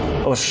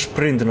 I was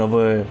sprinting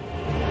away.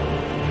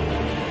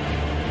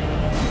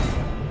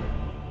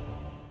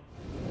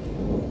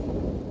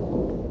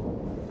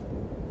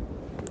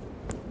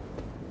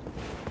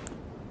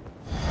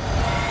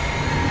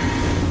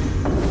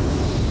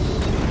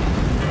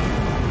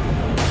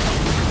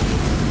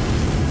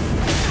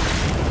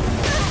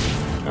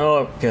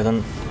 Okay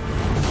then.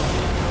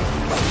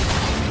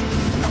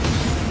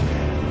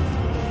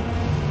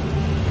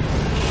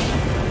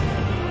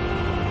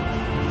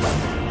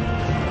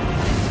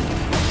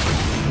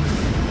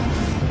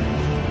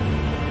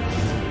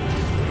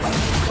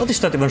 What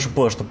is that even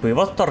supposed to be?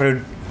 What are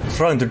you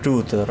trying to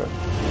do there?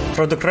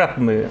 Trying to grab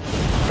me?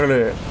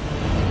 Really?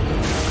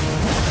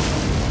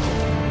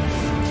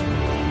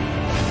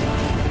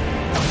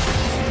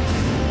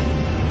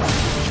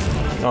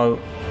 No.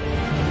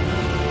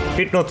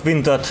 Did not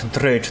win that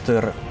trade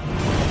there.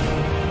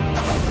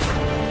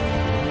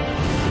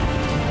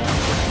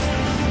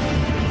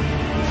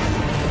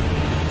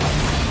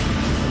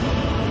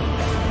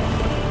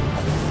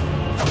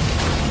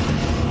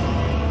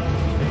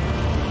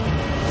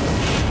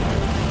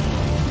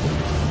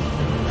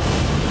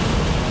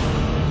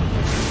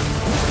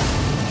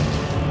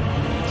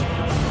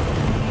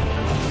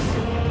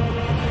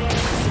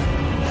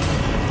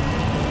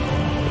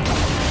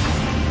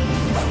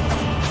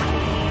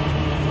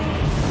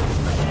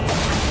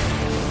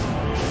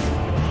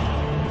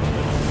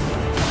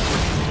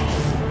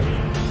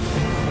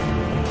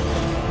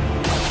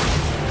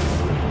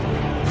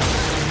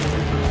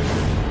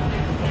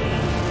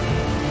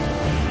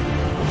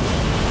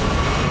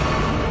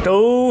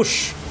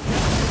 Douche!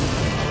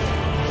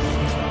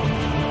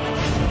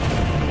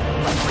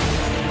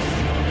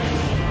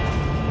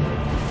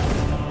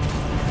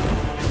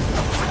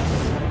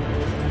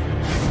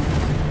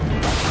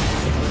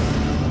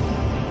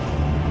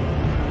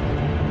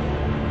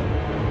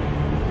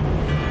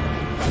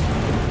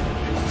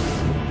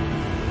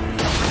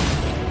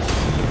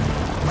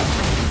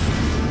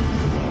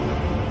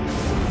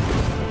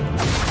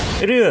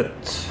 Idiot!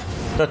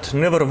 That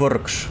never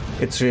works,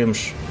 it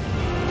seems.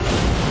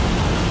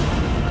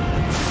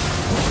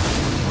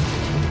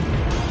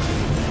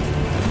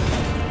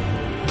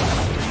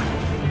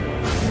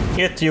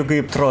 Yet you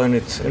keep trying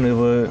it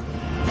anyway.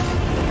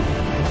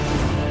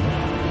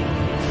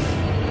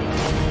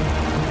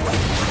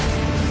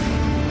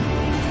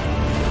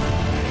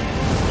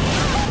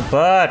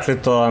 Badly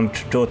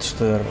timed dodge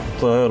there. What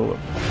the hell?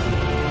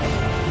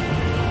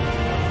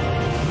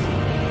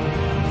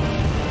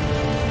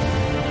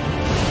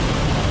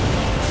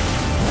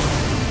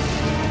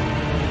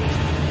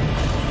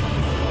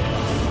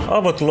 I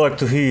would like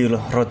to heal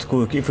right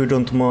quick if you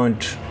don't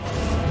mind.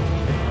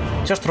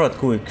 Just right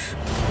quick.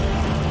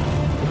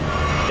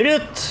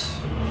 Idiot!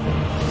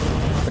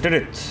 I did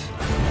it.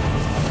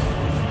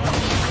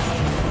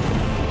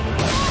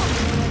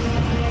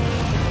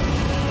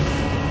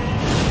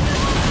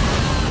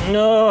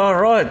 No,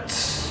 right.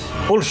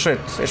 Bullshit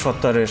is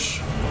what that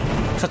is.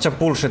 Such a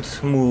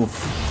bullshit move.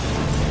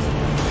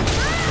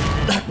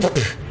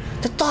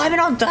 The timing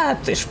on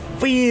that is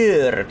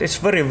weird. It's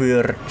very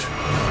weird.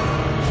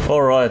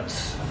 Alright.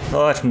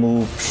 Nice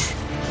moves.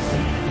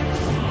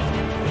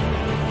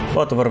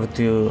 What over with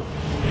you?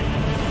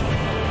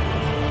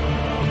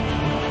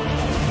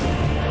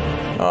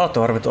 What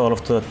over with all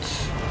of that?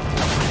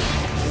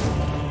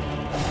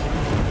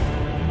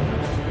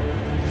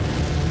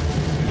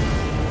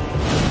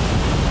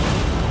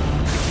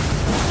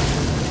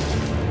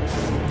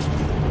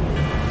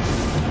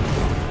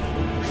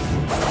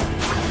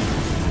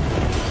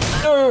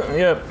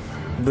 Yep,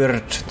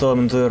 weird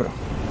timing there.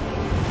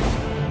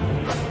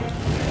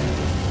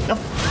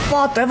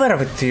 Whatever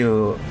with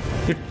you?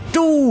 You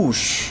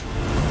douche!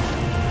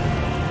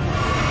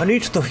 I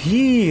need to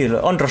heal,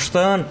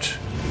 understand?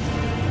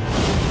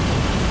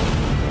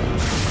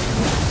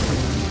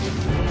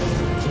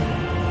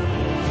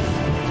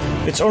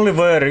 It's only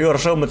where you are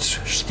so much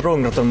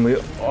stronger than me.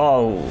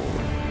 Ow.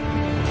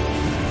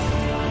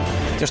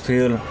 Just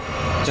heal,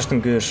 just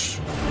in case.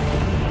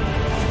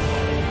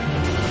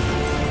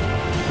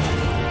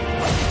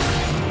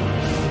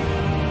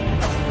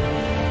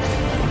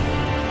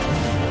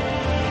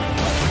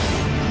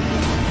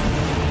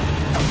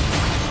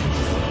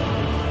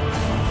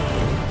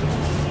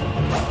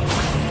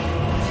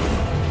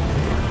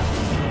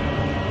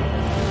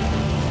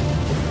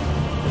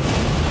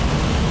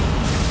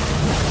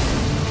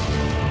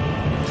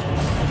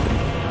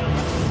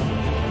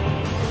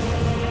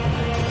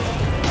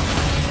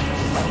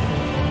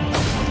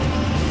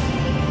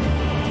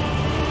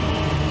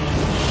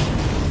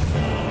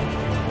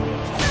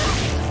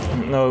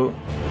 No.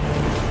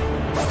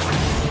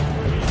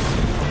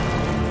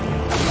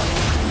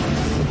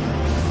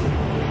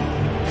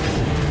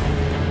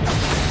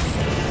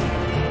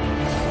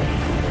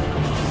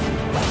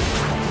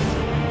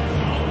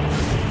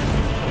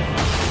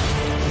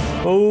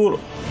 Fool.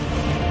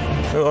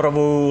 You're a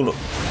fool.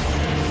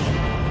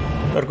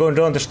 We're going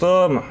down the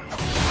storm.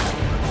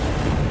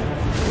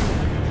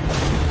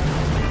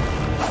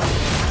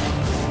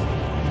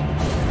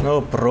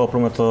 No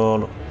problem at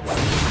all.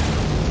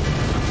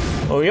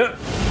 Oh yeah.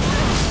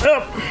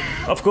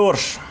 Yep, of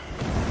course.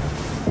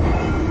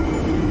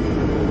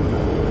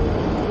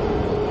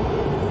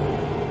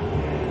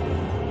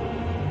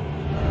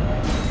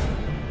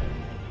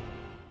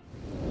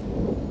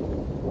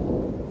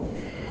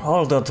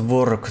 All that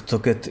work to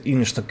get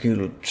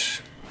insta-killed.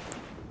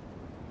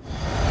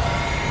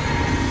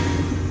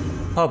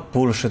 How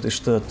bullshit is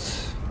that?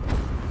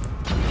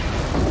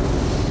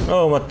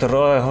 No matter,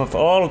 I have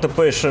all the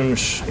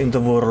patience in the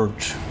world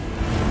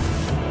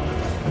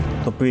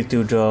to beat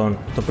you down,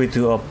 to beat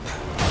you up.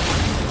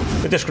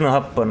 It is gonna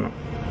happen.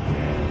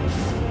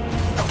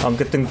 I'm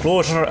getting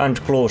closer and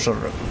closer.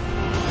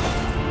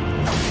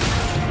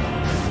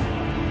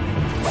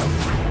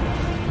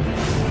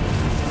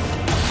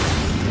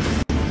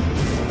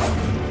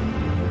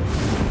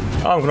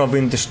 I'm gonna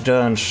win this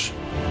dance.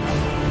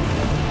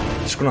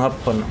 It's gonna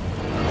happen.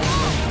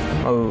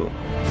 Oh.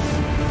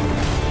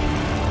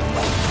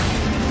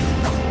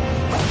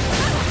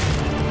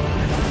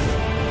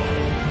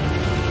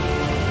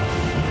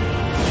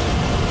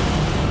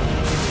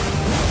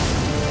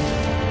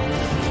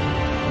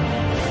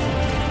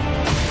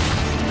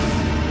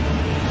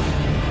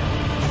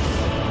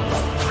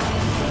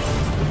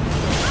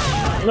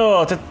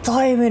 No, the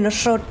timing is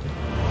so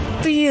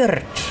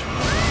weird.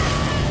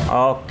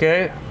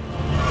 Okay.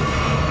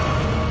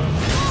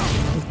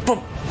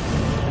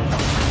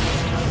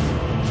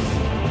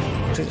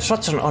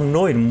 Such an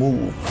annoying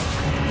move.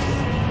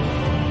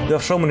 You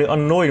have so many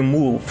annoying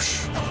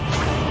moves.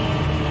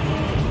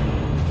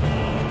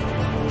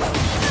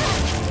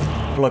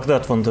 Like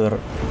that one there.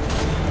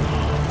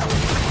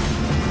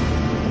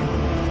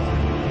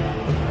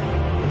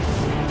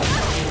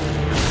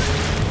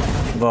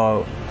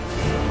 Wow.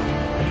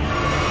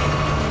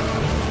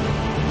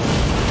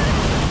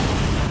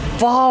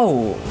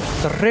 Wow!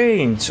 The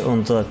range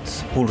on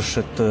that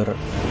bullshit there.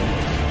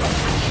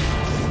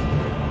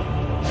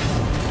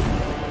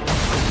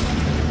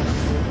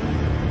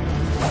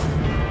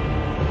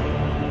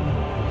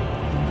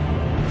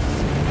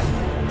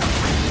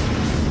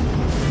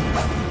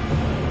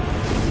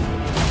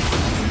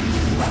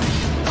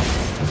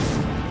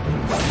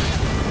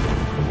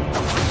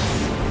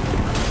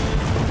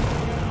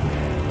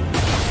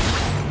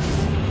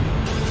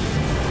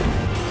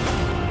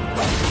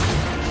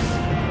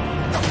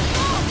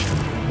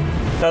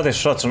 That is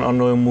such an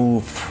annoying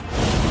move.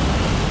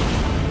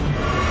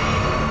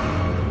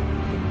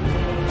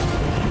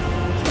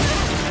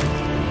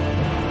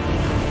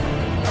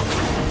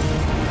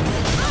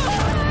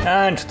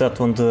 And that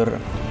one there.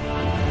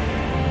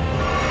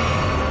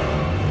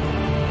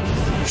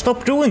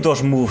 Stop doing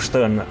those moves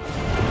then.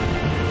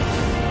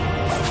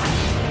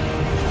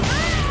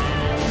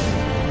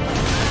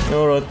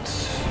 Alright.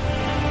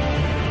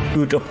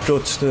 Good up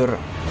dodge there.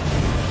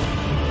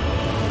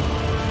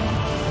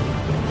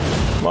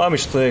 My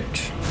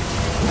mistake.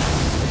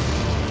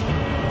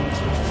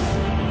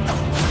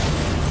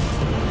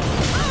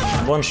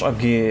 Once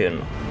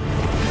again.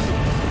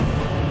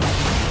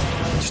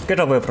 Just get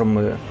away from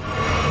me.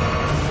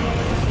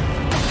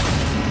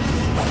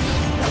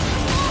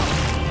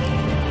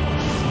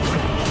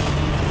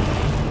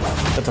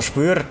 That was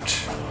weird.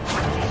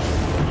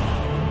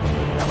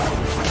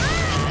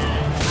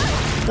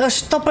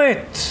 Stop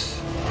it!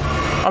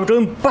 I'm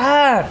doing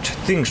bad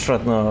things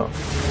right now.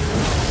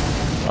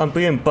 I'm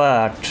being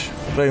bad.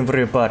 Playing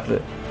very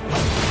badly.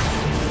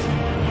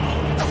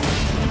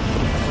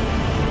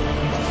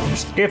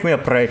 Just give me a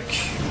break.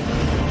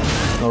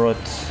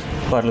 Alright.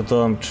 Badly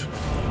timed.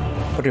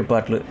 Pretty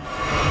badly.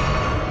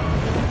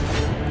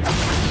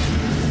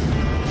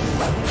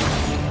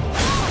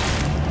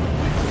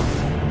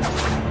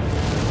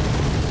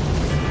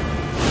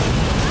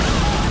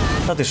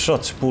 That is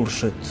such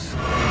bullshit.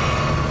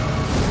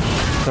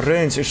 The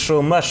range is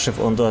so massive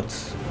on that.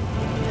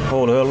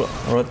 Holy hell,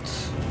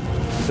 right.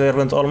 There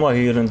went all my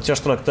healing,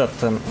 just like that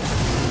then.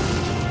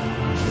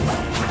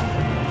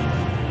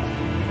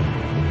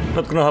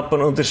 Not gonna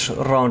happen on this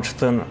round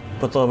then,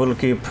 but I will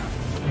keep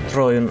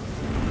trying.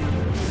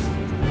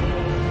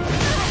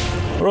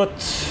 Right,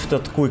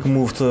 that quick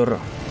move there.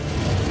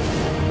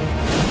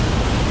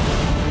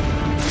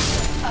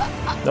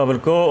 I will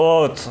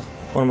go out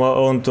on my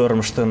own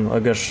terms then, I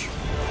guess.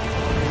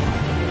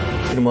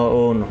 In my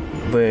own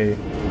way.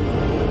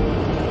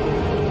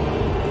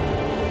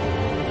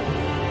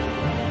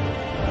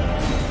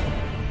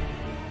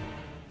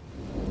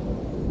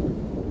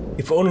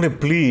 If only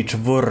Blaidd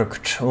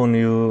worked on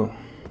you,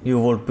 you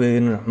would be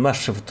in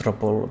massive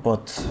trouble,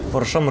 but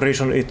for some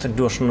reason it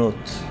does not.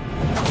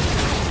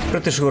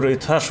 Pretty sure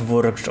it has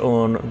worked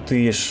on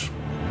these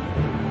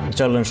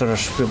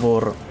challengers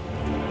before,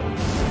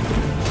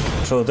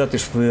 so that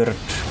is weird.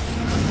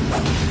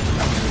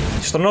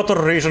 It's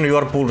another reason you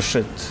are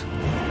bullshit.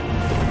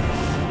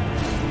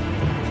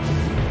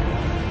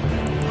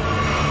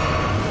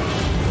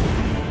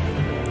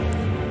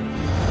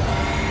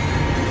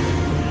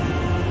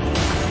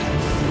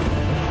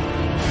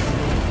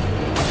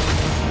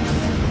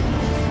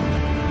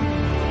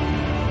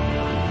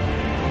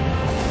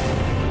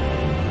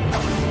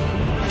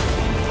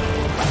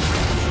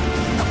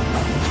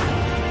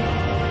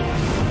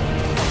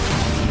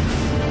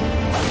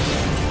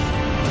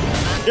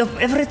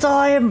 Every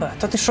time!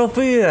 That is so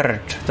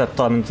weird, that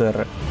time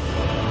there.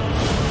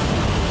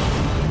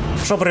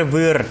 So very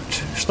weird.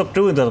 Stop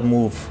doing that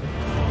move.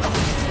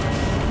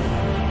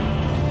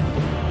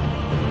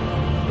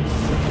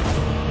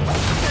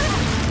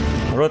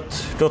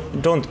 Right,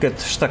 don't get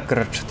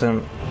staggered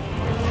then.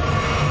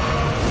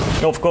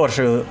 Of course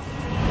you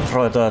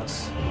try that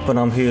when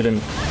I'm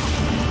healing.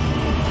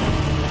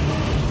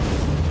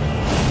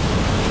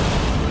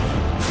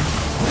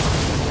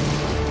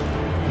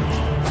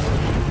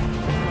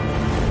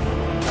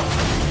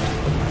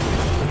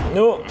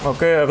 No,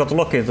 okay, I got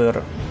lucky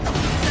there.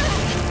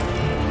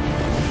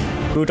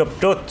 Good up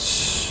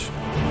dodge.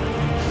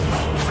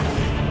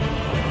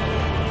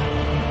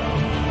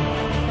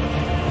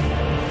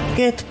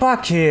 Get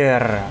back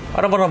here!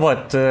 I don't wanna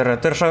fight there.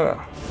 There's a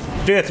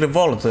deadly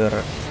wall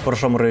there for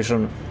some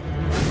reason.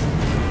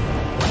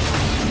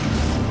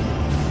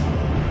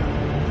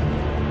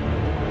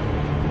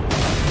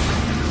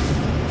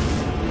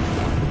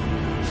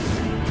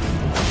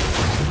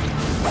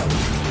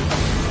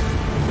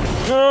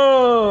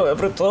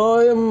 Every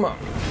time.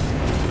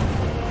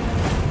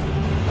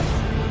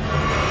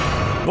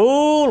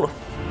 Fool!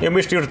 You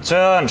missed your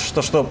chance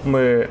to stop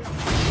me.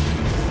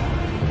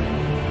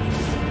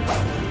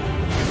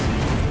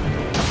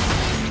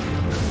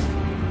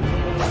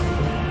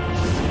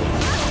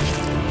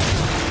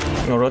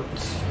 Alright.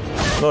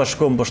 Nice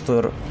combos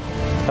there.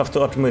 Have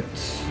to admit.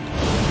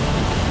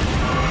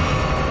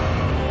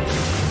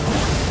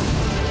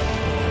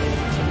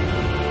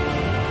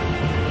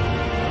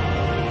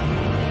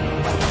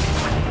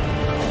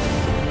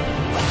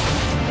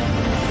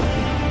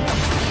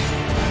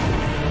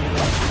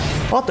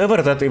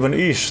 Whatever that even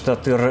is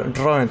that you're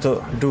trying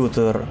to do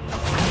there.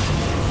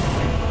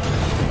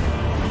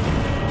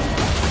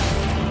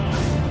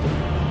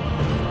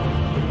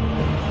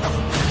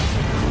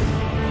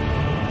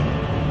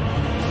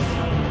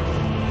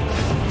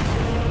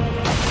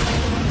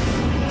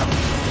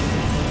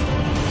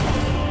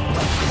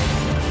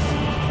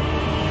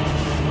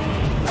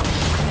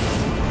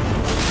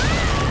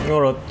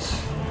 Alright.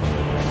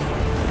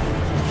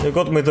 You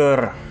got me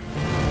there.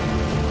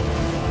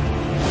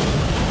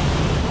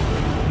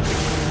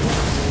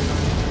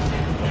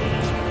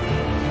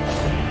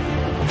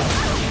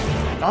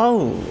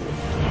 Oh!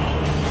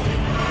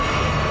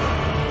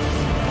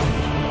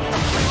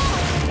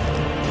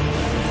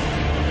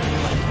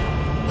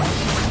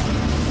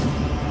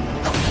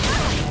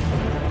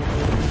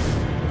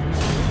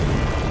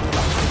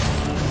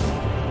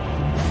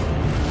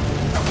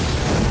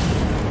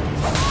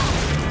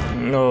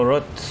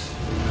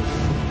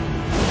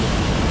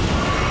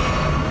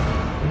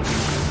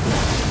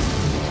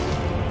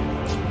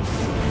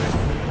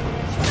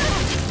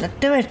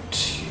 Damn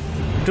it!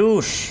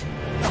 Douche!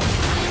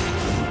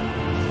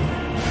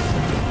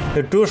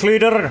 The douche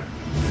leader!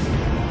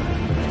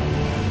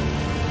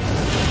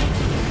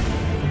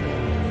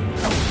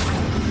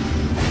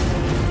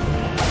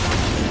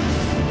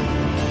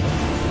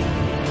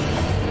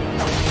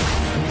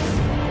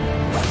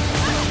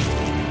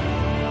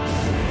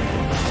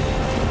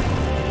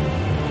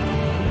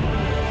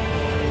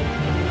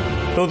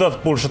 Do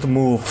that bullshit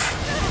move.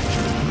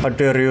 How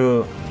dare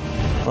you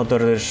utter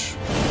this?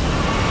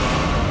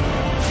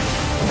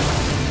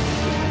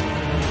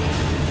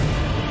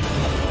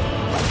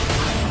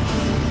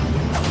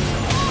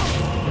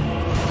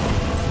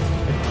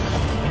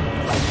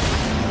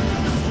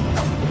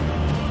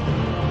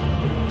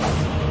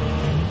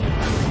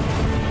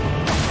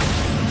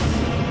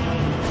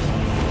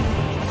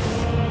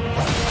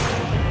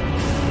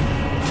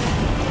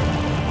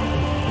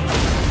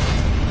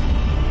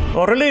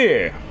 Oh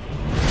really?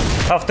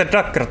 After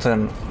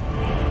Daggerton.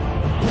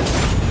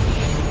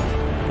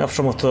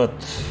 Eftersom att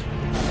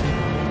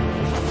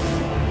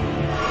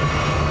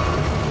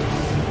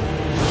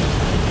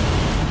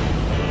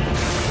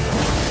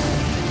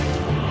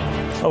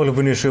I will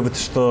finish with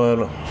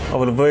style. I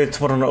will wait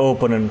for an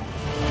opening.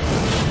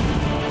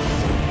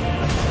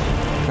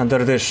 And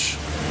there it is.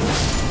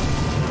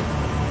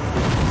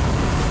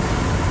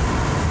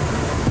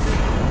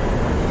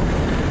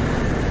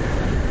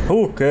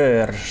 Who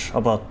cares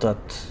about that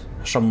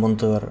summon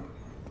there?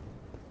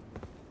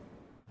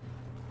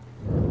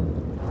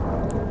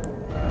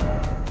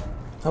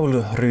 I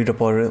will read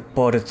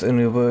about it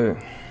anyway.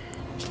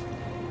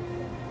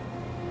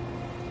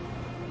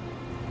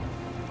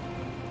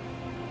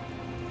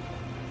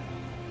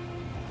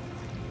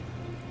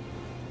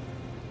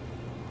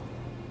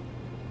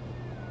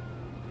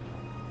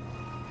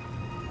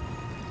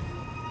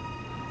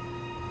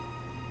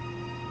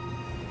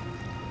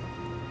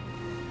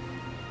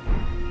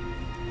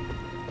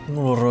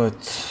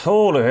 Alright,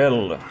 holy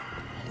hell.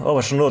 I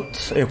was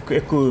not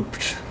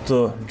equipped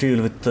to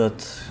deal with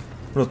that.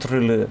 Not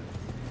really.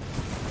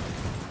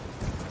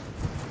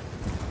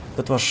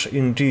 That was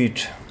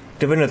indeed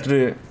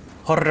definitely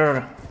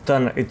harder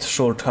than it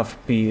should have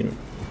been.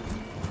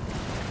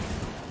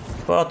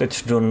 But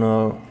it's done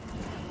now.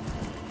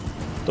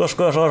 Those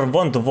guys are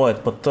one to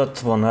fight, but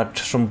that one had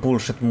some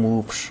bullshit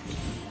moves.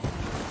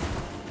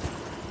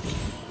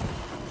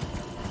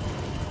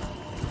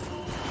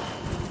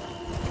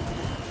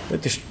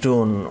 It is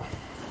done.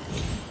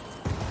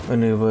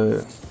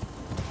 Anyway.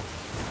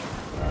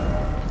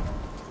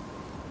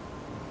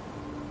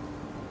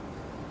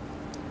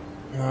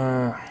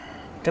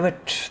 Damn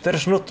it,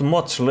 there's not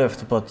much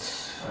left, but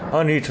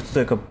I need to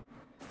take a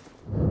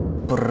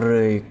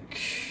break.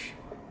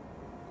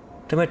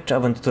 Damn it, I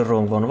went to the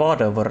wrong one,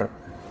 whatever.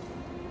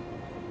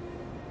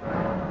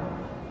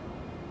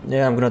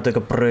 Yeah, I'm gonna take a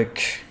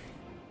break.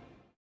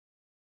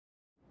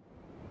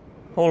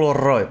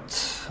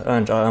 Alright,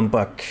 and I am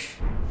back.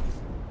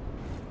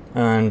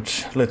 And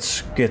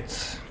let's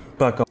get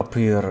back up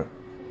here.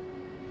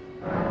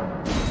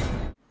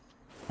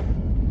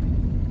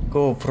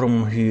 Go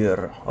from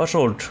here. I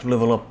should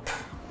level up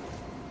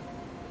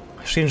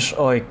since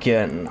I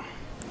can.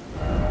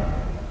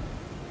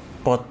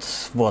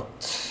 But what?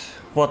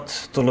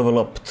 What to level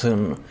up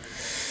then?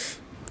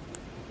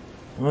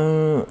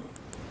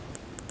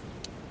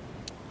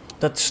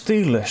 That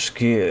still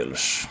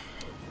scales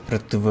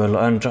pretty well,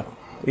 and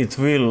it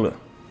will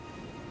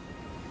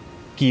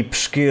keep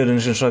scaling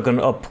since I can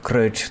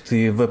upgrade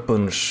the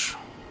weapons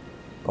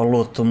a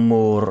lot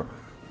more.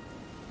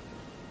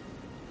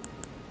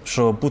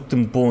 So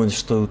putting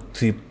points to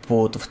the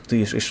both of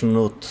these is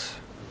not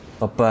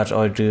a bad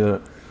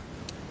idea.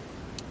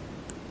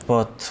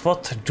 But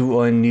what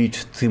do I need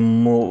the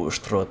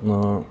most right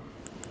now?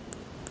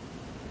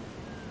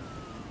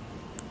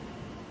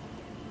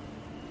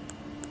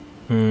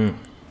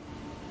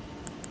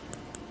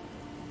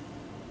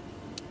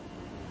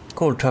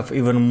 Could have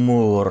even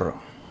more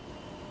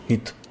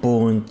hit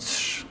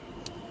points.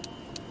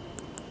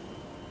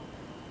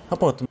 How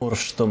about more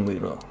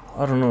stamina?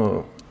 I don't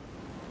know.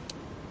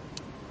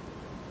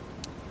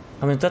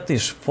 I mean, that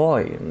is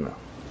fine.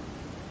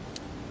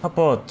 How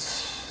about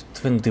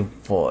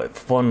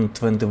 25?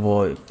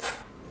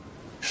 125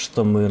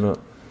 stamina.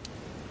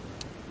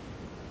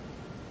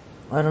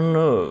 I don't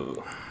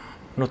know.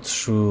 Not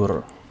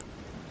sure.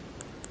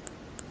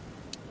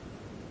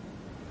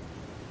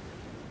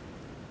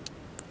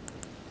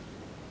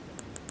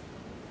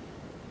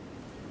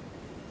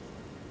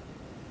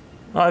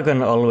 I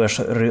can always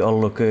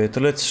reallocate.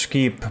 Let's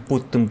keep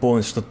putting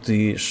points to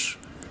these.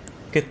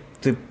 Get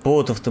the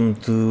both of them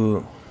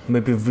to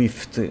maybe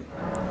 50.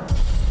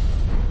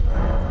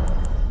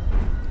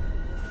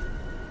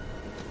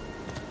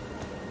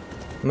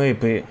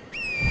 Maybe.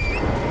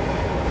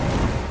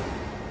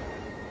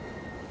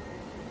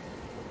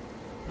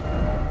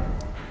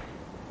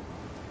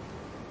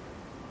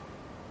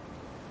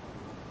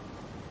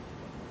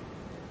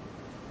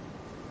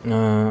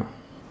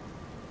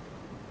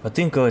 I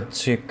think I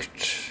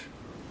checked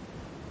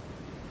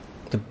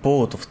the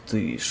both of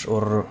these,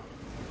 or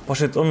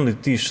Was it only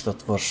this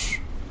that was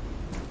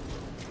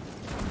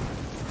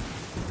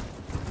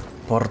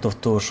part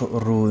of those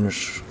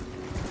ruins?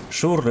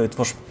 Surely it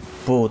was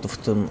both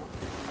of them.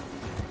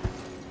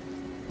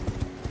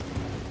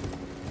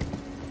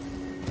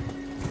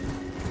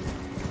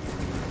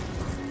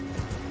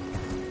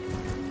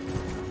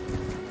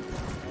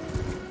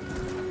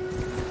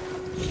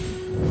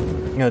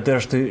 Yeah,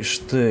 there's the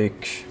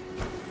stake.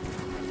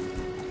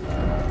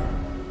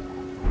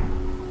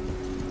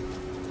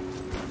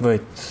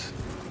 Wait.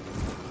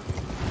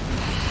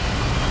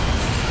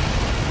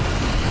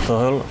 The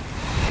hell?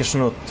 It's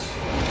not.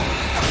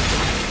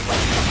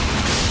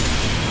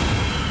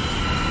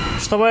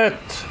 Stop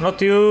it!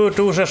 Not you,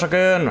 douches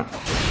again!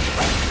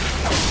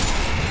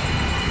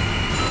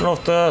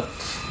 Not that.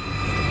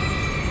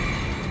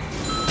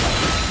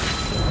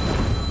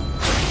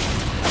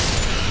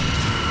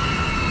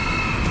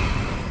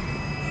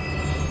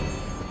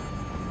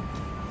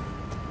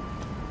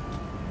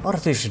 Are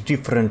these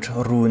different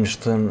ruins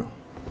then?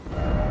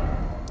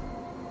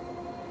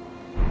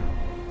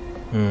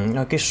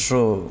 I guess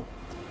so.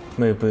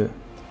 Maybe.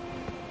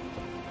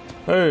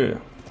 Hey!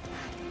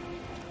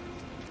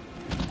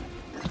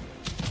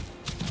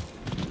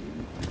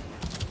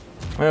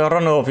 I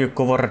run off, you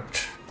coward.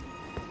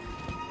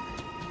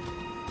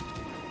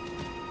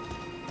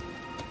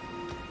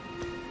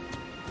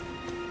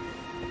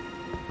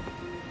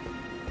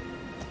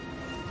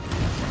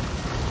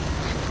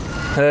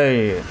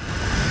 Hey!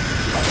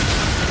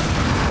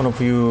 One of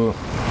you.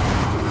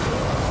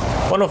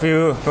 One of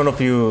you. None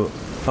of you.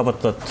 How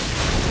about that?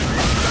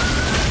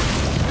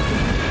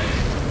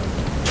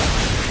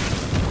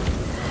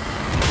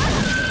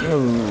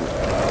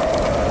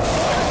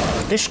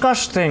 Oh.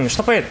 Disgusting!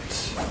 Stop it!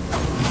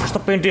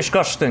 Stop being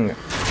disgusting!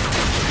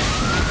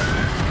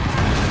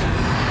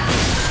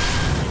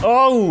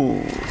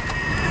 Oh!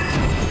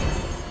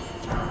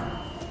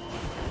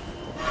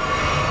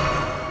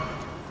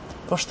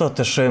 Was that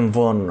the same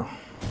one?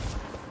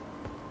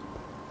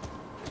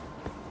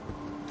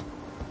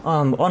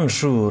 I'm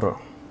unsure.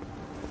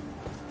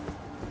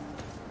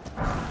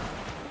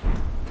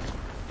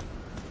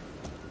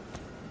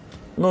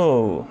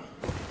 No,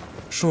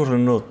 surely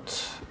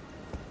not.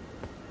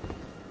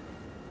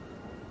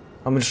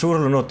 I mean,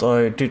 surely not.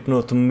 I did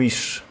not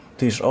miss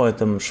these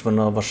items when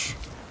I was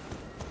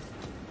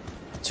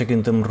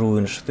checking them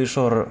ruins. These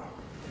are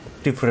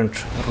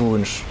different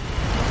ruins.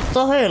 What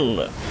the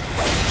hell?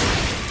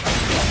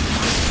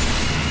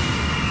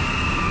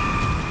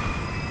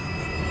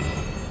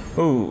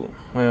 Oh,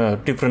 yeah,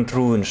 different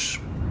ruins.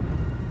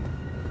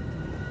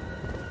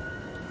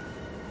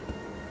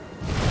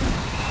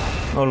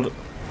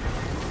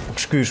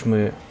 Excuse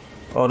me,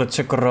 I'll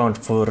check around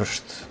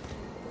first.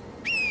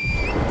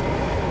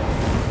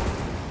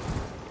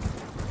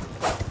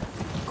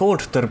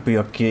 Could there be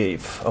a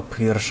cave up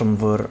here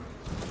somewhere?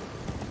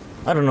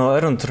 I don't know, I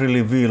don't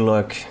really feel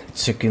like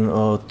checking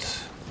out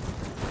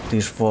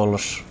these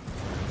walls.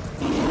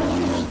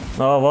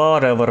 Oh,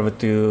 whatever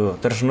with you,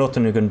 there's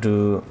nothing you can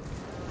do.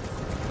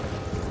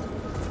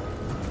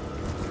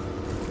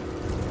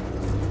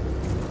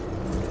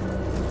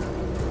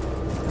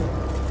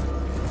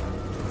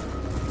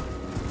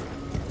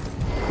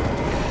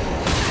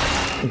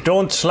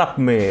 Don't slap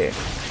me.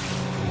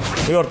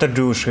 You're the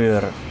douche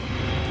here.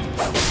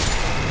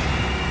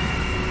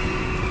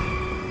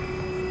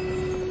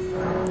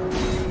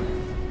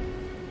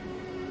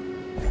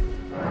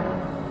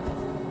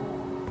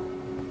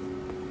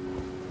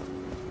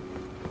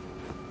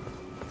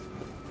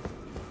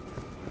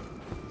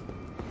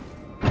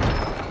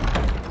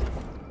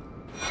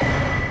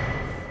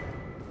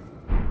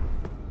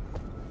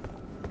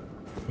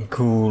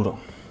 Cool,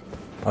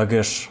 I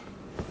guess.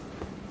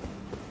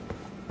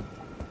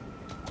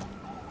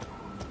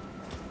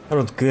 I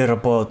don't care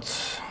about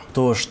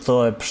those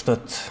types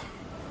that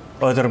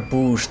either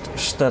boost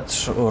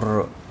stats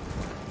or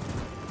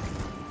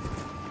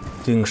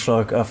things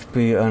like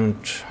FP and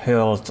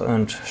health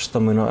and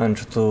stamina and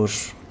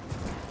those.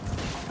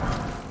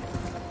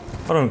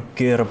 I don't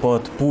care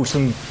about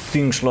boosting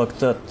things like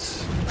that.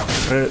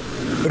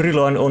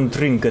 Relying on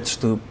trinkets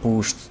to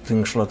boost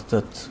things like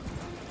that.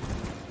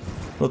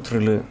 Not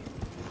really.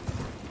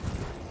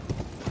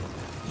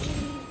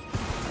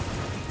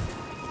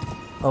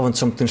 I want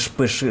something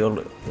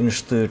special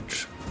instead.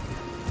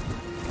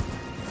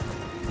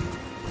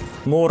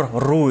 More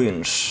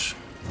ruins.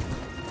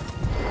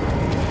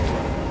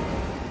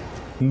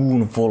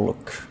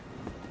 Moonfolk.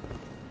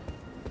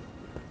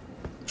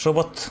 So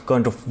what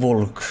kind of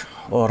volk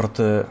are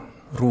the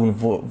rune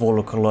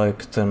volk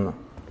like then?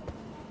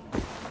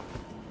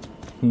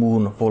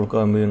 Moonfolk,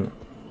 I mean.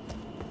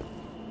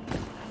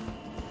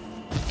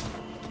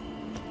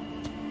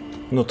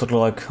 Not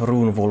like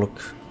rune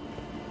volk.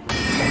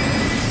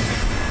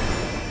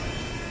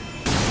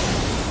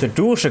 The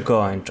douche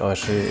kind, I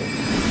see.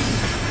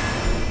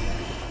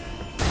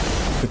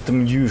 With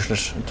them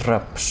useless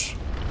traps.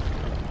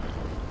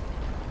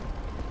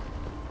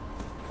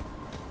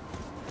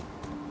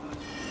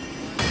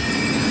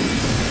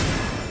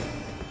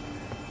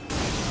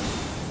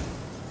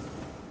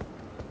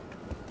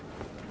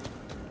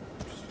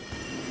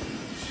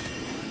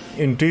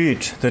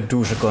 Indeed, the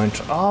douche kind.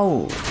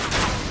 Ow!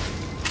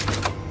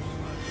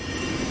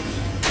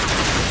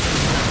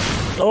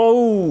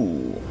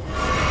 Oh!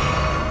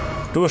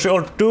 Douche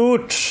old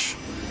dudes!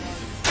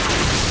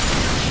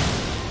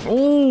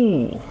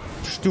 Oh!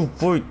 Just you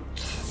wait.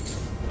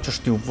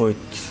 Just you wait.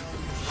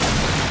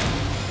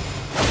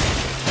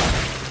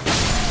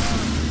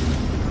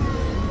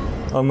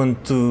 I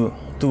meant to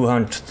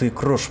two-hand the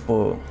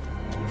crossbow.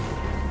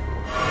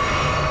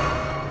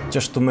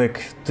 Just to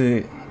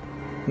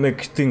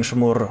make things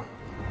more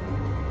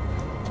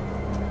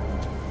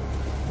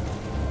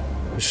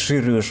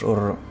serious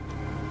or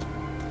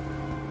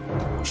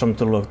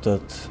something like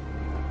that.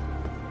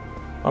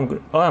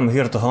 I'm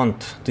here to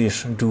hunt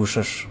these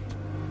douches.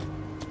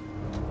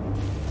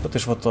 That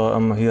is what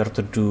I'm here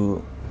to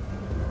do.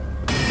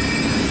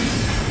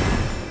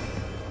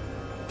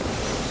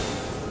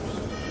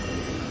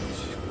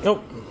 Oh,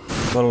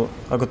 well,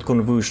 I got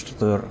confused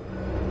there.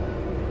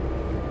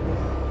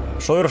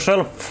 Show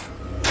yourself!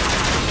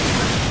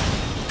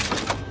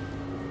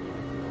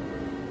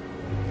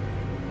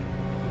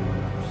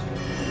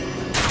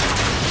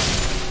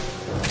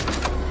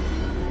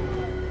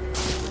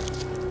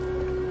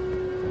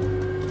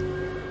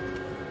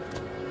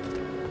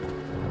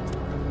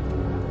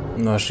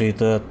 I see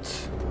that.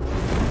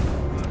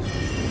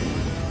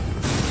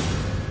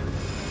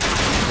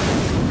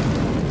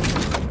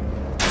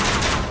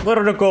 Where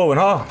are you going,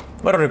 huh?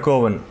 Where are you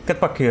going?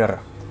 Get back here.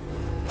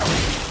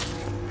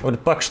 I will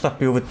backstab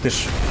you with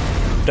this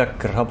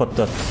dagger. How about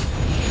that?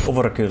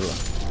 Overkill.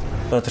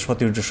 That is what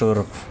you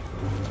deserve.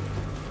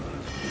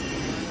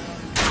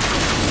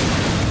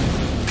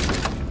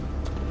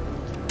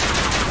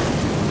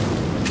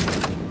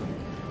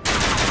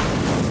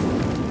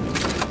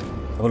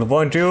 I will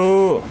find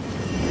you!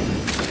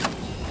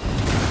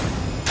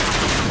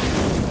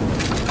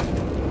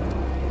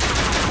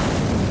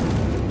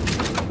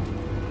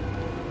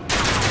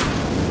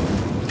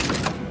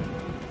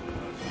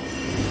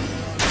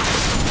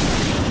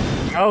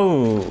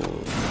 Oh!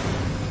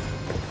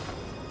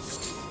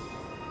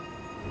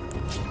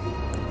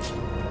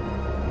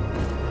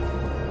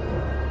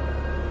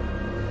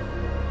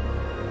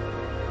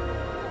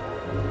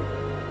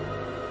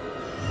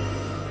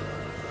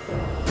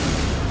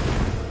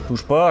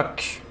 Who's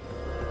back?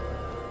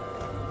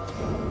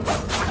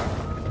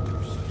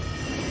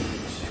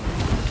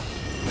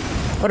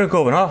 Where are you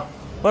going, huh?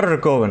 Where are you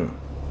going?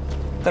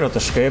 Cannot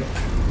escape.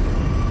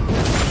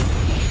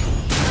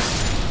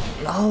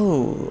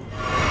 No!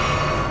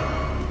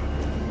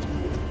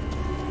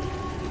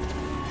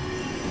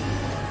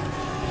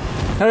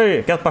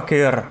 Hey, get back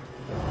here!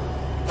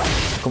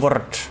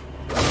 Coward!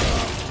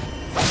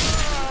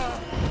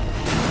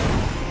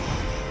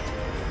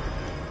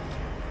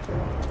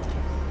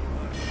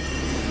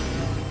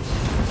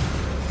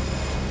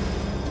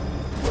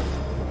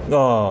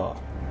 Oh.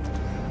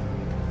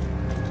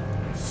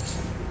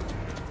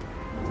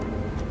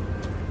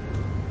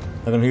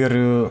 I can hear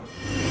you.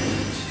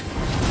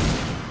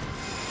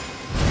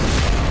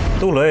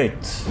 Too late.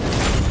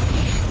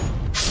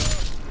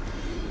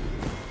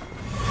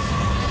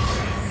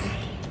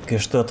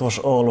 Guess that was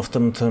all of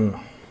them then.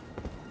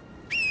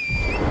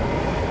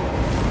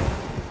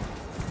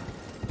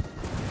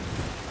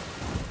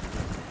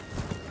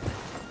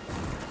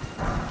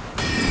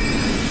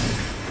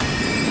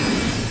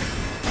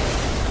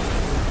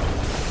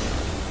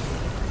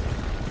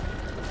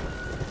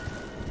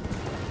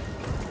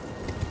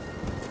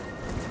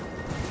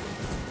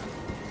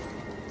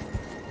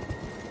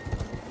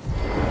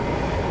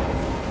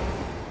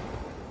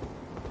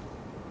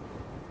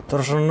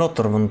 There's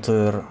another one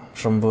there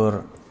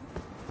somewhere.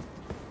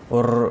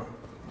 Or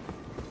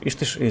is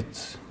this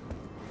it?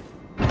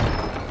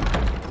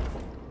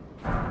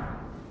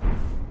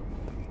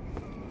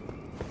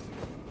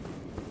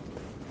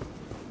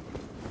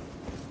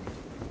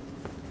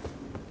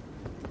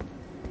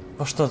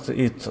 Was that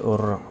it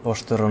or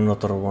was there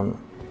another one?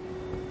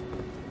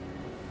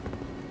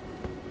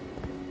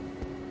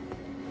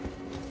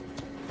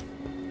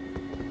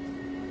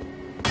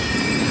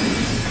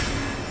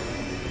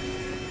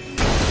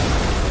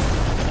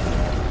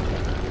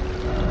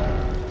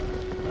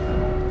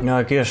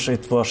 I guess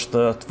it was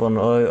that one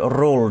I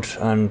rolled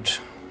and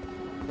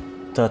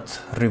that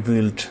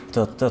revealed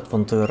that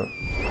one there.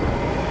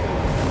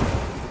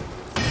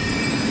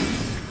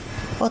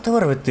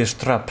 Whatever with these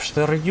traps,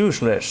 they're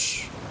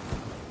useless.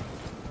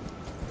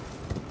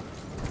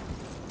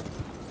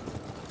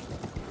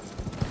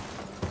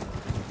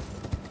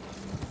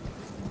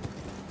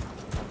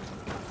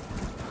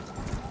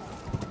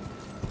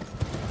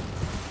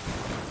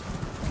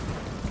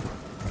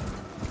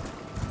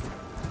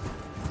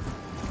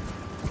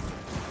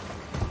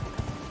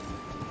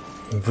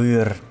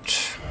 Weird.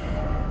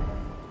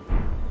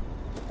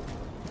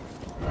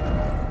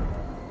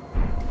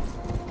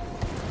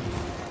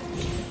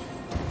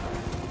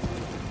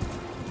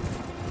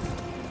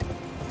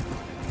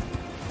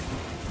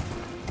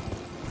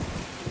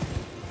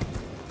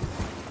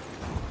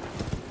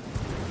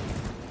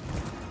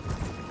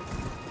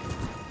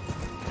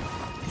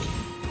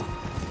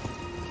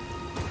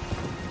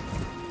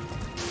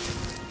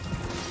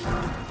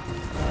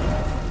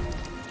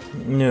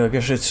 Yeah, I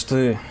guess it's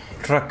the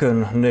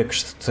dragon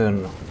next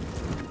then.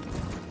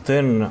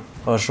 Then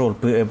I should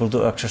be able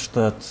to access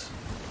that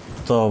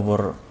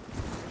tower.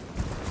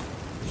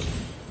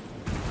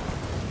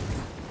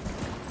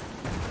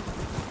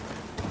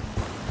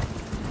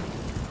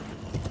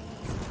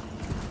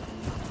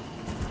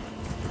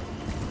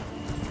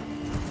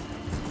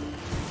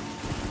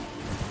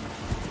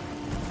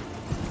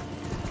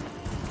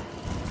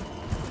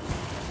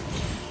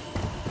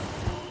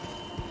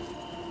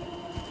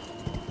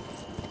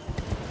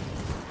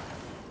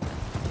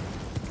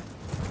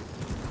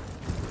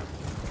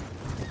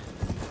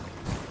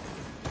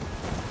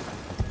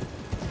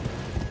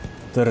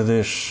 There it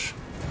is.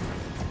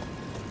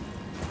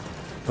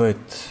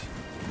 Wait.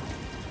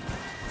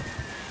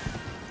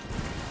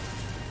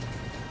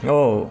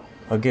 Oh,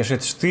 I guess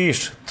it's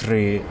these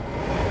three.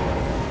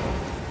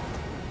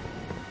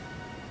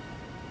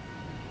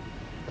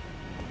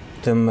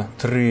 Them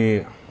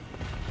three.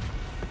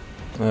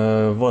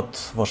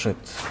 What was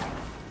it?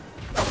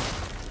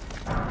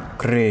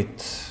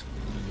 Great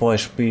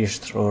wise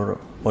beast or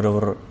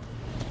whatever.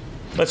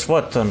 Let's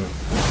what then?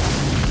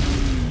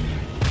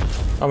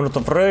 I'm not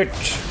afraid.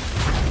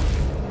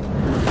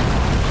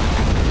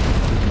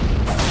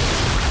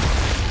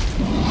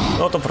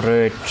 Not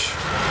afraid.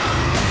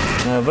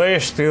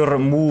 Waste your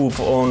move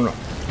on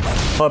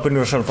hyping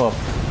yourself up.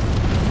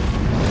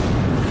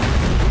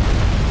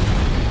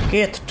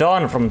 Get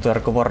down from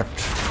there, coward.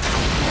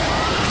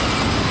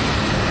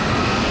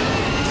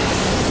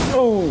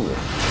 Oh!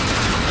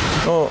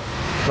 Oh,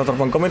 another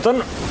one coming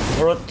on.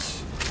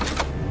 Alright.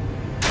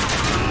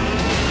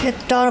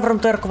 Get down from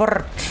there,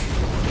 coward.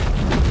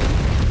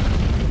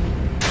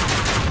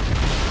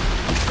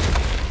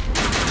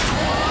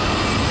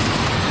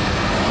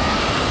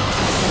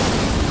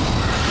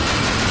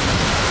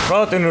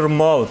 Right in your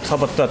mouth, how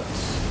about that?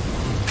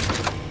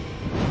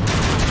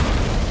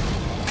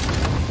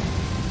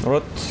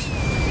 Alright.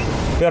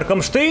 Here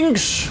comes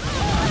things!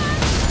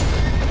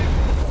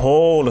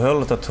 Holy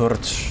hell, that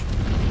hurts.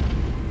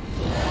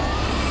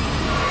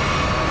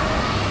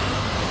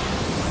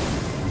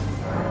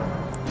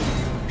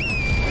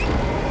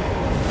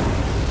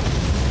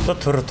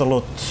 That hurt a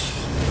lot.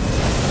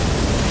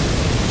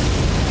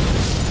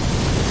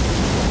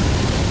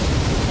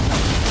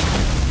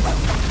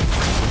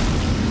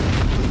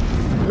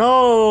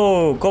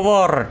 No,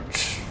 coward!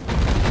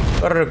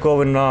 Where are you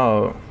going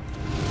now?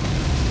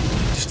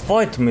 Just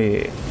fight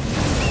me.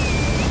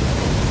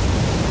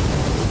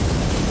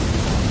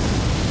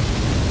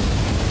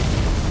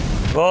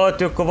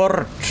 What, you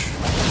coward?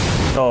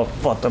 No,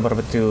 whatever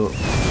with you.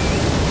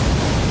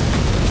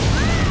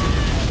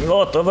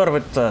 Whatever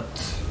with that.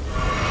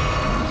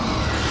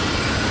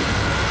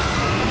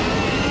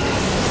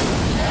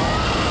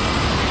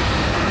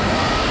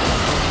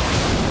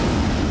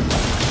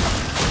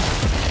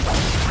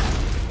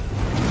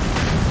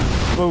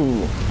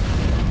 Ooh.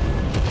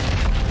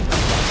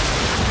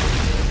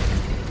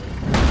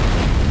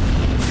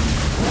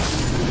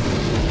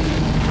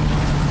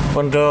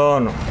 One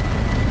down.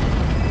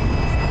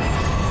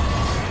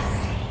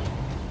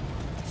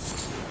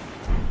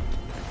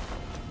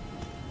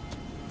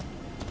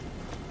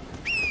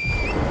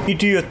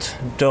 Idiot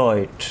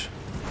died.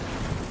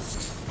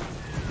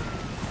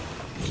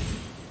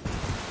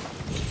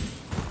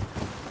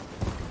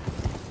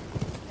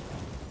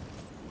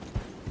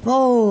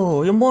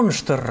 Oh, you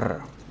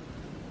monster!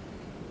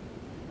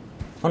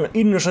 An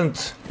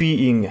innocent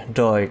being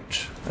died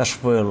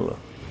as well.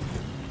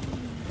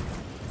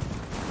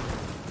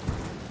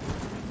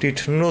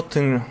 Did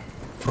nothing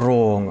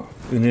wrong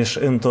in his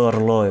entire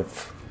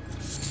life.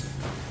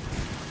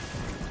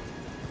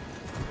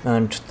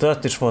 And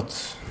that is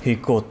what he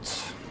got.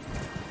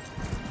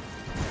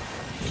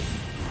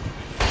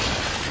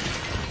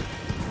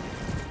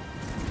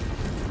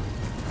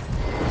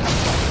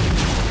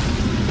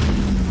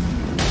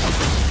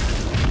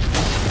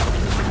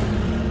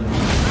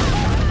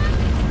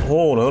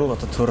 Holy hell,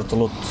 that hurt a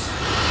lot.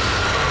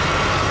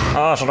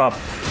 Ah, shut up.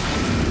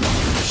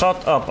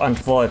 Shut up and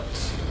fight.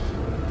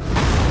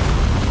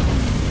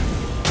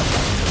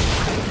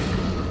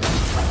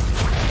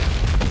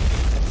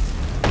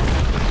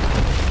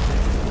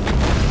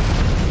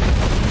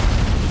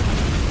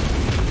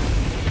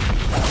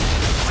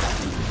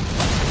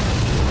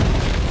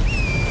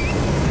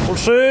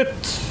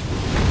 Bullshit!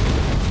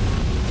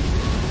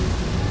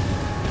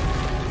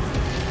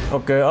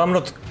 Okay, I'm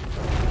not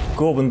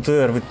going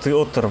there with the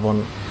other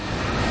one.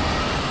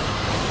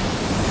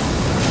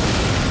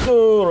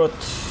 Alright.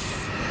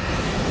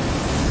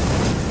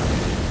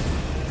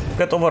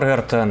 Get over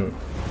here then.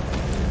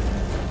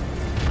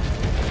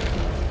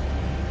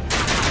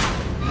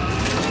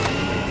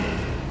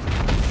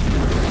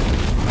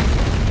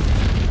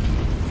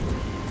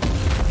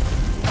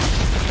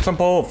 Jump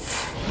off.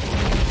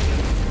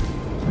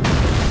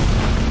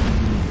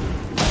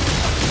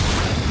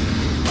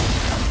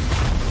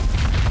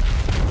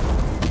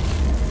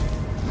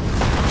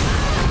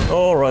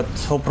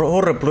 Alright,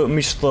 horribly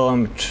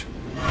mistimed.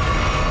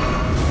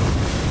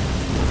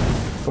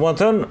 Come on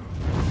then.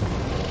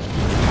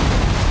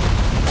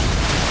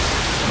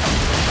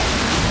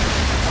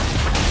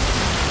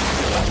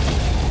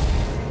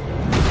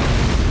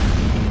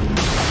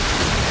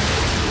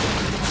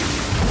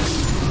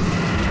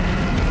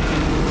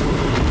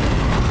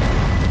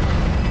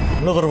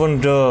 Another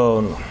one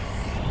down.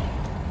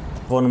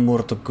 One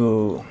more to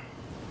go.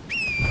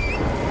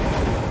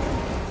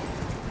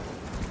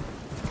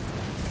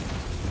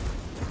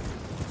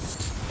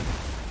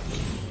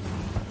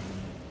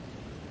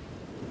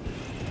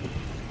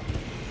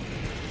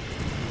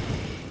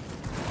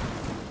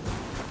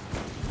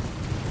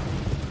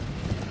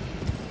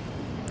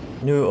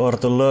 You are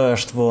the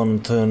last one,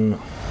 then.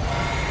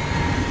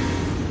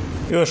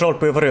 You shall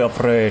be very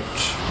afraid.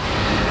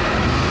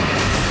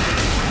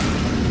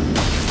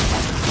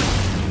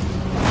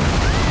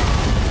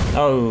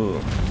 Oh.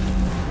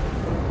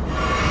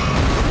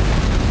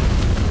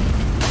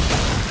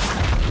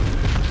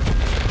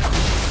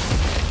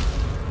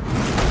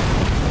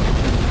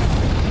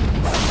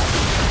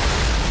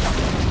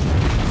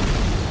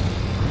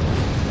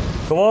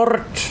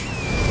 Coward!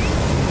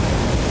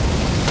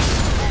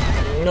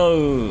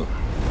 No.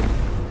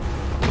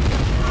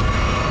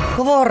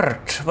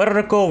 Coward! Where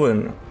are you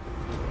going?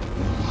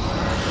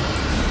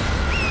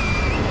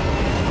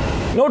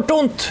 No,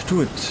 don't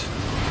do it!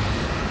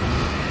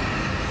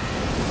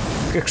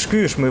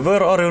 Excuse me,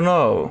 where are you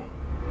now?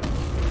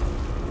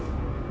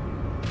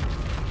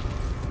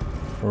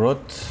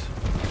 What?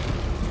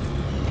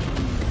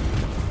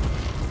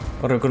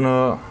 Are you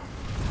gonna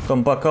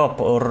come back up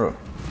or?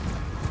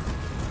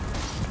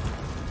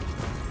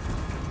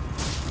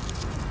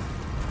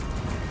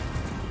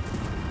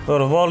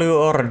 Well, while you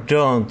are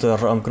down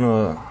there, I'm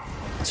gonna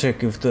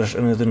check if there's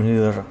anything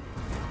here.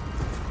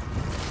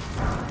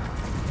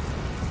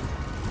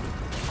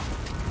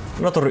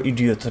 Another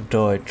idiot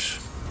died.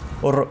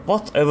 Or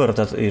whatever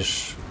that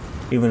is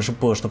even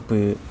supposed to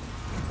be.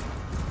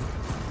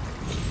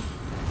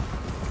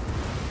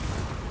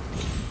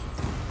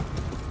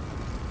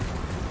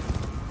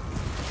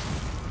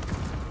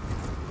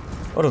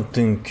 I don't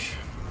think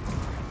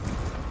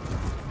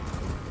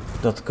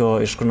that guy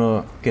is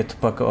gonna get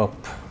back up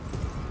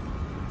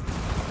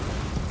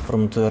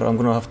from there. I'm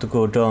gonna have to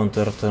go down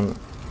there then.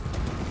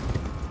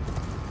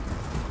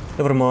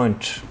 Never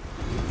mind,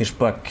 he's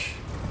back.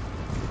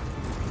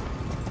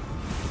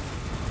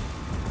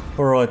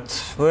 Alright,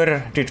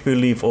 where did we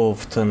leave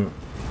off then?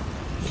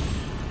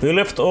 We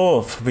left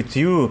off with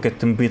you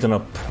getting beaten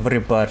up very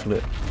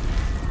badly.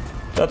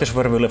 That is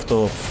where we left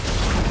off.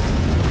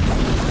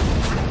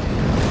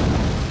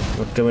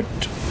 Oh, damn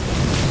it.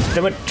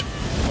 Damn it!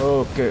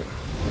 Okay.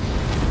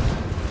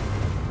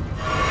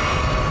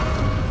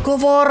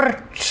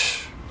 Coward!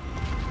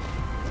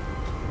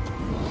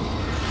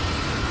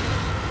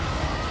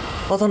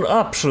 What an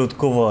absolute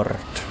coward.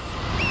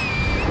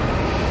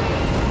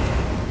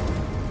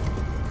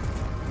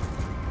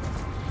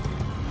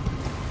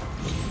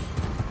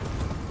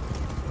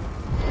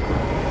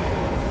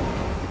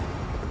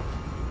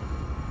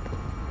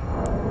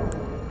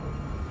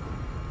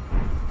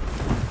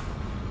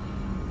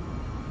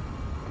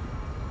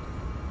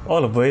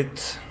 I'll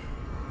wait.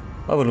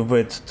 I will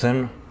wait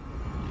then.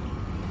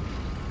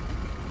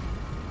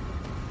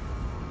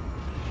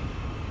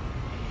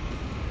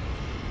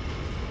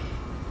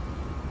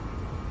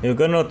 You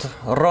cannot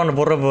run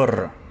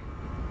forever.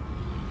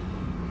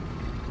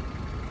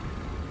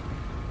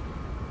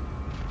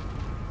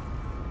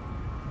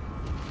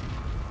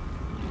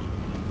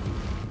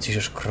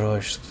 Jesus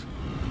Christ.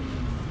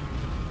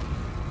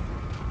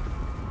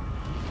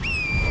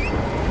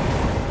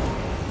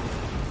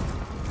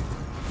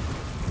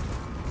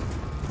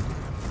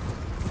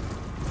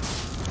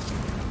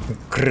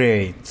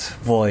 Great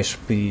voice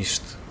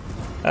beast.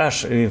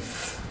 As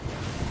if.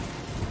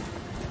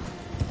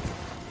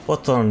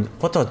 What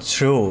a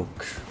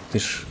joke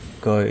this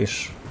guy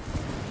is.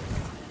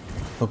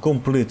 A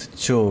complete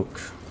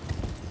joke.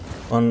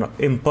 An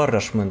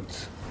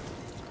embarrassment.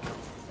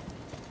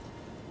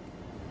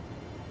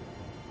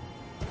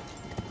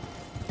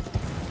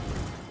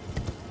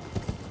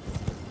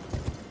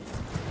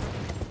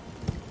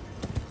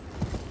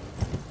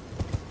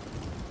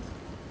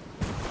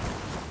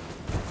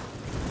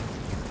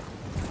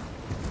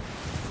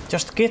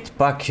 Just get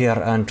back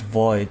here and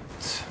fight.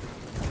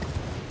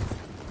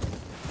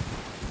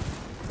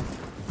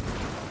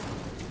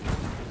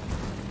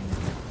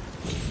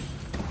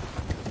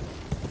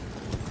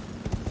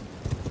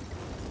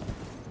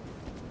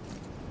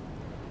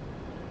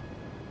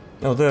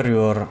 Oh, there you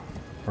are.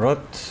 Right.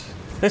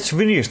 Let's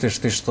finish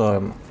this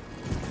time.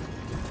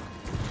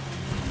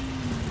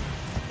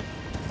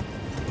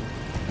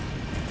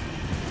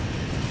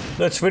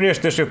 Let's finish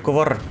this, you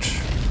coward.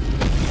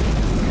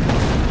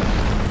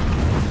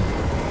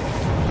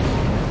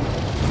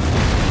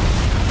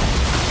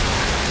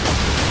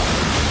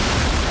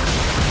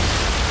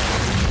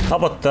 How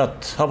about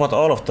that? How about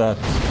all of that?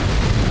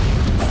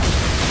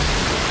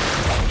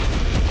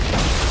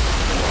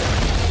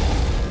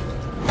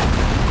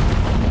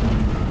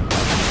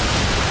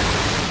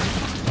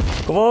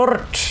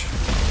 Coward!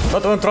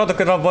 Not even try to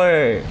get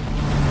away!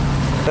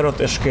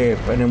 Cannot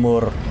escape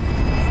anymore.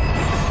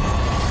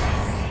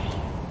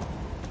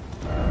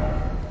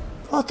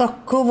 What a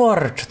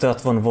coward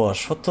that one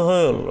was! What the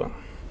hell?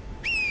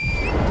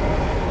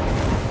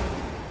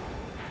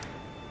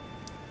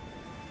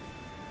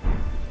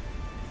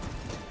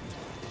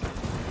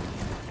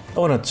 I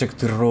wanna check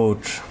the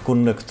road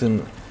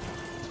connecting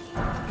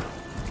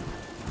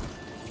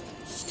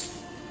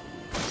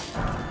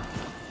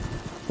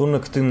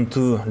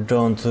to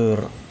down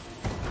there.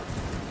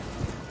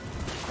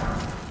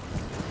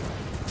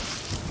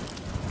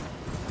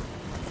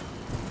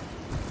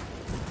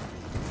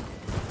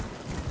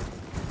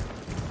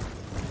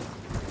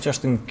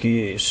 Just in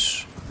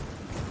case.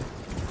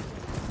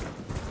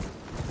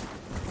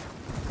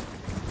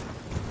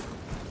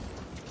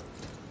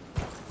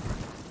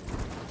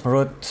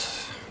 Right,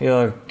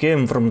 yeah, I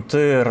came from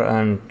there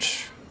and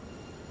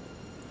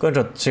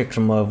kinda checked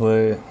my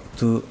way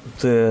to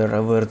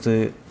there where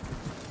the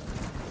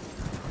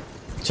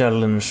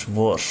challenge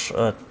was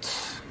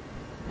at.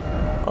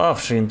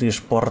 I've seen these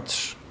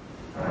parts.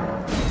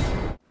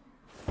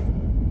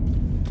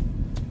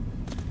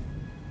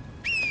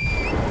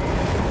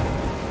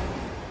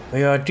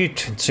 Yeah, I did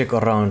check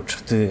around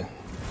the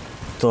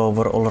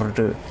tower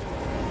already.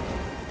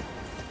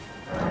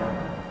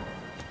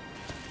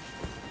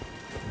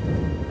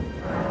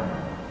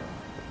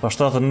 Was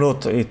that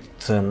not it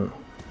then?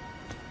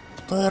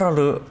 Where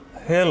the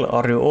hell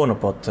are you on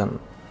about then?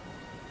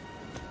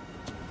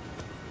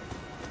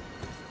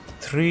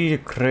 3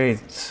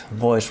 great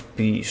voice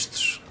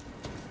beasts.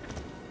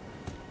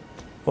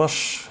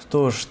 Was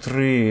those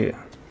 3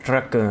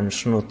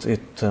 dragons not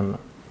it then?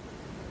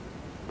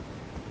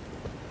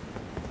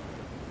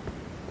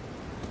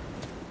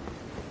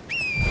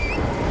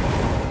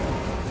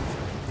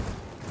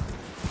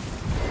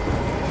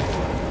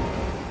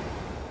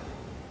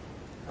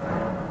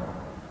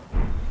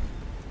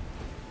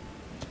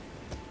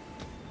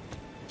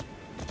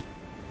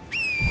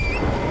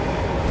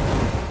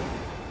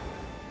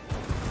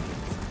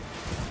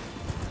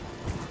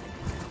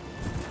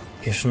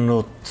 Guess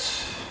not.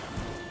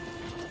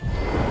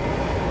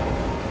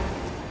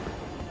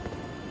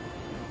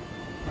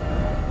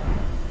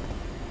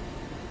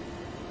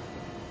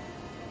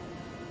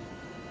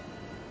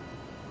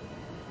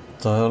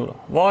 The hell?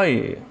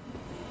 Why?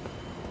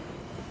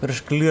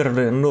 There's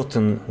clearly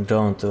nothing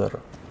down there.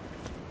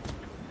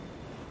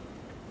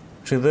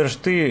 See, there's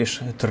these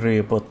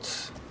 3,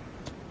 but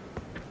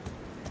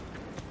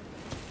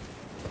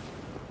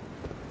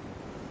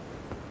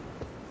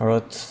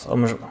alright,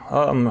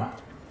 I'm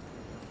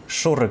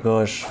sorry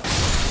guys.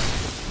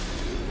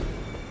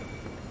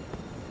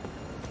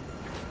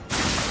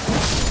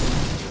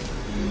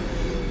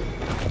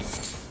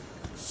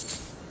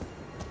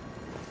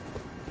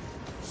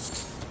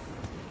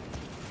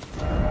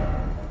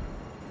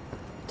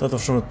 That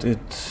was not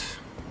it.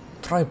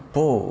 Try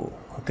bow.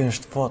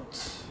 Against what?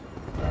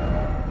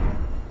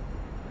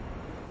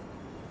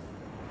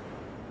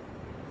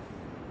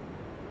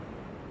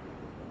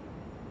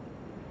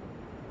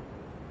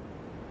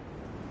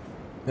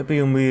 Maybe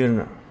you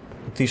mean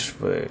this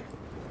way.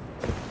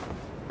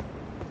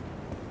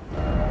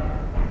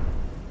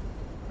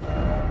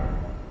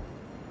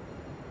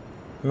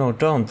 No,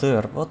 down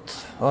there.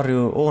 What are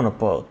you on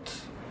about?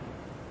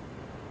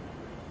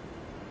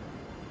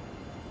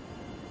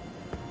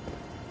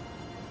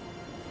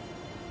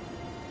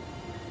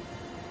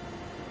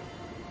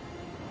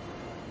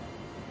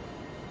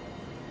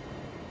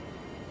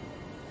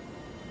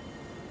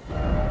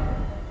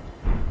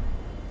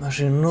 I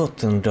see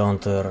nothing down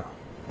there.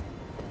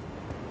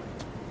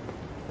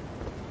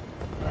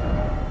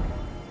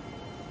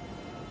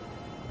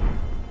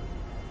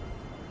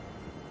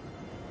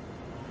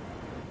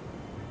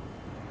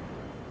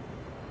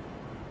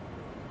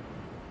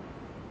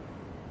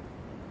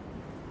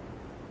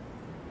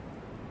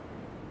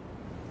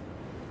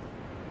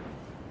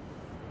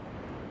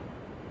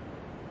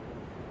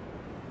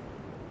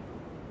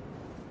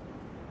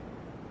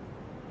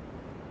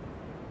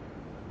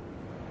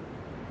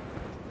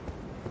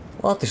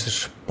 What is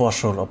this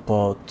puzzle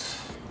about?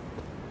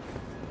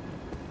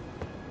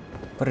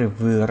 Very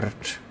weird.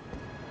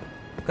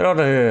 Get out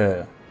of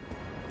here!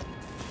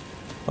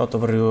 Out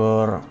of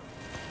your...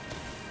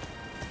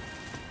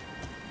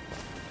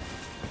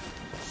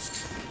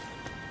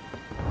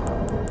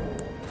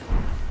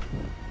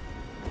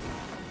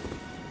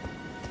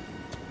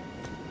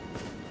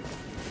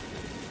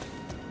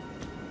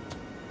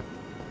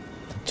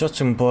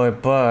 Judging by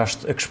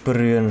past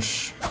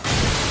experience,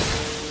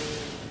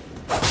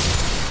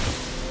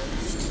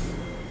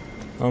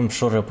 I'm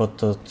sorry about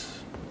that.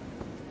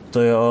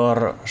 They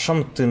are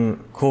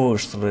something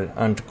ghostly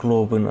and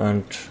glowing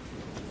and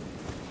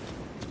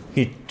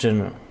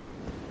hidden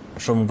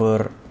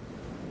somewhere.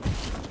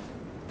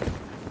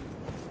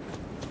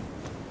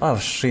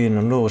 I've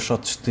seen no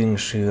such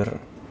things here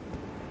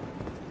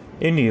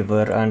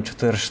anywhere, and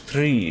there's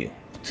 3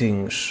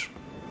 things.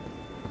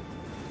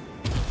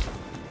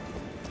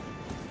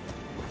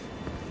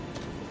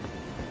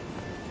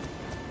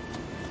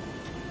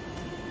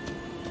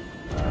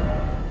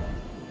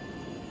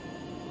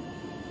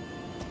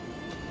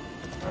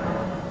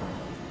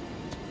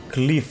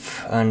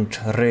 Cliff and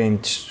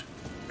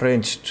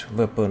ranged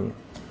weapon.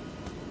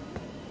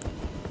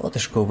 What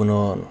is going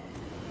on?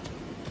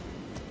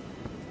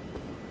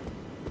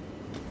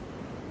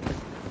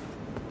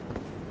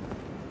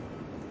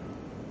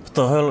 What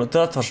the hell?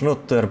 That was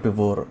not there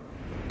before.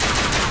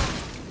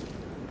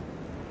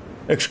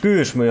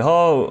 Excuse me,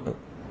 how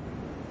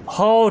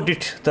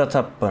did that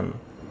happen?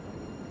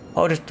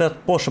 How did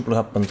that possibly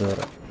happen there?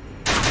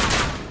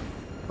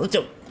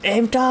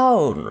 Aim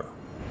down!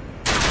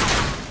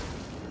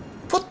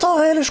 What the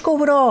hell is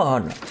going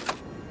on?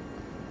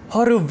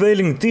 Are you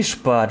wailing this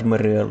bad,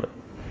 Marielle?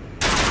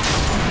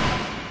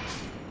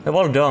 Hey,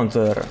 well down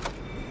there.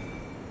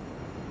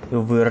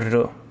 You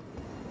weirdo.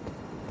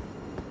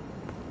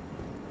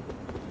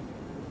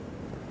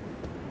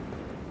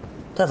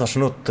 That was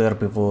not there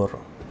before.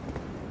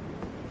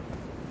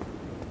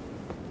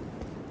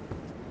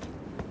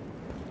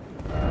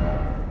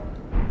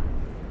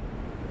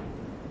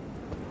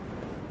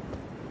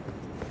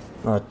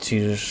 Ah,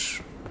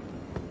 Jesus.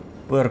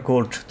 Where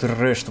could the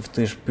rest of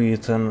this be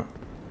then?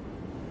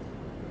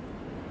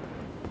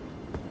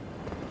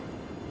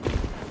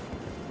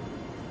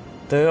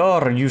 They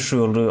are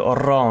usually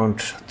around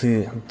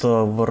the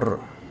tower.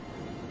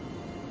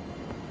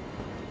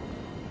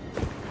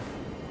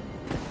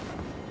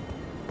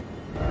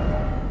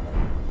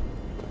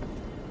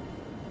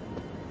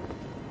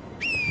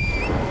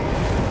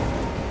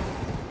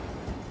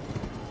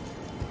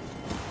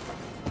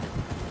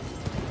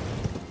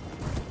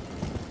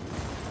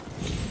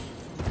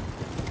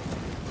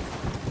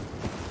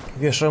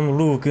 Yes, I'm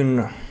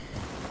looking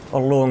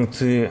along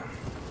the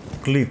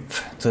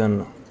cliff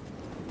then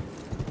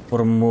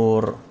for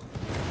more.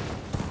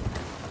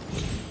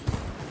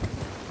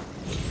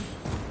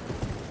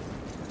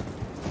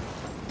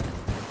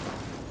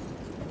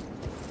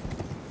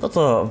 What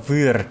a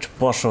weird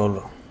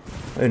puzzle.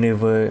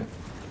 Anyway,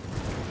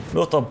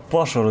 not a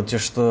puzzle,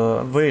 just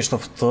a waste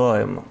of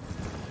time.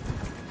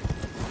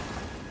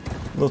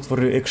 Not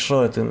very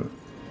exciting.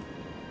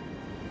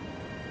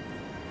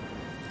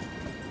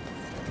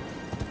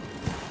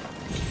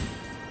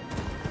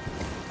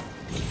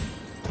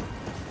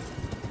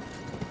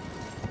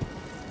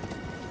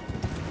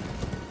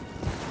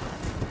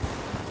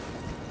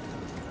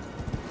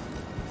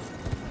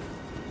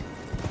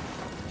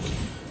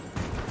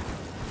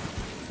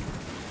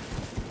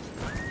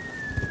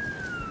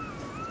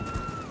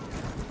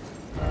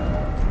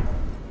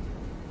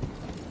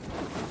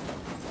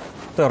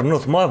 They're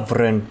not my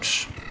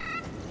friends.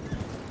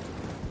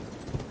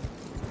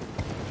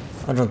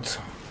 I don't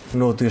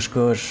know these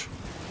guys.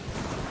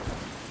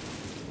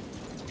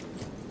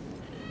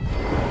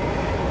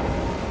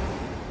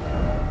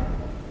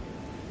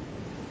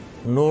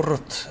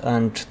 North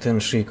and then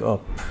seek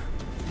up.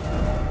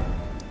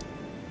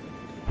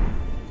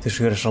 This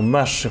here is a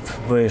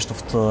massive waste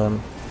of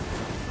time.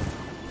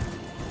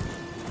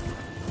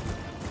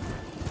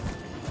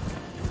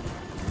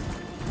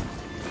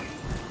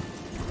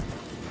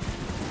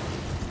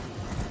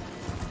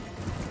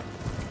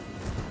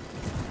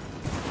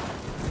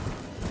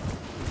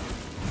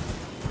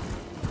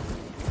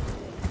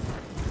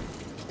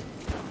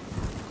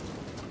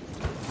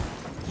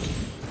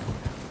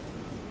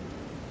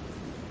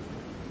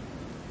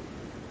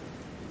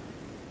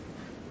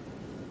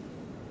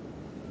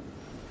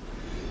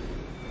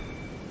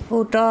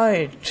 Who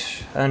died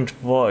and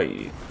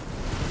why?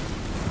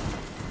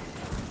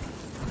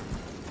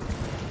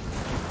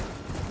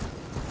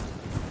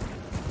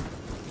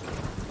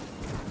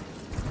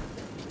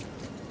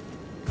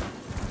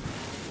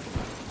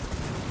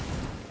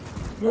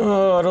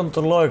 No, I don't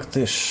like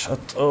this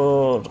at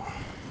all.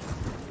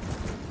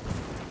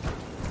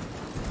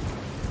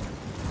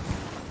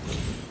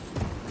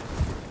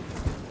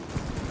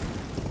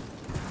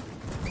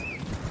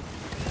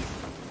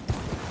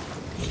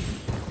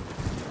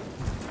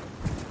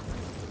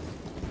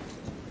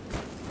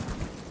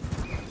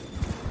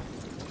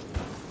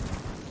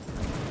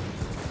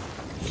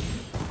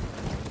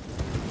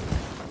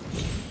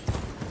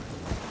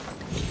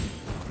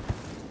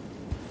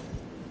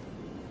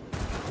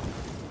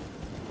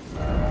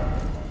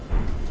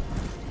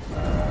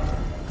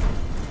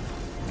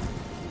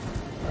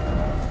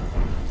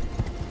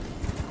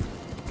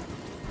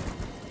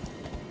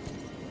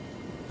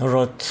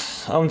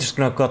 Alright, I'm just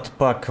gonna cut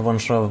back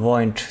once I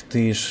find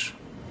these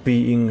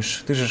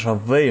beings. This is a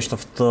waste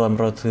of time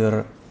right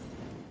here.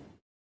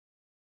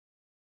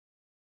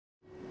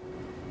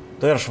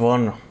 There's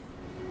one.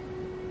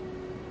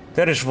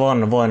 There is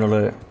one,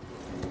 finally.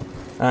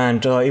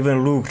 And I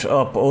even looked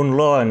up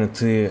online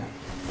the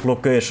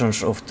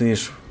locations of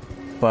these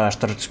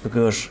bastards,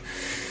 because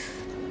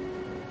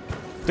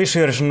this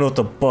here is not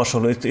a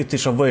puzzle, it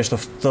is a waste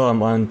of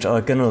time and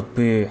I cannot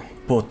be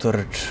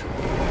bothered.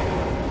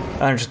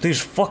 And these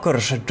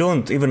fuckers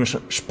don't even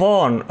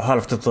spawn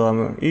half the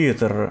time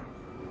either.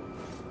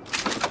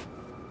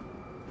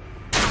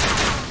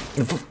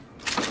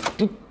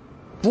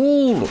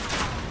 Fool!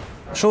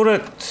 Shoot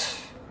it!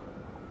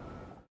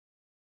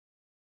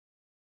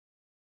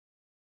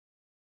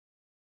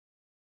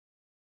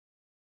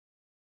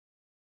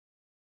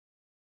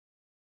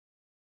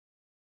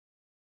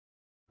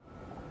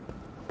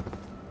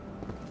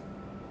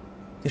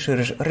 This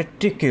is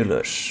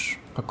ridiculous.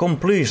 A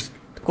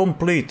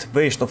complete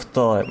waste of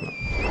time.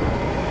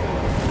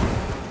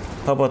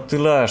 How about the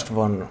last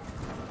one?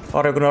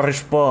 Are you gonna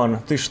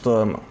respawn this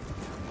time?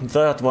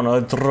 That one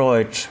I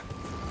tried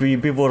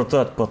before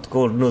that, but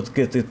could not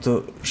get it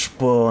to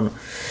spawn.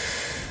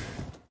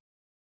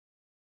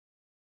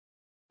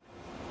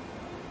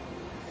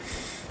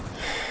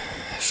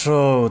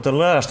 So the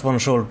last one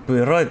should be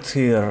right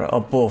here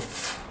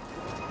above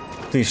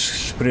this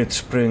spirit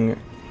spring.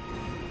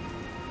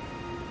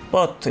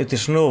 But it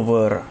is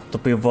nowhere to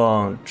be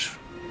found.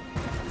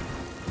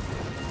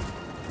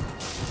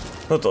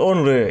 Not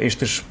only is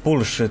this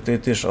bullshit,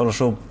 it is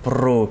also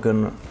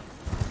broken.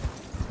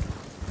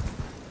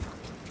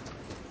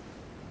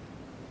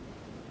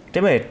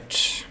 Damn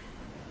it.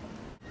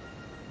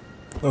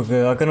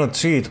 Okay, I cannot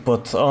see it,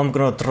 but I'm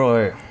gonna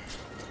try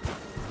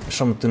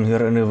something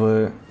here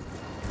anyway.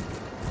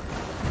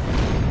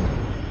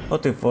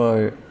 What if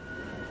I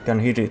can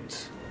hit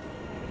it?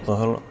 The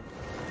hell?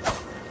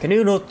 Can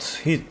you not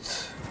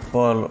hit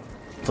while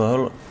the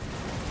hell?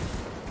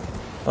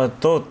 I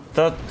thought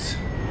that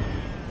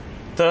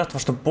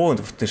was the point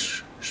of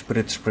this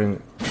spirit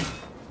spring.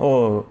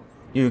 Oh,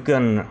 you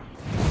can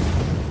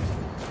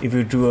if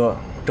you do a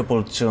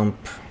double jump.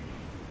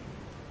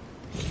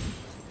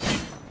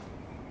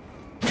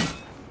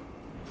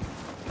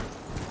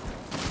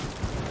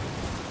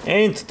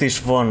 Ain't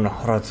this one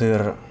right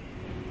here?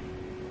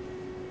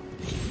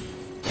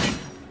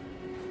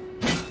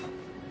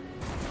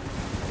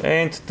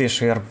 Ain't this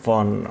here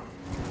fun?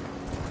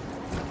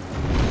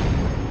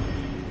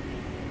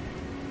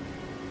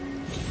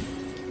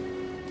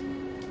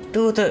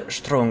 Do the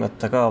strong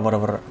attack,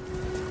 whatever.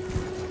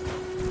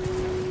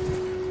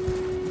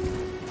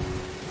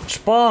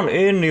 Spawn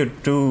in, you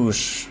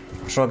douche,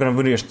 so I can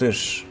finish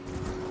this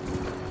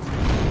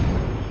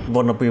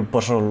wannabe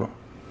puzzle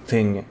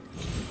thing.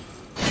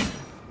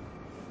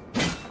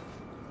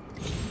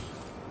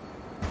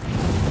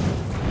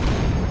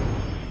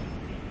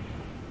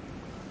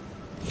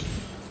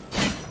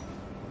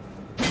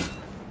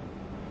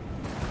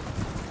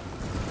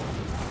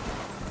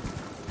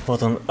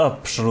 What an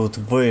absolute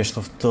waste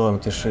of time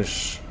this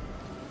is.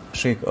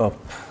 Shake up.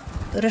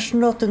 There is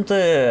nothing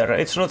there.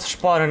 It's not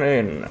spawning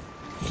in.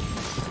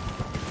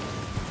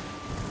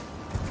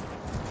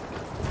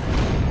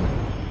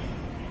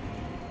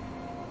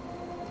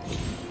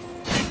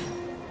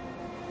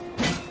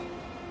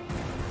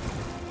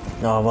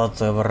 No,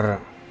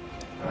 whatever.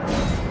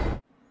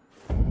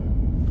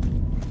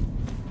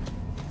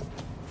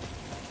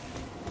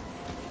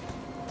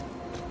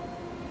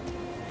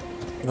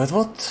 But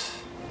what?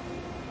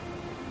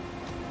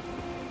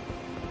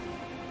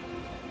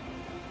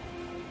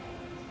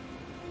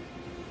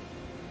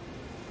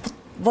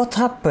 What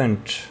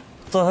happened?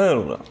 What the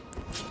hell?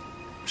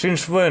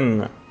 Since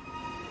when?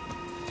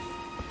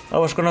 I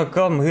was gonna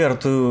come here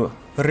to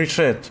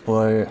reset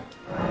by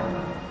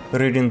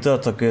reading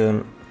that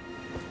again.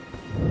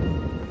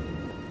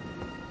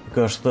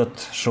 Because that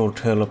should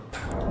help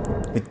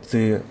with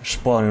the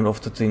spawning of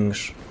the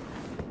things.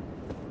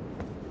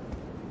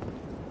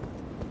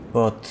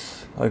 But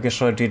I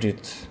guess I did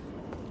it.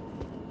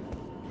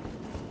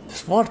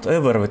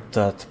 Whatever with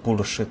that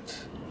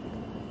bullshit.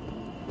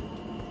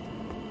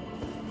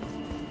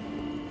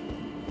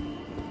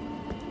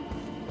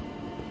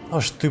 How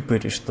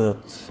stupid is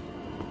that?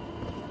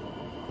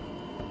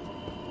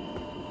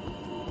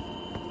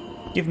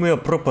 Give me a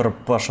proper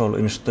puzzle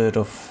instead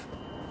of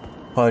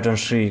hide and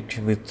seek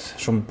with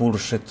some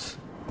bullshit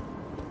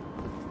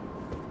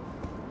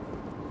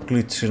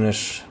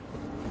glitchiness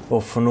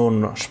of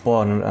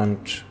non-spawning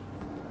and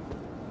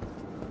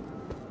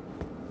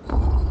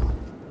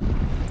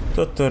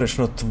that there is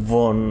not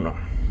one.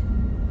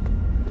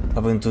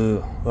 Having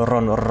to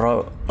run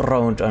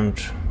around and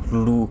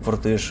look for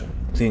these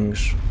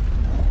things.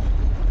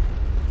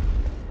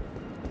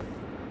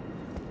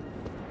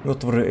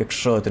 Not very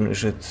exciting,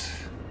 is it?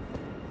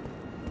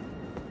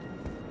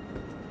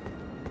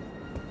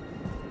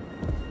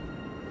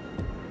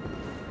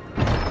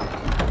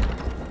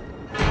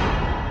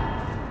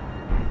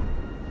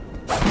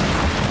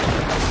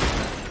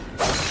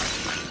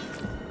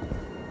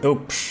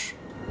 Oops.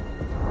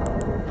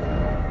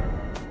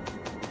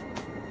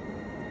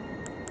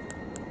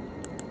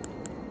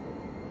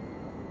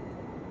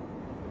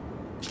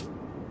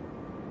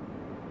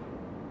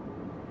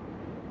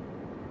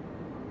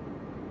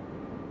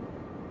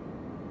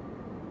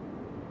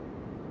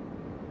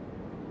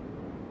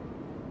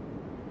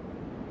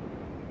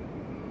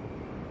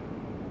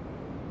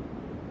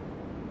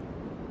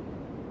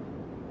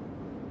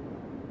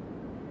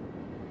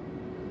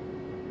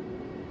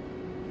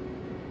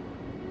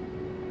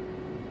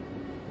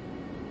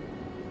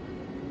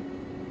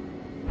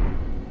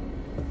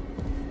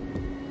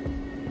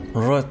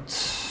 Right,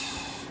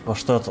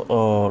 was that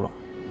all?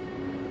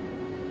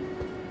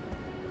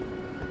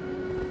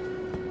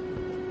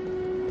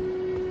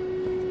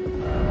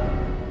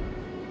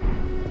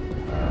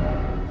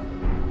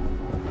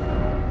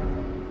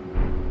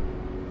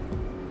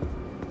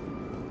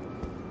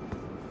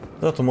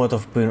 That might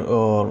have been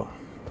all.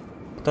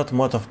 That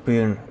might have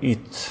been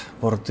it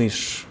for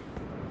this.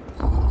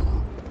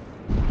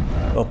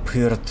 Up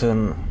here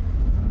then.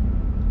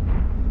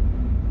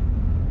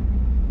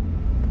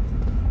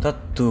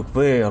 That took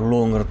way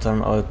longer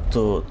than I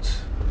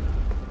thought.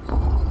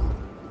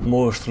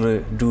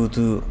 Mostly due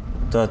to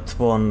that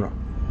one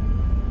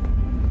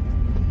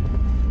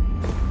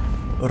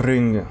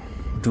ring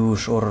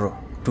douche or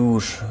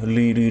douche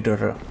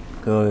leader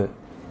guy.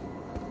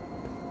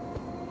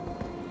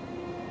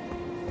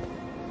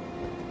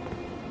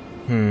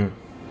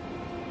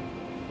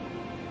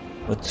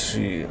 Let's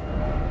see.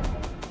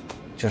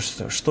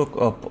 Just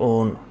stock up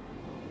on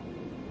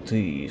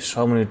these.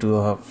 How many do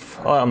I have?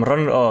 I'm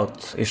running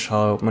out is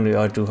how many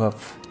I do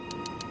have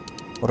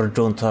or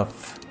don't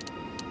have.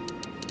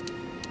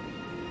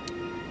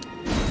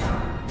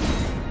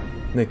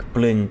 Make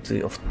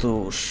plenty of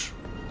those.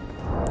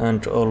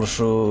 And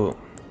also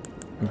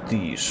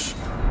these.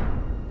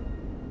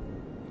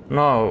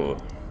 Now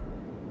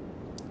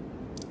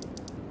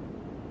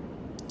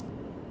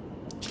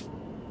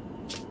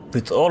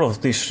with all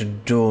of this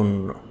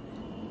done,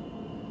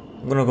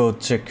 I'm gonna go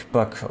check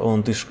back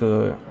on this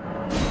guy.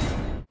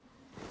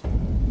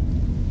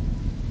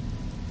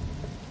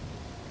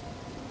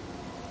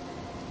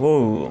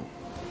 Whoa.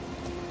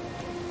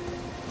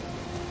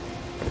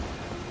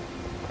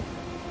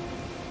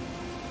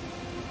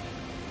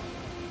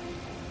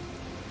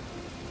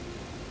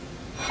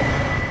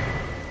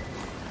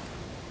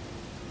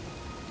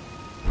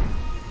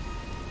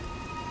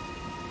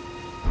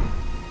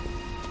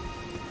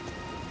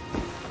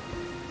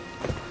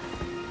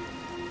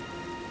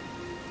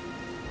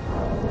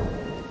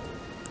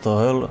 The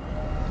hell?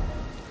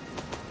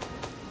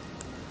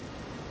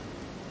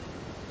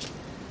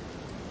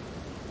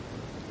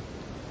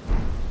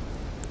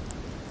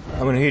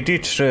 I mean, he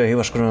did say he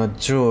was gonna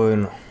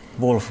join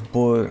Wolf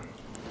Boy,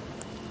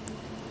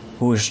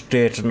 who is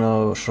dead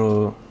now,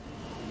 so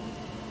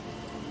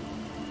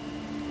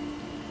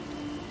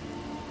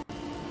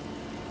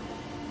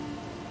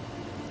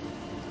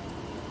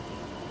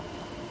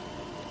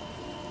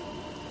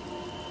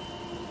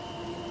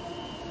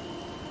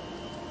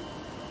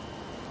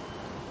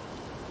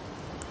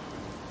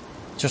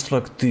just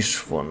like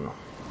this one.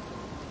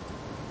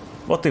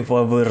 What if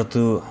I were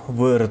to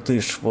wear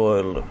this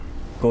while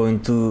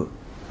going to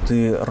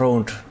the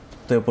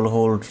Roundtable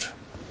hold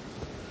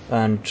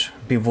and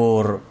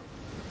before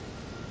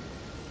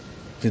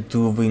the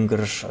two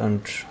wingers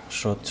and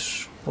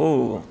such?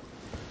 Oh.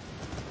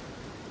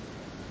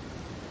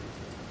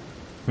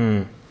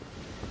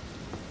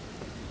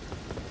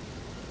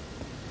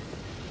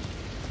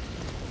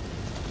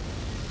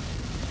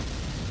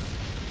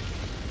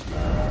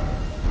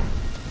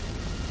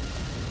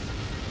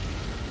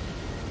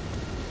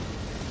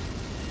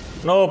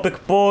 No,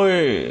 big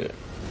boy!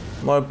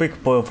 My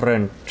big boy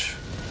friend.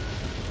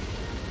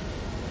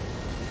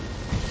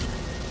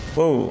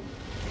 Whoa.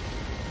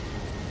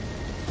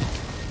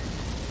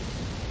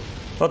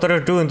 What are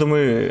you doing to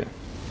me?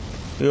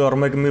 You are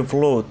making me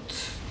float.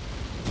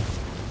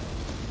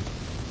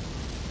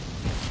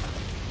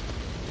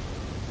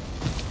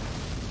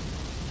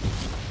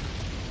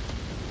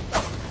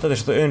 That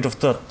is the end of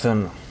that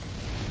then.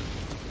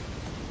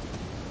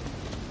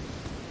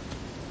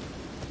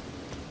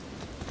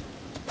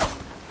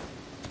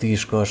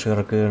 These guys here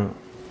again.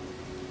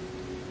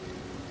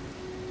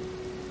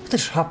 What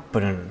is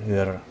happening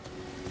here?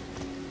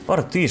 What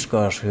are these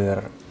guys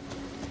here?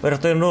 Were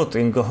they not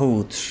in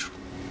cahoots?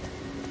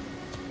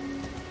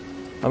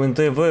 I mean,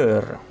 they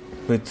were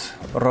with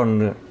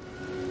Ranni.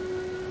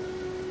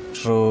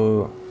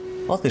 So,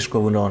 what is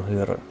going on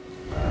here?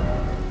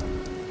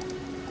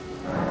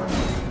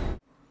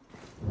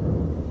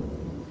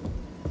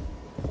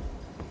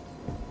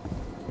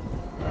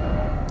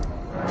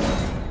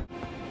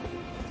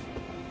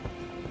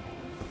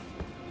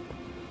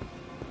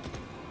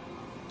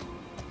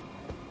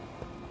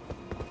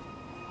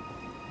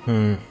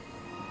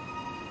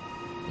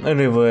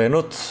 Anyway,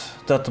 not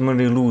that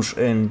many loose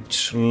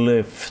ends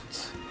left.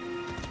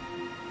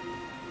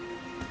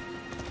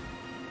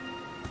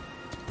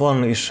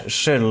 One is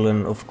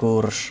Sellen, of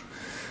course.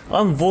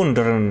 I'm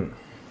wondering,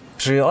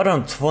 see, I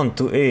don't want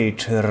to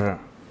aid her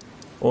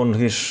on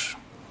his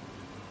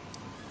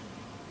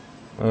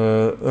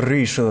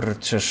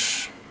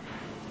researches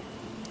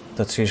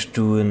that she's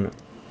doing.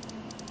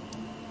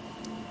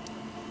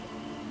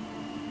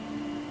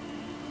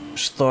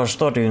 Start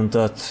studying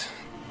that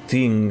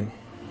thing,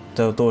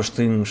 those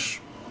things.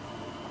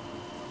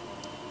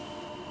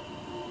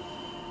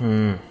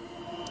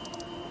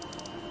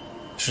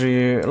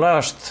 See,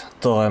 last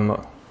time,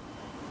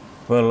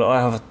 well, I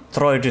have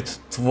tried it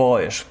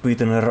twice,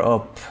 beaten her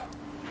up,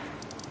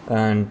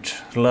 and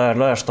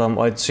last time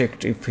I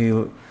checked if he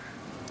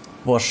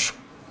was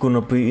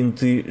gonna be in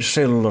the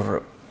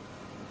cellar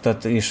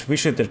that is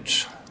visited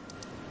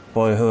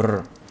by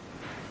her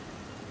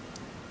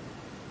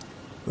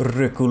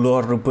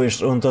regularly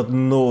based on that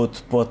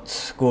note,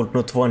 but could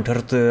not find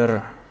her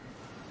there.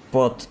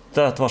 But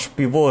that was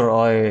before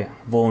I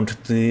found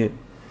the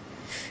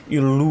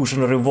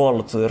illusionary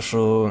Walter,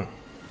 so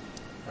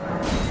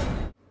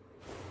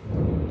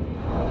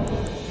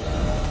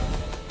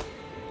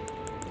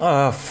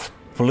I have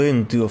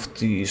plenty of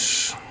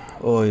these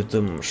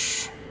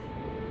items.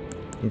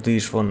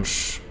 these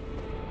ones.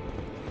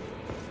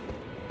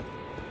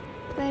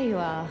 There you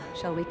are.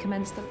 Shall we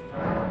commence the...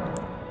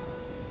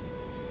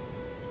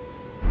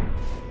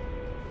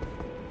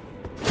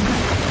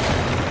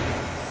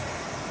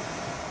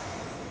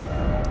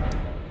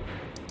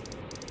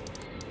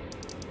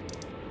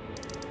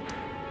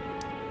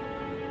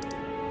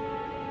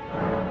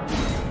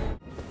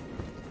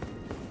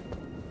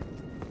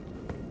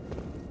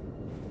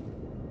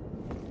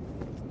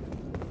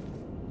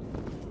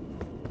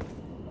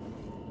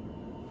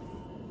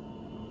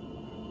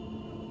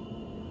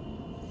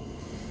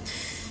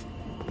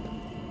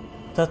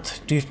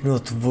 That did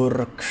not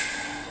work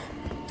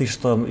this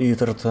time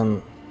either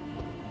then.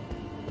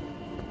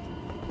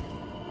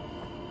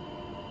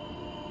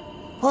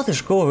 What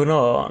is going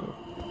on?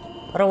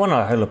 I don't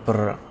wanna help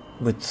her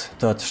with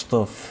that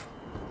stuff.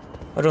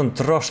 I don't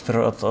trust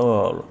her at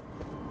all.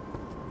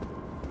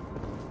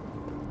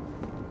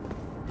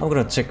 I'm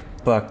gonna check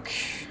back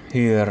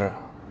here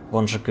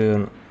once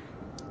again.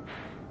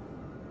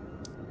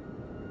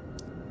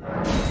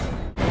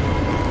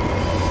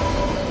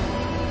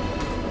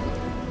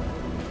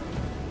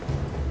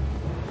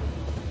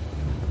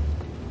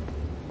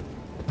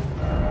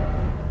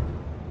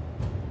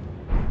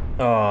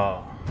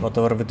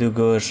 Whatever with you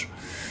guys.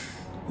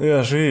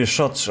 Yeah, she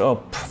shuts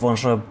up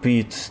once I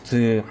beat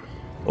the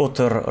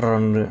other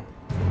Ranni.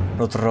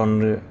 Not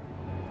Ranni.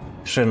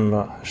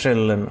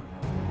 Sellen.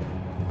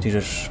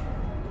 Jesus.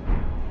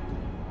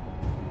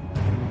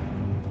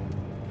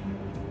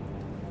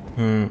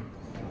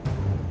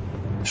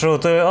 So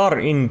they are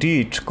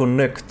indeed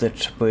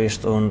connected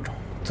based on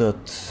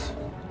that.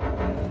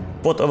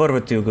 Whatever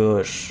with you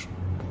guys.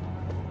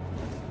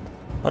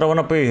 I don't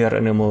wanna be here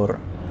anymore.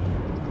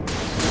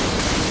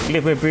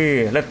 Leave me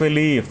be, let me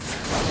leave.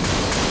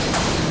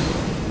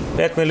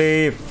 Let me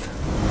leave.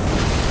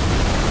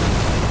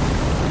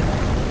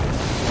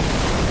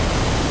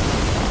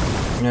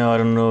 Yeah, I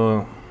don't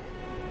know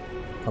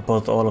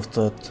about all of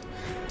that.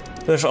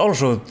 There's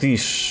also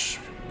this.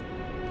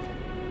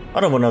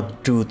 I don't wanna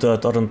do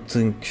that, I don't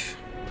think.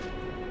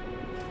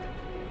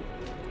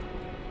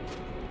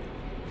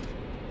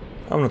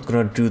 I'm not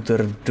gonna do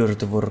their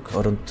dirty work,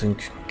 I don't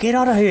think. Get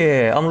out of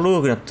here! I'm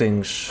looking at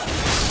things.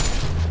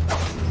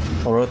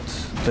 Alright,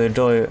 they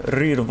die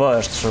real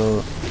fast,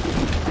 so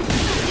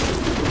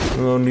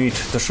no need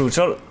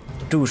to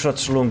do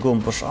such long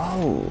combos.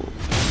 Oh!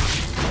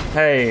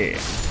 Hey!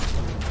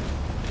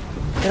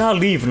 Can I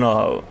leave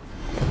now?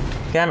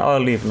 Can I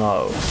leave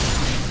now?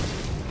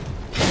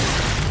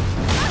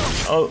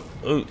 Oh!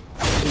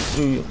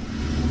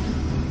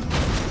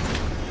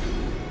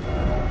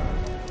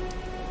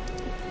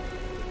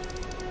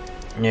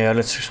 Yeah,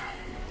 let's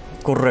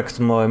correct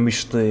my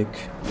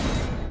mistake.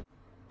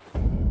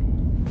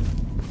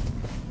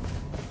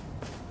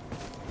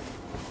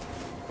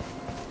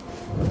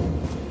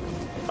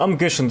 I'm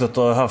guessing that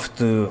I have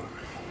to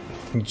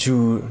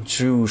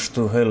choose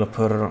to help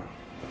her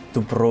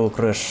to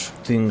progress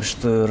things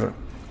there.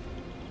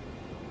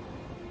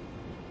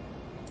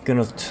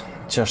 Cannot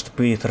just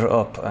beat her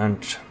up and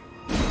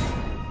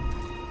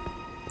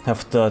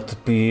have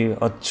that be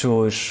a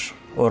choice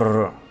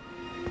or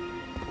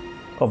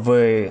a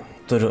way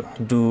to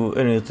do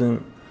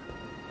anything.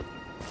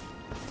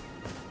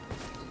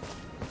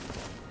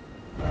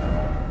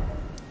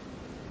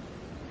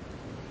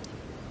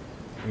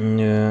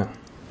 Yeah.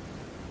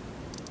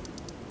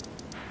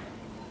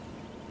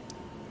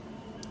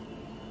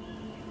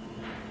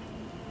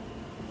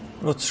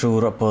 Not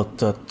sure about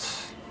that.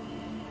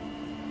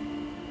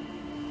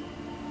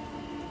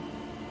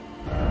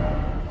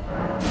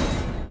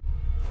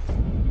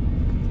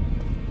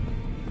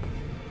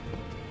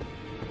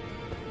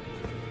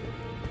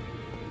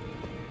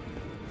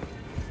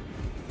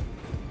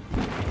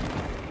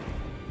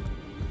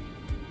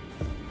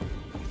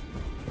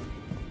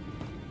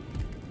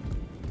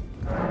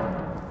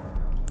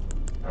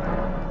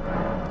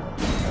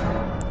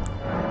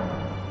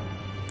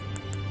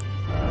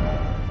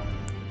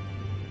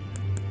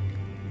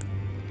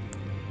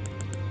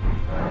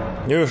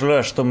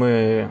 Useless to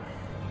me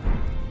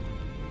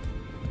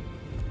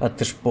at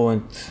this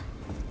point.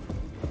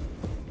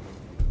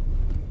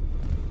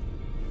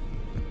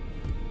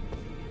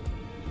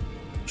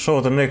 So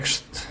the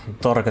next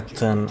target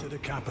then to the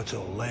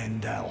capital,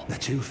 Lendel. The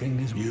two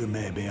fingers you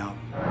may be out.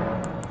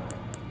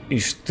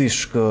 Is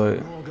this guy.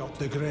 Got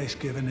the grace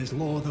given as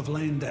Lord of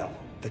Lendel,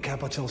 the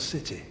capital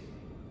city.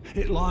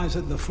 It lies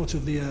at the foot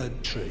of the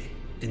Erd Tree,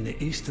 in the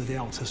east of the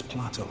Altus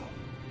Plateau.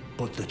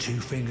 But the two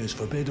fingers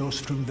forbid us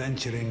from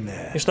venturing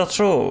there. Is that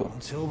so?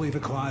 Until we've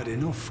acquired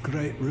enough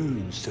great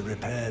runes to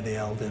repair the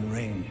Elden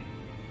Ring.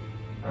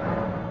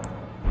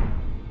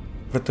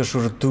 Pretty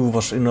sure 2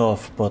 was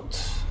enough,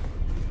 but...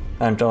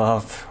 And I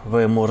have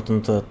way more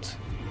than that.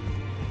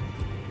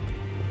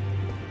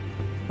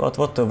 But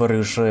whatever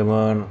you say,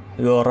 man,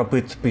 you are a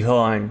bit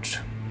behind.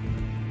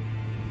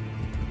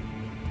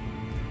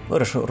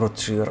 Where's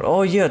Roger?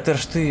 Oh yeah,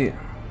 there's the...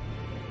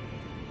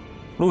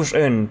 Loose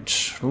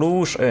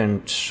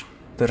ends.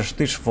 There's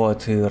this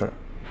fight here.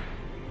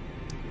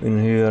 In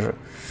here.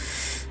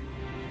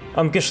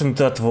 I'm guessing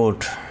that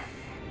would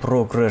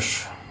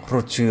progress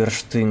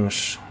Roger's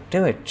things.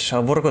 Damn it,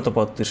 I forgot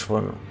about this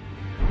one.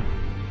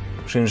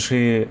 Since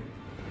he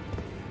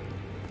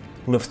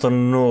left a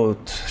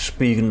note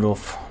speaking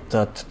of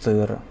that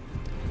there.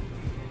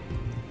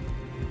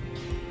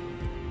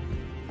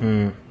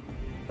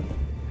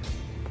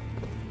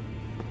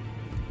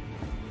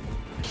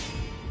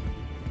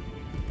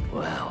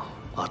 Well,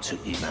 I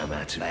took you no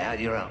matter to lay out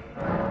your own.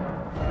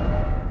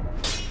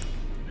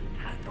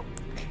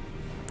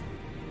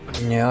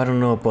 Yeah, I don't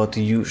know about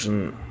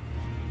using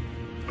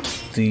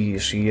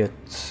these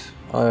yet.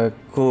 I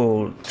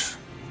could.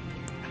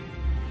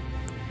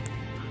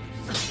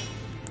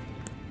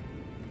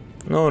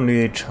 No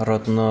need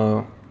right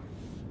now.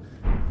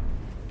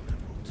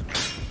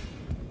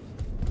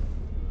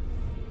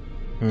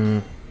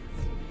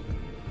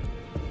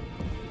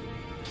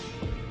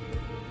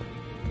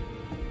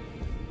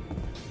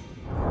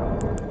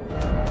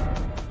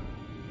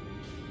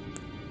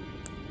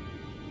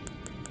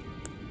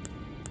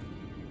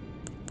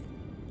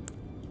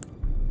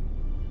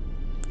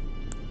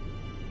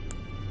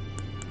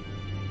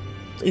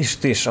 Is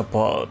this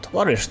about?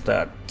 What is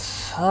that?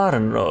 I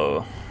don't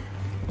know.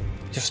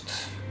 Just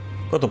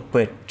go to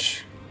bed.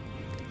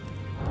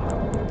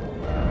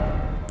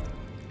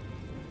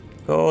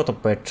 Go to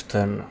bed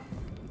then.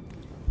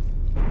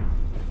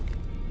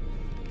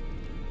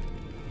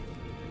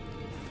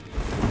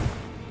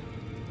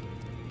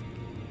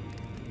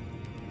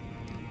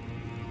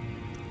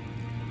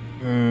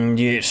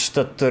 Yes,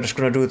 that is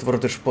gonna do it for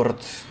this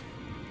part.